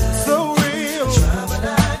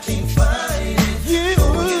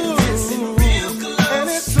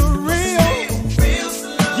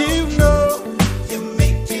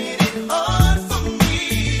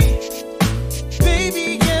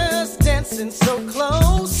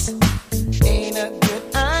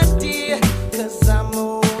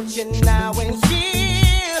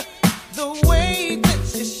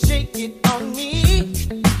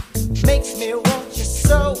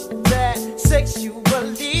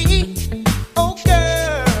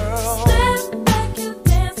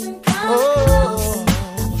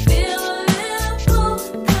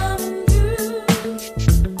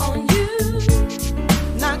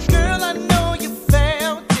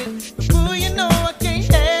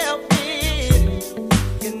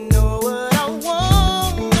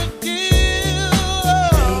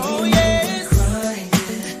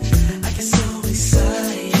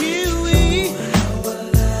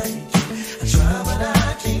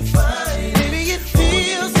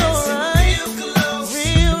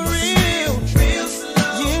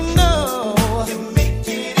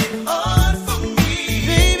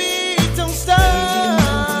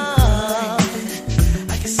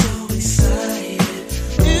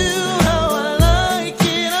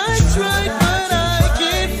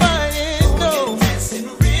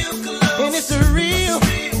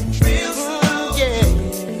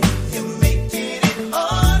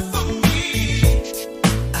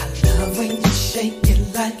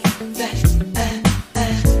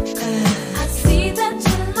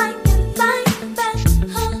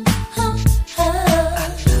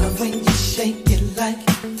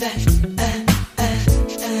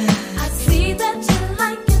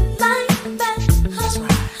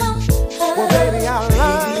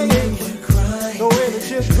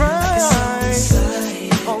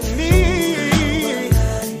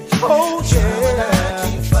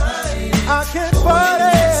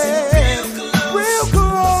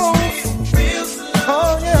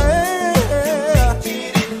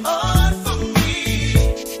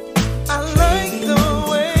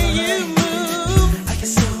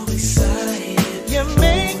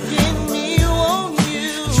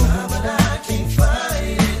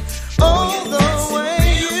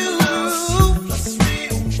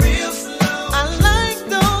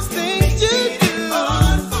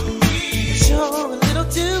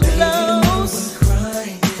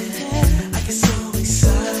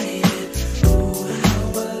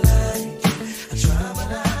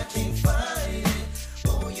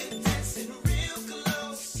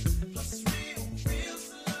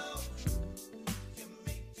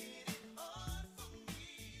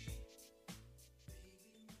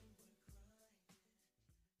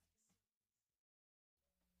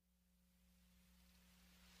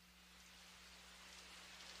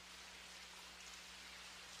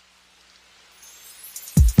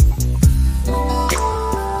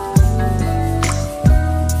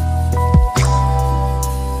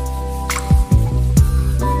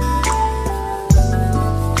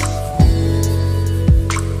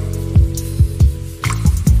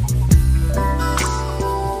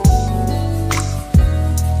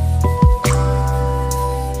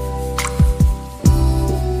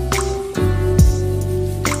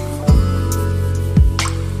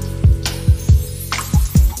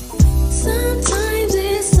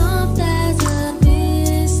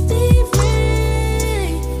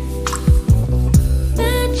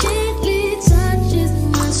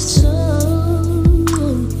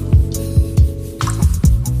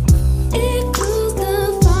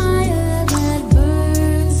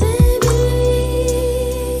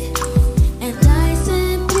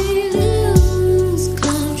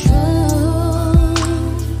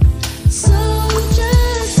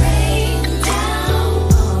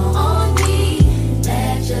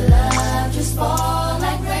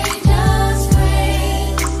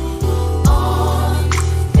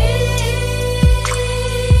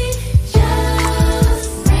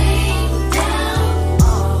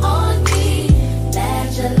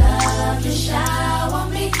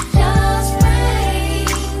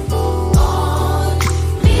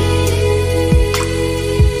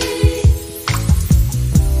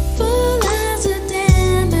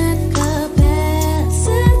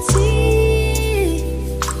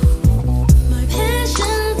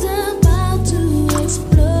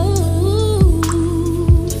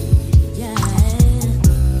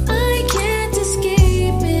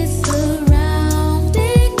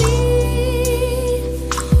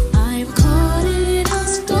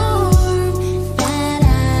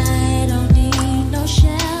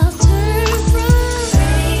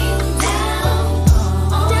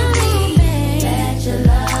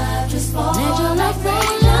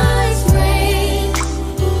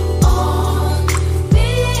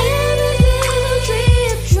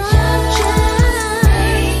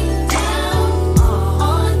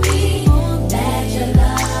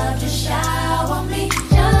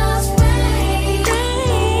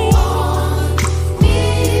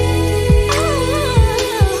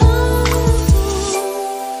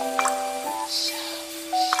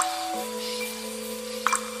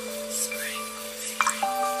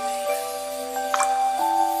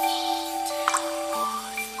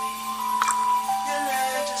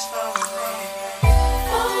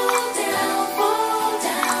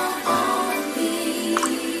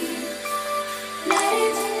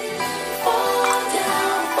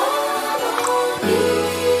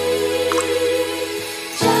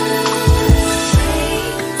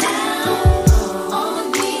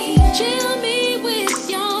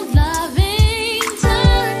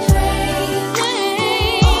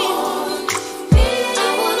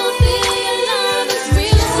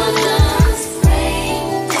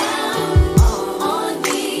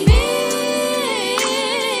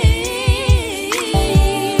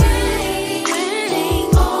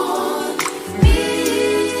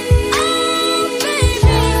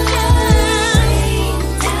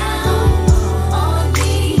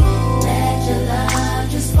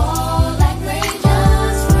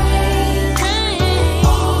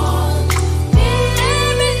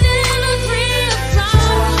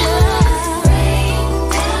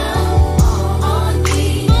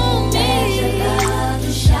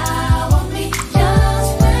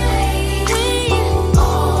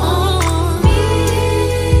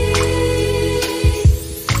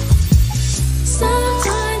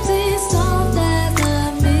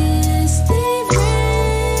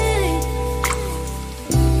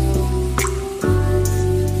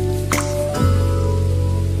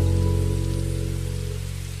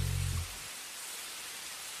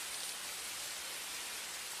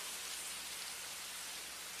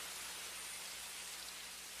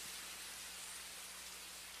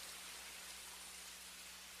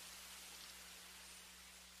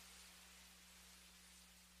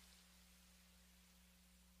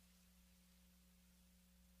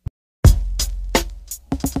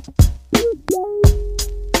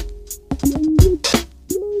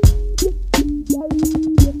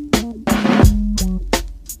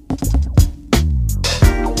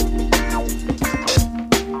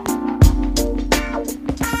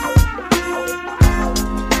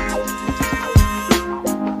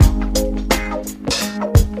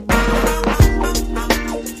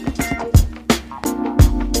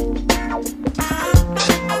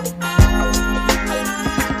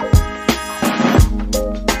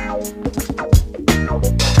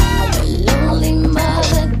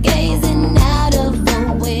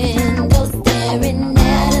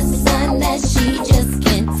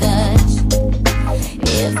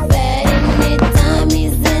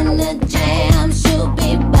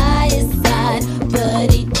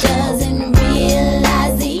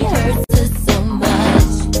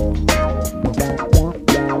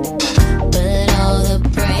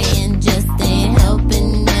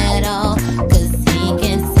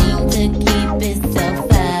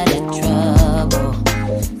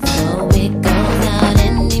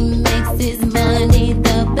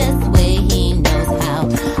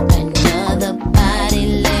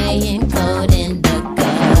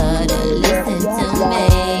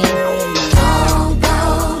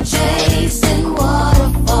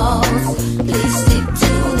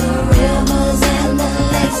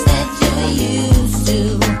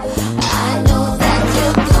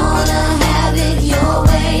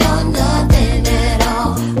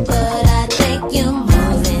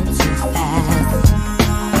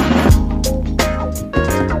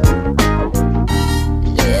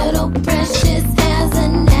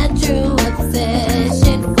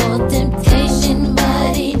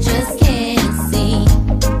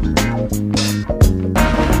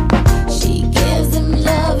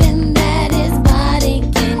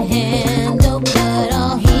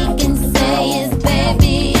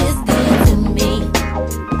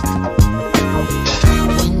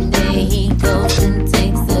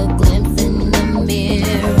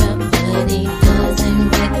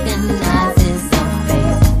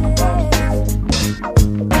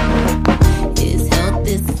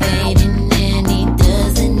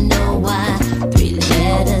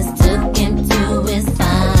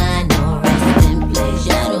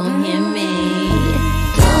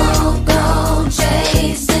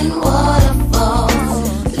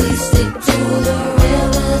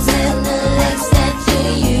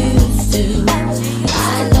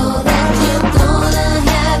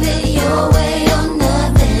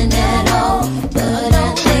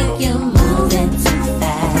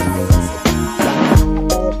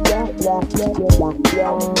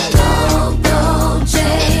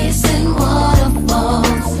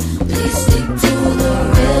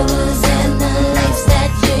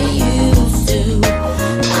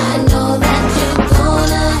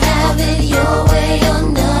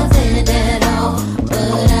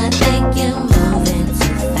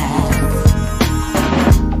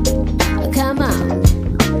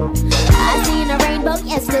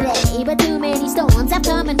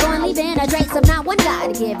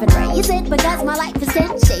 give and raise it because my life is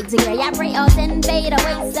 10 shades of gray. I pray all 10 fade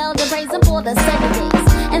away, seldom praise him for the 7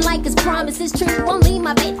 days. And like his promise is true, only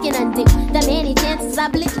my faith can undo the many chances I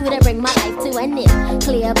blew to bring my life to an end.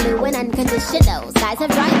 Clear blue and unconditional skies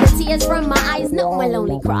have dried the tears from my eyes. No one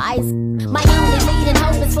lonely cries. My only leading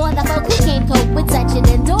hope is for the folk who can't cope with such an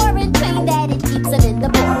enduring pain that it keeps them in the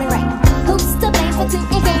pouring rain. Who's to blame for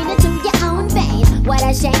taking gain into your own vein? What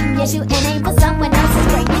a shame you shoot and aim for someone else's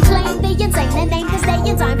brain. You claim the insane and aim to stay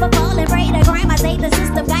in time for falling prey to crime. I say the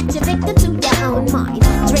system got you victim to your own mind.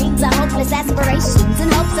 Dreams are hopeless aspirations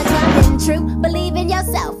and hopes are coming true. Believe in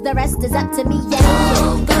yourself, the rest is up to me. Yeah.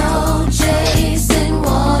 Don't go chasing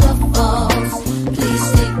waterfalls. Please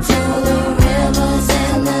stick to the rivers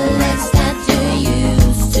and the lakes that you're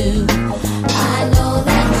used to. I know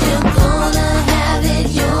that you're gonna have it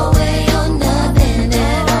your way or nothing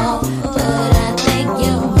at all, but I think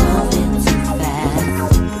you're moving too fast.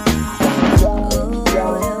 Don't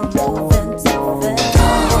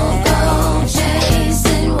go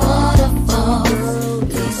chasing waterfalls.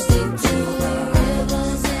 Please stick to the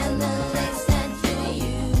rivers and the lakes that you're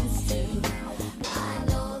used to. I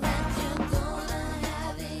know that you're gonna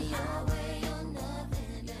have it your way or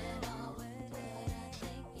nothing at all, but I think you're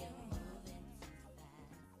moving too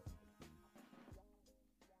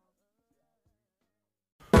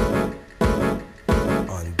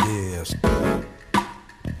On this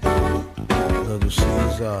little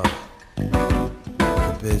Caesar, the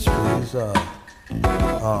bitch please,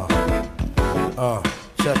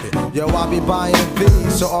 check it. Yo, I be buying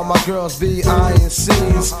V's, so all my girls be eyeing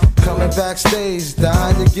C's. Coming backstage,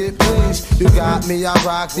 dying to get pleased. You got me, I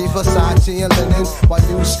rock the Versace and linen. While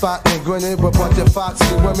you spotting, grinning with a bunch of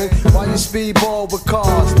foxy women. While you speedball with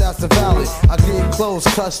cars, that's the valley. I get clothes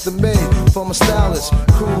custom made from a stylist.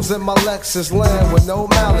 Cruise in my Lexus land with no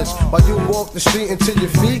malice. While you walk the street until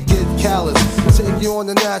your feet get callous. Take you on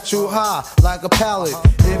the natural high like a pallet.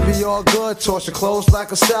 It be all good, toss your clothes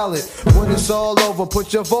like a salad. When it's all over,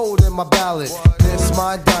 put your vote in my ballot. This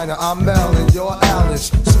my diner, I'm Mel and you're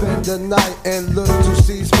Alice. Spend the night in Little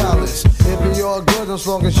C's Palace. It be all good as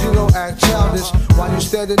long as you don't act childish. While you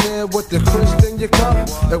standing there with the crisp in your cup.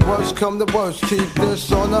 If worst come to worst, keep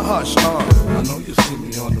this on the hush. I know you see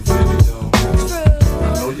me on the video.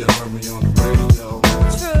 I know you heard me on the radio.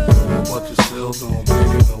 But you still don't pay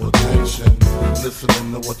me no attention.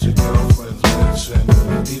 Listening to what your girlfriends mention.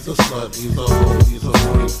 He's a slut, he's a hoe, he's a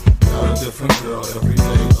freak. Got a different girl every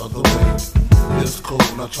day of the week. It's cool,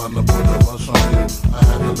 not trying to put a rush on you. I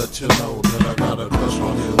had to let you know that I got a crush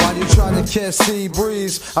on you. While you trying to catch sea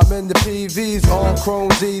breeze, I'm in the PVs, all chrome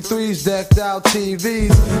D3s, decked out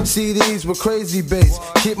TVs, CDs with crazy bass.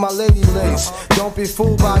 Keep my lady lace. Don't be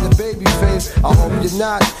fooled by the baby face. I hope you're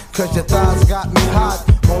not, cause your thighs got me hot.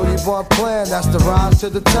 Only one plan, that's the rise to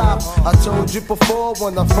the top. I told you before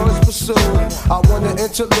when I first pursued, I want an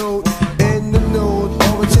interlude in the nude.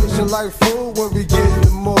 Orientation like food when we get in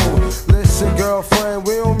the mood. Listen, girlfriend,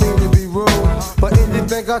 we don't mean to be rude, but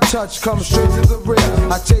anything I touch comes straight to the rear.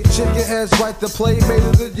 I take chicken heads right to Playmate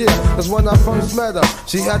of the Year. Cause when I first met her,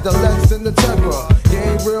 she had the Lex and the Tegra.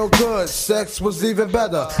 Game real good, sex was even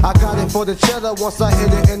better. I got it for the cheddar once I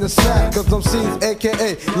hit it in the sack. Cause I'm C's,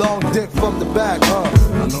 aka long dick from the back.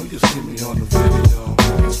 I know you see me on the video.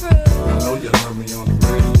 I know you heard me on the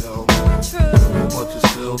radio. But you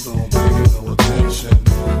still don't pay me no attention.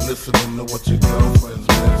 Listening to what your girlfriends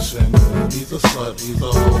mention. He's a slut, he's a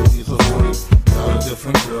hoe, he's a freak. Got a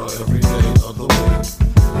different girl every day of the week.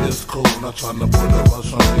 It's cool, not trying to put a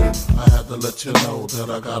rush on you. I had to let you know that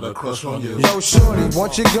I got a crush on you. Yo, shorty,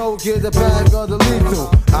 won't you go get a bag of the lethal?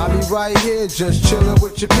 I'll be right here just chilling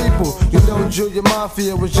with your people. You know Junior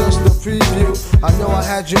Mafia was just a preview. I know I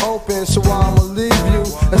had you open, so I'ma leave you.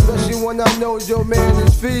 Especially when I know your man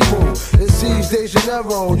is feeble. It's C's De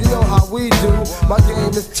Janeiro, you know how we do. My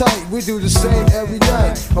game is tight, we do the same every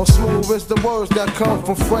night. I'm smooth as the words that come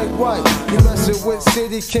from Frank White. You messing with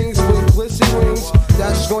City Kings with glitzy rings.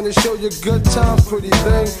 That's gonna show you good times, pretty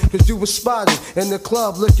thing. Cause you was spotted in the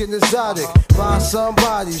club looking exotic by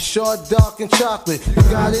somebody, short, dark, and chocolate. You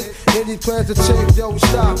got it? Any plans to take, yo,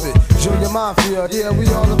 stop it. Junior Mafia, yeah, we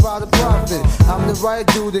all about the profit. I'm the right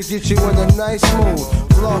dude to get you in a nice mood.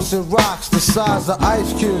 Floss and rocks the size of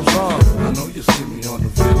ice cubes, I know you see me on the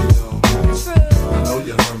video. I know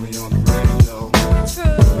you heard me on the radio.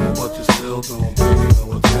 But you still don't pay me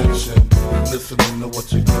no attention. Listening to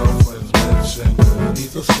what your girlfriends mention.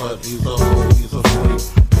 He's a slut, he's a hoe, he's a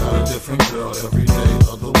freak. Got a different girl every day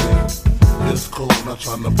of the week. It's cool, not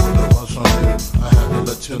trying to put a rush on you. I had to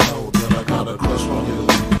let you know that I got a crush on you.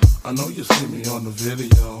 I know you see me on the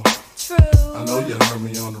video. I know you heard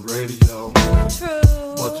me on the radio,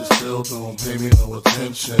 but you still don't pay me no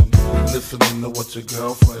attention. Listening to what your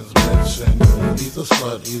girlfriends mention. He's a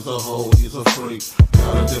slut, he's a hoe, he's a freak.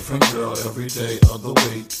 Got a different girl every day of the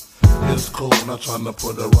week. It's cool, not trying to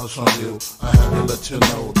put a rush on you. I had to let you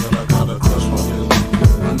know that I got a crush on you.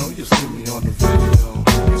 I know you see me on the video.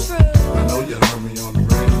 I know you heard me on the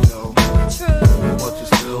radio. But you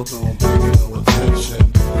still don't pay me no attention.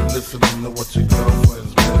 Listening to what your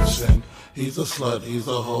girlfriends mention. He's a slut, he's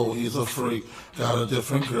a hoe, he's a freak. Got a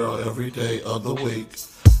different girl every day of the week.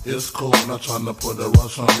 It's cool, not trying to put a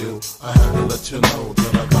rush on you. I had to let you know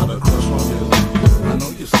that I got a crush on you. I know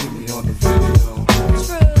you see me on the video.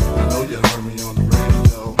 I know you heard me on the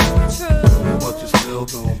radio. But you still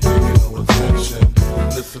don't pay me no attention.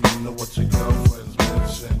 Listening to what your girlfriends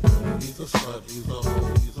mention. He's a slut, he's a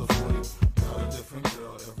hoe, he's a freak. Got a different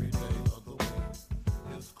girl every day of the week.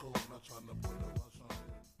 It's cool, not trying to put a rush on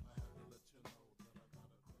you.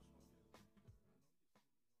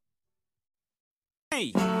 Hey.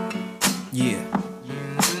 Yeah.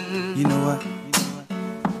 You know what?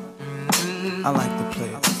 I like the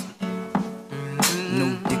players. No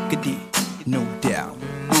diggity, no doubt.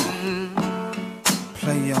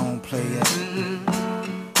 Play on, play it.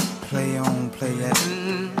 Play on, play it.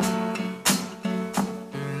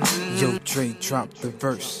 Yo, Dre, drop the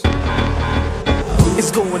verse. It's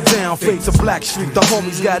going down, fade to Black Street. The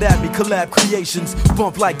homies got at me, collab creations.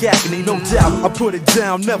 Bump like agony, no doubt. I put it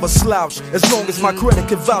down, never slouch. As long as my credit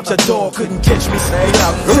can vouch, a dog couldn't catch me. Stay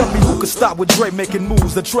out. Tell me who could stop with Dre making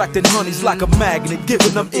moves, attracting honeys like a magnet,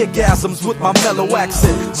 giving them orgasms with my mellow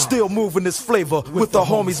accent. Still moving this flavor with the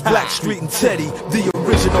homies Black Street and Teddy, the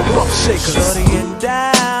original rough shakers. Shorty get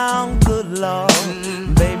down, good lord.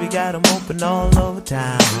 Baby got 'em open all over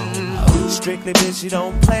town. Strictly bitch, you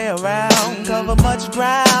don't play around. Cover much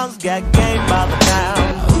grounds, got game by the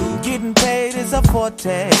pound. Getting paid is a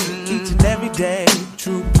forte, each and every day.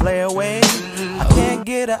 True play away. I can't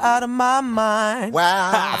get her out of my mind.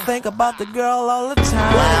 Wow. I think about the girl all the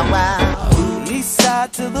time. Wow, wow. East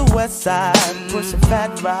side to the west side, pushing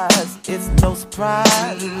fat rides, it's no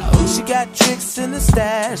surprise. She got tricks in the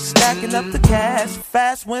stash, stacking up the cash,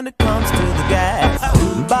 fast when it comes to the gas.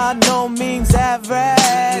 By no means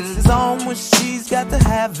average, it's on when she's got to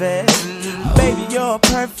have it. Baby, you're a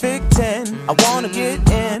perfect 10, I wanna get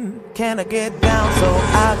in, can I get down so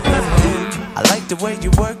I can? I like the way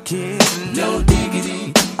you work it, no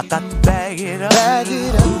diggity. I got to bag it up, bag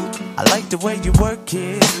it up. I like the way you work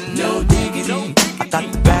it, no diggity. I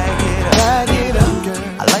got to bag it up, bag it up, girl.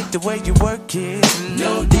 I like the way you work it,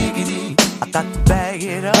 no diggity. I got to bag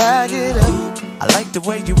it up, bag it up. I like the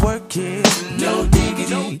way you work it, no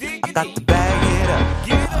diggity. I got to bag it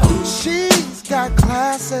up. She's got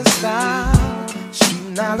class and style, street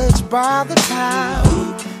knowledge by the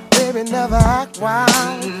pound. Baby never act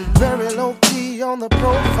wild, very low key on the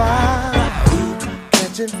profile.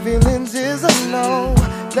 Catching feelings is a no.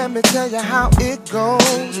 Let me tell you how it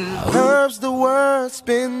goes. Herbs the word,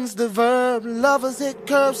 spins the verb. Lovers hit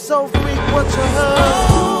curves, so freak what you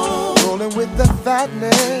heard. Rolling with the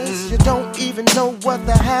fatness, you don't even know what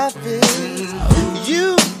the half is.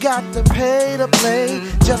 You got to pay to play,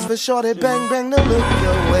 just for shorty bang bang to look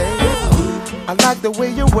your way. I like the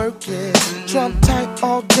way you work it, Trump tight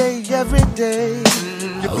all day, every day.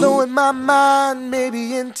 You're blowing my mind,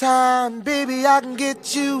 maybe in time, baby, I can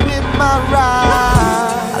get you in my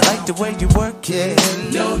ride. I like the way you work it,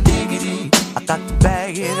 no diggity. I got to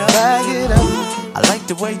bag it up, bag it up. I like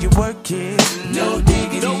the way you work it, no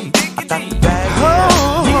diggity. I got to bag it up,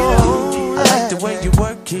 I like the way you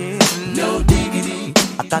work it, no diggity.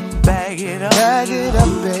 I got to bag it up,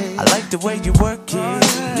 babe. I like the way you work it,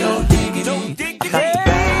 no diggity. I got to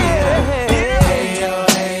bag it up. Hey yo,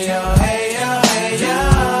 hey yo, hey yo, hey yo.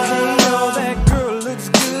 Hey yo, that girl looks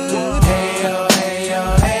good. Hey yo, hey yo,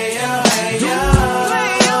 hey yo, hey yo.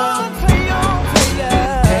 Play on, play on, play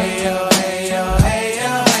on. Hey yo, hey yo, hey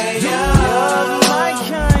yo, hey yo. You're my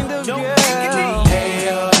kind of girl. Hey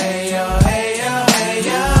yo, hey yo, hey yo, hey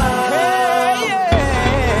yo.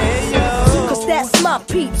 Hey yo. Cause that's my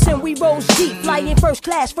peeps and we rose deep, flying first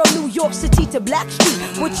class from New York City to Black Street.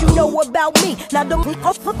 What you know about me? Now don't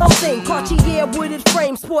thing. Cartier wooded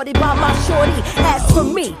frame sported by my shorty. As for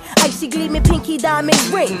me, icy gleaming pinky diamond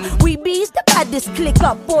ring. We bees the baddest click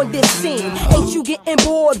up on this scene. Ain't you getting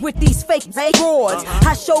bored with these fake broads?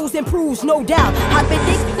 How shows improves, no doubt. I've been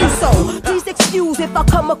thinking so. Please explain excuse if I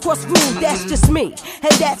come across rude, that's just me.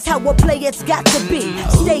 And that's how a player's got to be.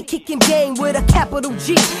 Stay kicking game with a capital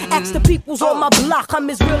G. Ask the peoples on my block, I'm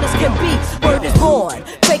as real as can be. Word is born,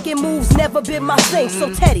 faking moves never been my thing.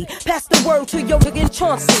 So Teddy, pass the word to your nigga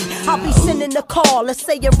Chauncey. I'll be sending a call, let's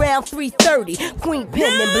say around 3:30. Queen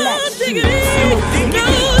Pen and Black Shoes. I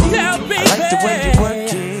like the way you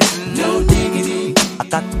work it. No diggity. I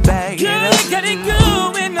got to bag it up. Get it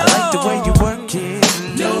going I like the way you work it.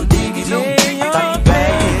 No diggity. I got to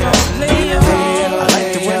bag it up. I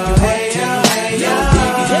like the way you work it. No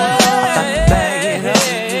diggity. I got to bag it up.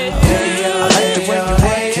 I like the way you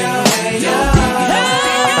work it. No diggity.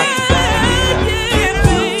 I got to bag it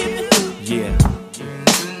up. Yeah.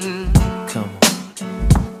 Come on.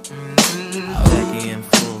 Becky in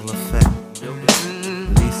full effect.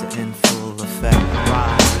 Lisa in full effect.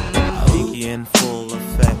 Nikki in full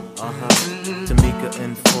effect. Tamika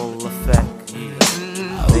in full effect.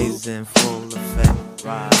 Lays in full effect.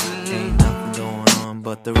 Ain't nothing going on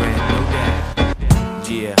but the rent.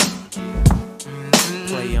 Yeah.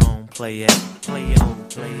 Play on, play it. Play on,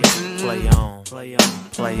 play it. Play on, play on,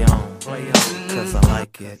 play on, play on. Cause I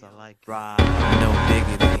like it. No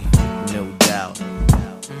diggity, no doubt.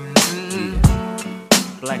 Yeah.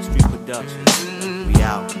 Blackstreet Productions. We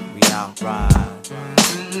out, we out, ride.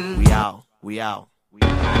 We out, we out.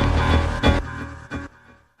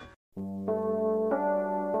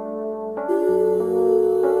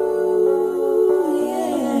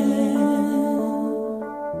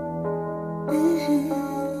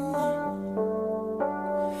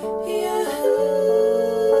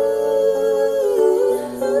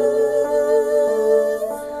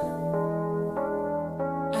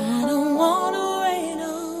 I don't wanna rain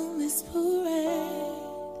on this parade,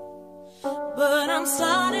 but I'm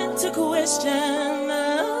starting to question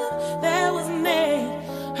that was made.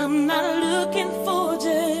 I'm not looking for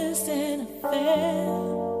just an affair.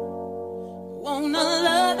 Want a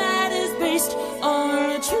love that is based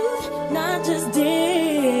on the truth, not just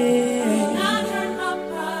dare. Not hurt my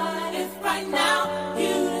pride if right now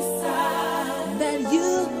you decide that you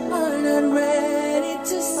are not ready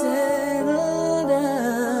to settle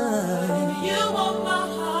down. If you want my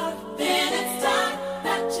heart, then it's time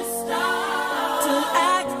that you start to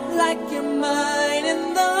act like you're mine in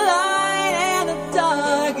the light and the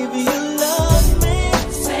dark. If you love me,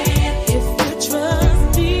 say it. If you trust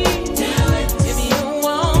me, do it. If you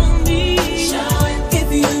want me, show it. If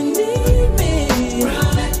you need me,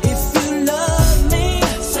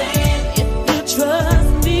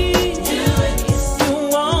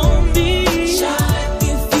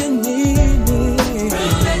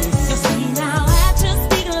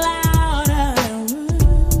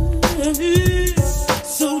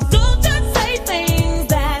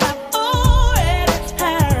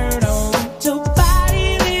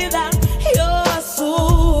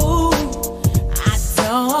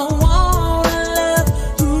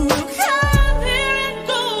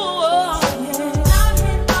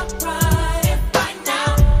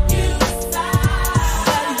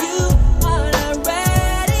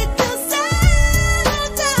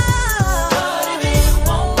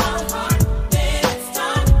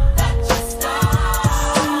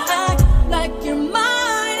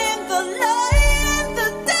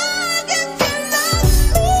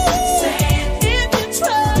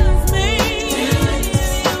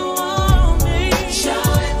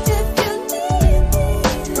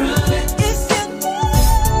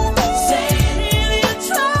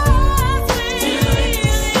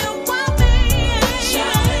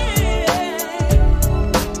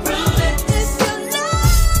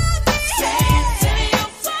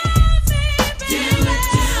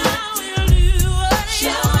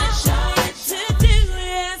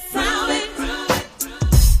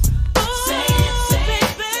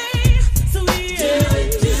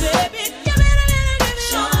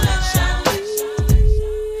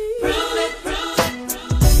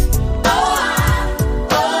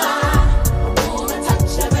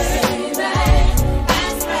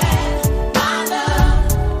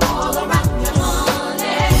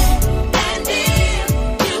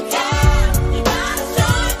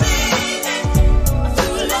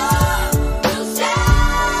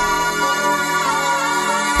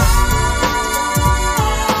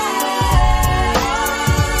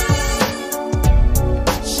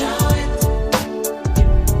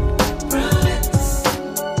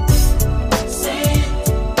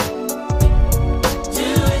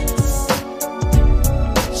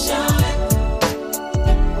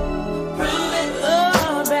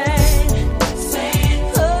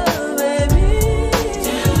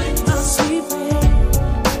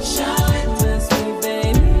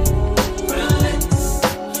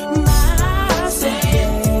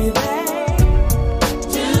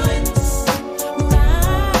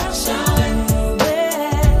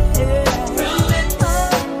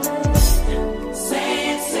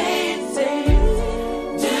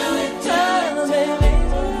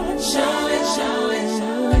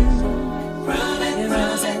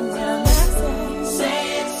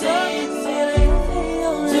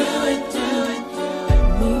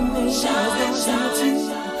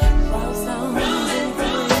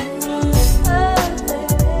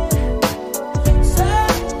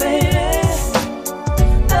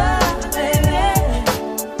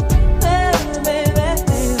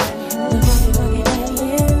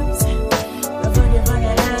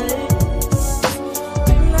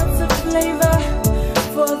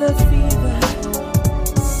 the fever.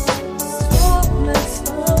 Strong like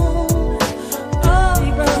stone,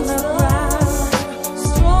 ethical brown.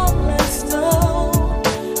 Strong like stone,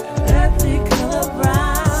 ethical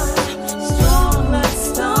brown. Strong like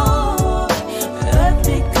stone,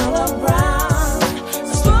 ethical brown.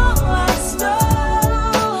 Strong like stone,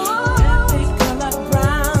 ethical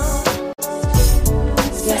brown.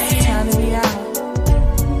 It's just the time to be out.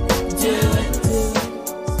 Do it, do it.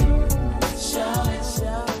 Show it,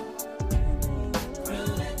 show it.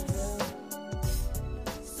 Prove it, prove it.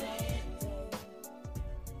 Say it,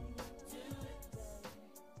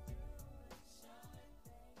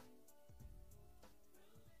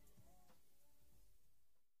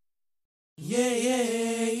 Yeah, yeah,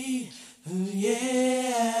 yeah.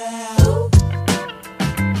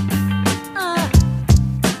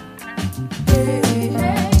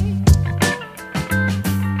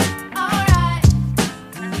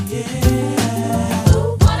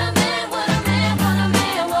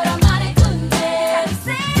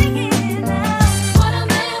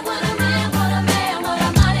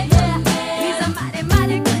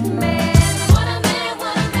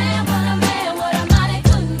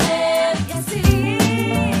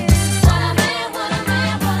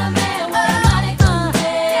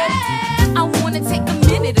 I wanna take a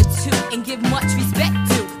minute or two and give much respect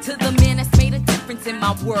to the man that's made a difference in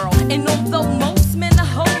my world. And although most men are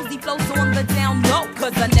hoes, he flows on the down low,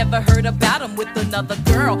 cause I never heard about him with another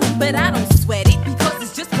girl. But I don't sweat it, because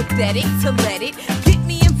it's just pathetic to let it get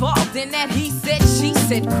me involved in that he said, she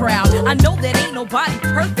said crowd. I know that ain't nobody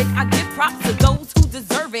perfect, I give props to those who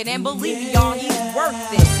deserve it, and believe me y'all, he's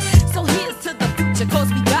worth it. So here's to the future, cause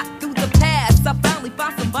we got through the past. I finally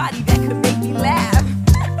found somebody that could make me laugh.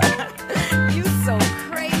 You so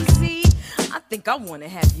crazy, I think I wanna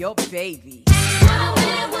have your baby.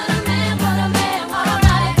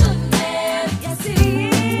 yes it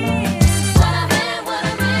is. What a man, what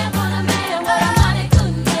a man, what a man, what a mighty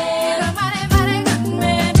good man. What a mighty, mighty good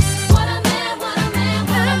man. What a man, what a man,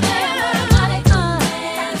 what a man, what a mighty good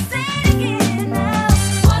man. Say it again now.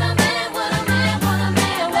 What a man, what a man, what a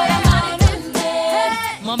man, what a mighty good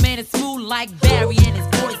man. My man is smooth like Barry and his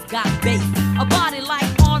voice got bass. A body like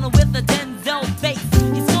Arnold with a Denzel face.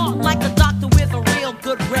 He's smart like a doctor with a real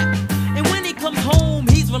good rep. And when he comes home,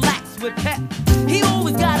 he's relaxed with pep. He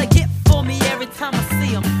always got a gift for me every time I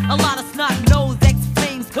see him. A lot of snot-nosed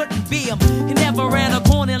ex-flames couldn't be him. He never ran a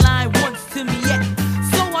corner line once to me yet.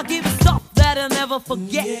 So I give him stuff that I'll never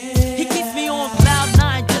forget. He keeps me on cloud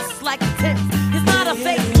nine just like a tip. He's not a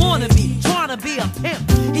fake wannabe, trying to be a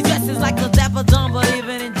pimp. He dresses like a dapper dumb, but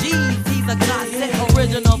even in jeans, he's a godsend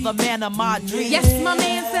original, the man of my dreams. Yes, my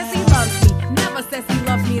man says he loves me. Never says he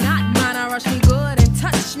loves me not. Mine, I rush me good and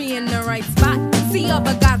touch me in the right spot. See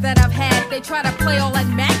other guys that I've had, they try to play all that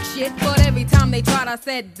Mac shit, but every time they tried, I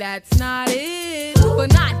said, that's not it.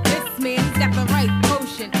 But not this man, he's got the right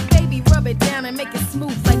potion. Baby, rub it down and make it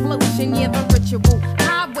smooth like lotion. Yeah, the ritual,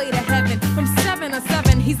 highway to heaven. From 7 to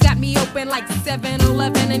 7, he's got me open like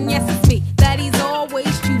 7-Eleven. And yes, it's me that he's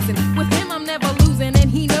always choosing. With him, I'm never losing,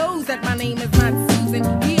 and he knows that my name is not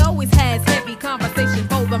Susan. He always has heavy conversation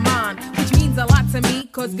for the mind, which means a lot to me,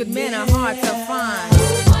 cause good men are hard to find.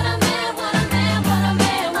 What a man, what a man, what a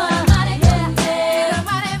man, what a mighty good man. What a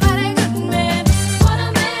mighty, mighty good man. What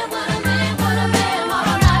a man, what a man, what a man, what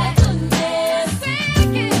a mighty good man. Say it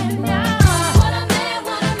again now. What a man,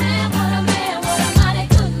 what a man, what a man, what a mighty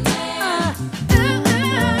good man.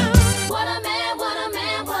 What a man, what a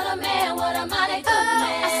man, what a man, what a mighty good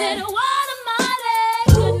man. I said, what a mighty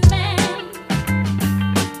good man.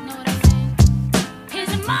 Know what I'm saying? He's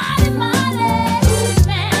a mighty, mighty good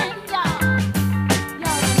man, y'all.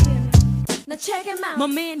 Y'all hear me? Now check him out. My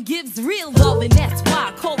man gives real love, and that's why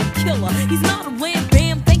I call him killer. He's not a wham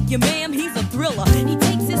bam, thank you ma'am, he's a thriller. He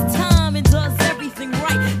takes his time and does everything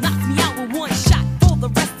right. Knocks me out with one shot for the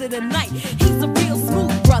rest of the night. He's a real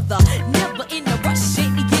smooth brother, never in a rush shit.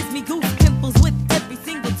 He gives me goose pimples with every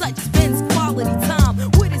single touch. Spends quality time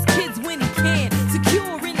with his kids when he can.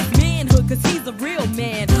 Secure in his manhood, cause he's a real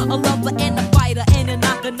man. A lover and a fighter and a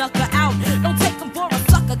knocker out. Don't take him for a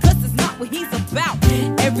sucker, cause it's not what he's about.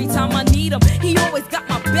 Every time I need him, he always got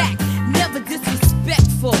my back. Never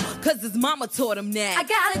disrespectful, cause his mama taught him that. I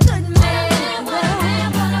got a good man. What a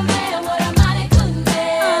man, what a man, what a mighty good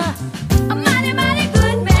man. A mighty, mighty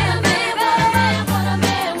good man, baby. What a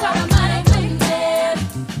man, what a mighty good man.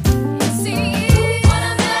 See, what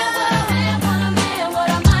a man, what a man, what a man, what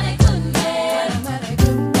a mighty good man. What a mighty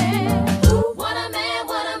good man. What a man,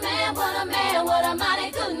 what a man, what a man, what a mighty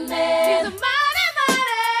good man. He's a mighty,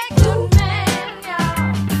 mighty good man, y'all.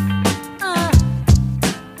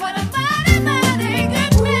 What a mighty, mighty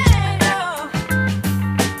good man, y'all.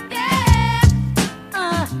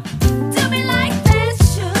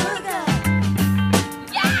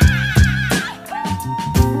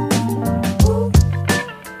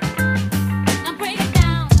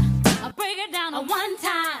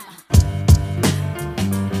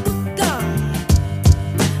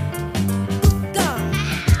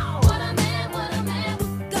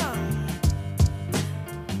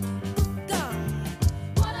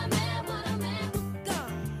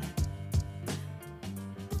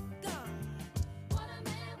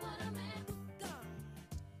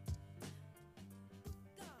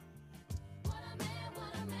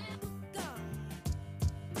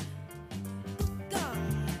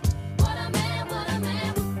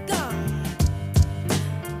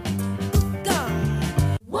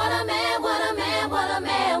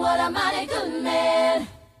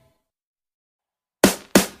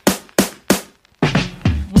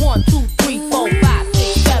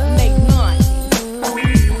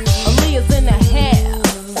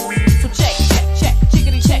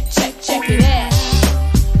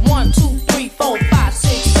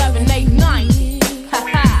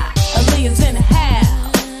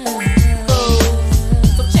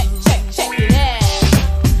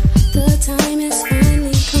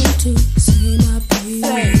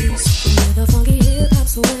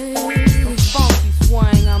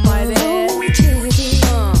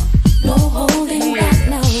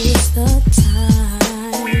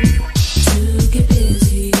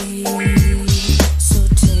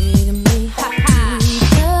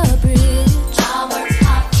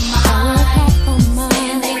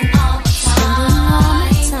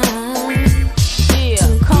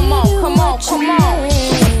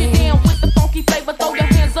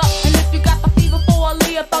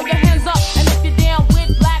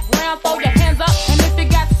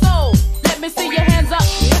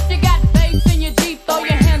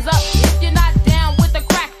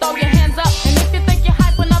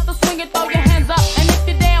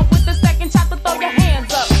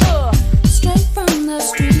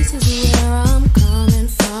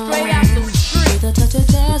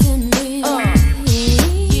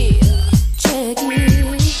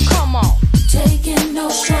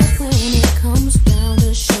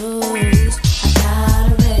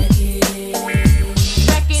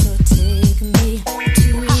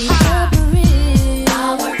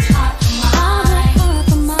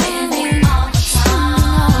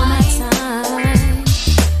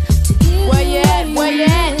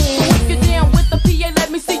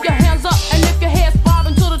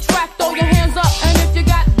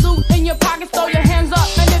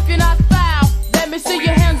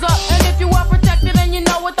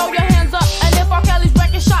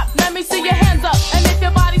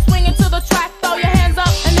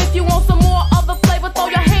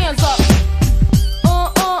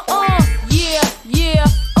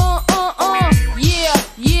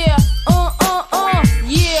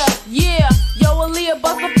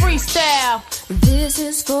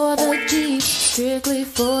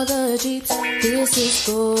 is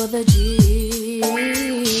for the G.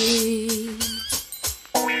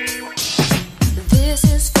 This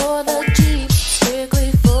is for the Jeeps,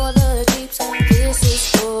 strictly for the Jeeps. This is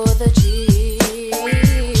for the Jeeps.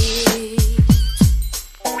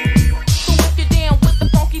 So if you're down with the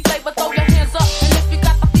funky flavor, throw your hands up. And if you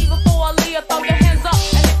got the fever for Aaliyah, throw your hands up.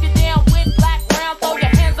 And if you're down with black, brown, throw your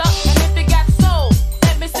hands up. And if you got soul,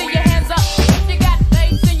 let me see your hands up. If you got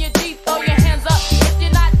bass in your Jeep, throw your hands up. If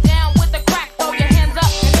you're not down with the crack, throw your hands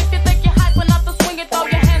up. And if you think you're hype enough to swing it, throw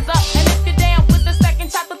your hands up. And if you're down with the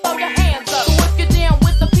second chapter, throw your hands up. So if you're down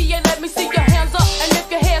with the PA, let me see your hands up. And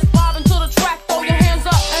if your hair's bobbing to the track, throw your hands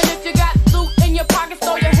up. And if you got loot in your pockets,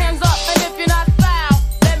 throw your hands up. And if you're not foul,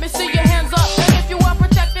 let me see your hands up. And if you are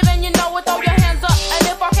protected and you know it, throw your hands up. And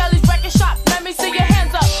if R. Kelly's record shop, let me see your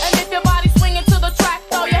hands up. And if your body's swinging to the track,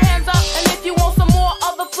 throw your hands up. And if you want some more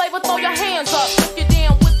other flavor, throw your hands up. If you're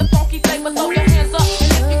down with the funky flavor, throw your hands up.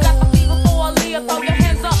 And if you got the fever for Aaliyah, throw your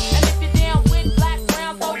hands up. And if you're down with black,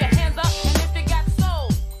 brown, throw your hands up. And if you got soul,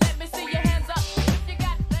 let me see your hands up. If you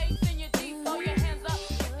got bass in your Jeep, throw your hands up.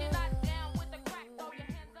 If you're not down with the crack, throw your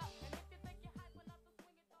hands up. And if you think you're hype enough to swing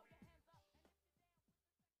it, throw your hands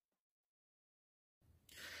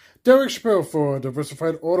up. Derek Shapiro for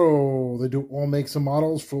Diversified Auto. They do all makes and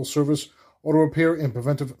models, full service auto repair and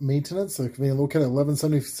preventive maintenance. They're conveniently located at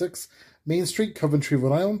 1176 Main Street, Coventry,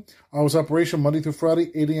 Rhode Island. Hours of operation Monday through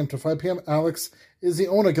Friday, 8 a.m. to 5 p.m. Alex is the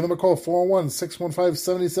owner. Give them a call,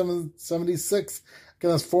 401-615-7776.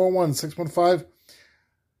 Again, that's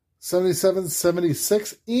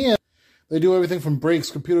 401-615-7776. And they do everything from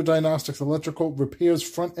brakes, computer diagnostics, electrical repairs,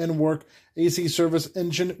 front-end work, AC service,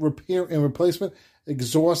 engine repair and replacement,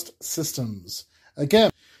 exhaust systems.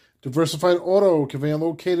 Again, Diversified Auto, conveniently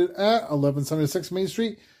located at 1176 Main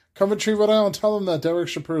Street, Coventry, Rhode Island. Tell them that Derek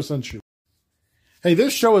Shapiro sent you. Hey,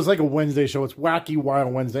 this show is like a Wednesday show. It's Wacky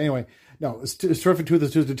Wild Wednesday. Anyway, no, it's terrific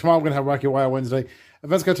Tuesday. Tomorrow we're going to have Wacky Wild Wednesday.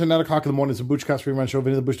 Events got to 9 o'clock in the morning. It's a Boochcast free run show.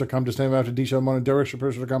 VinnyTheBooch.com. Just name it after D Show morning.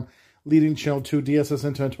 DerekShapiro.com. Leading Channel 2. DSS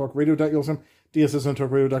Internet Talk Radio.com. DSS Internet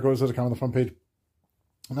Talk Radio.com on the front page.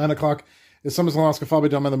 9 o'clock is Summers in Alaska, followed by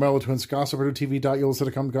Down by the Maryland Twins.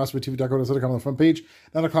 GossipRadio.TV.com. GossipTV.com on the front page.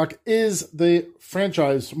 9 o'clock is the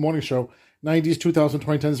franchise morning show. 90s, 2000,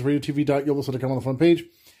 2010s, RadioTV.com on the front page.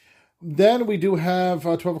 Then we do have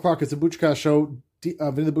 12 o'clock. It's the Boochcast show.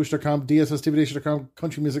 VinnyTheBooch.com, DSSTV.com,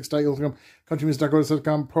 CountryMusic.com,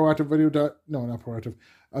 CountryMusic.com, Proactive Radio. No, not Proactive.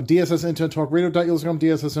 DSS Internet Talk Radio.com,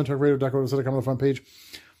 DSS Internet Talk Radio.com on the front page.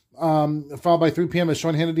 Followed by 3 p.m. is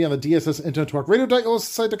Sean Hannity on the DSS Internet Talk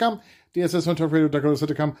Radio.com, DSS Internet Talk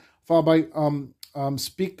Radio.com, followed by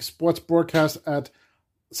Speak Sports Broadcast at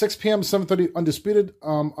 6 p.m., 7:30 Undisputed,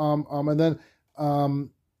 and then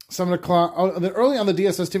 7 o'clock, and then early on the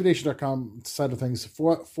DSSTV.com side of things,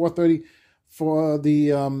 4:30 for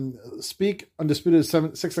the Speak Undisputed,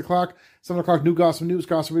 6 o'clock, 7 o'clock, New Gossip News,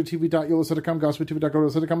 GossipTV.com,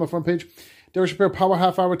 GossipTV.com on the front page. Derek Shapiro Power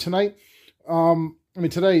Half Hour tonight.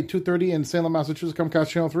 Today, 2:30 in Salem, Massachusetts, Comcast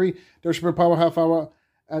Channel 3. Derek Shapiro Power Half Hour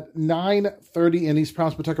at 9:30 in East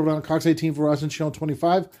Providence, Pawtucket, Rhode Island, Cox 18, Verizon Channel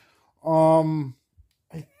 25.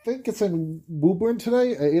 I think it's in Woburn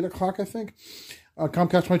today at 8 o'clock, I think.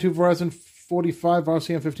 Comcast 22, Verizon 45,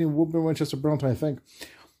 RCM 15, Woburn, Winchester, Burlington, I think.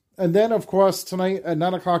 And then, of course, tonight at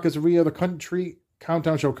 9 o'clock is the Country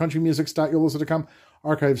Countdown Show, countrymusic.com,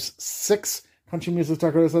 Archives 6,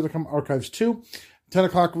 countrymusic.com, Archives 2. 10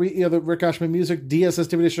 o'clock, the Rick Ashman Music,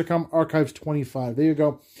 DSSTV.com, Archives 25. There you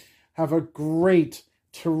go. Have a great,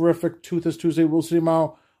 terrific Toothless Tuesday. We'll see you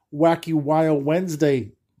tomorrow. Wacky Wild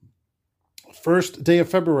Wednesday. First day of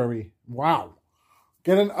February. Wow.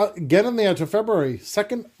 Get in there to February.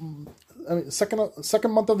 Second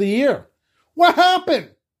month of the year. What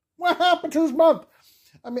happened? What happened to this month?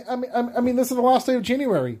 I mean, this is the last day of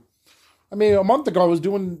January. I mean, a month ago I was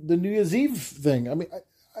doing the New Year's Eve thing. I mean,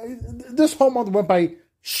 this whole month went by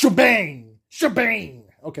shebang.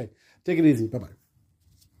 Okay, take it easy. Bye-bye.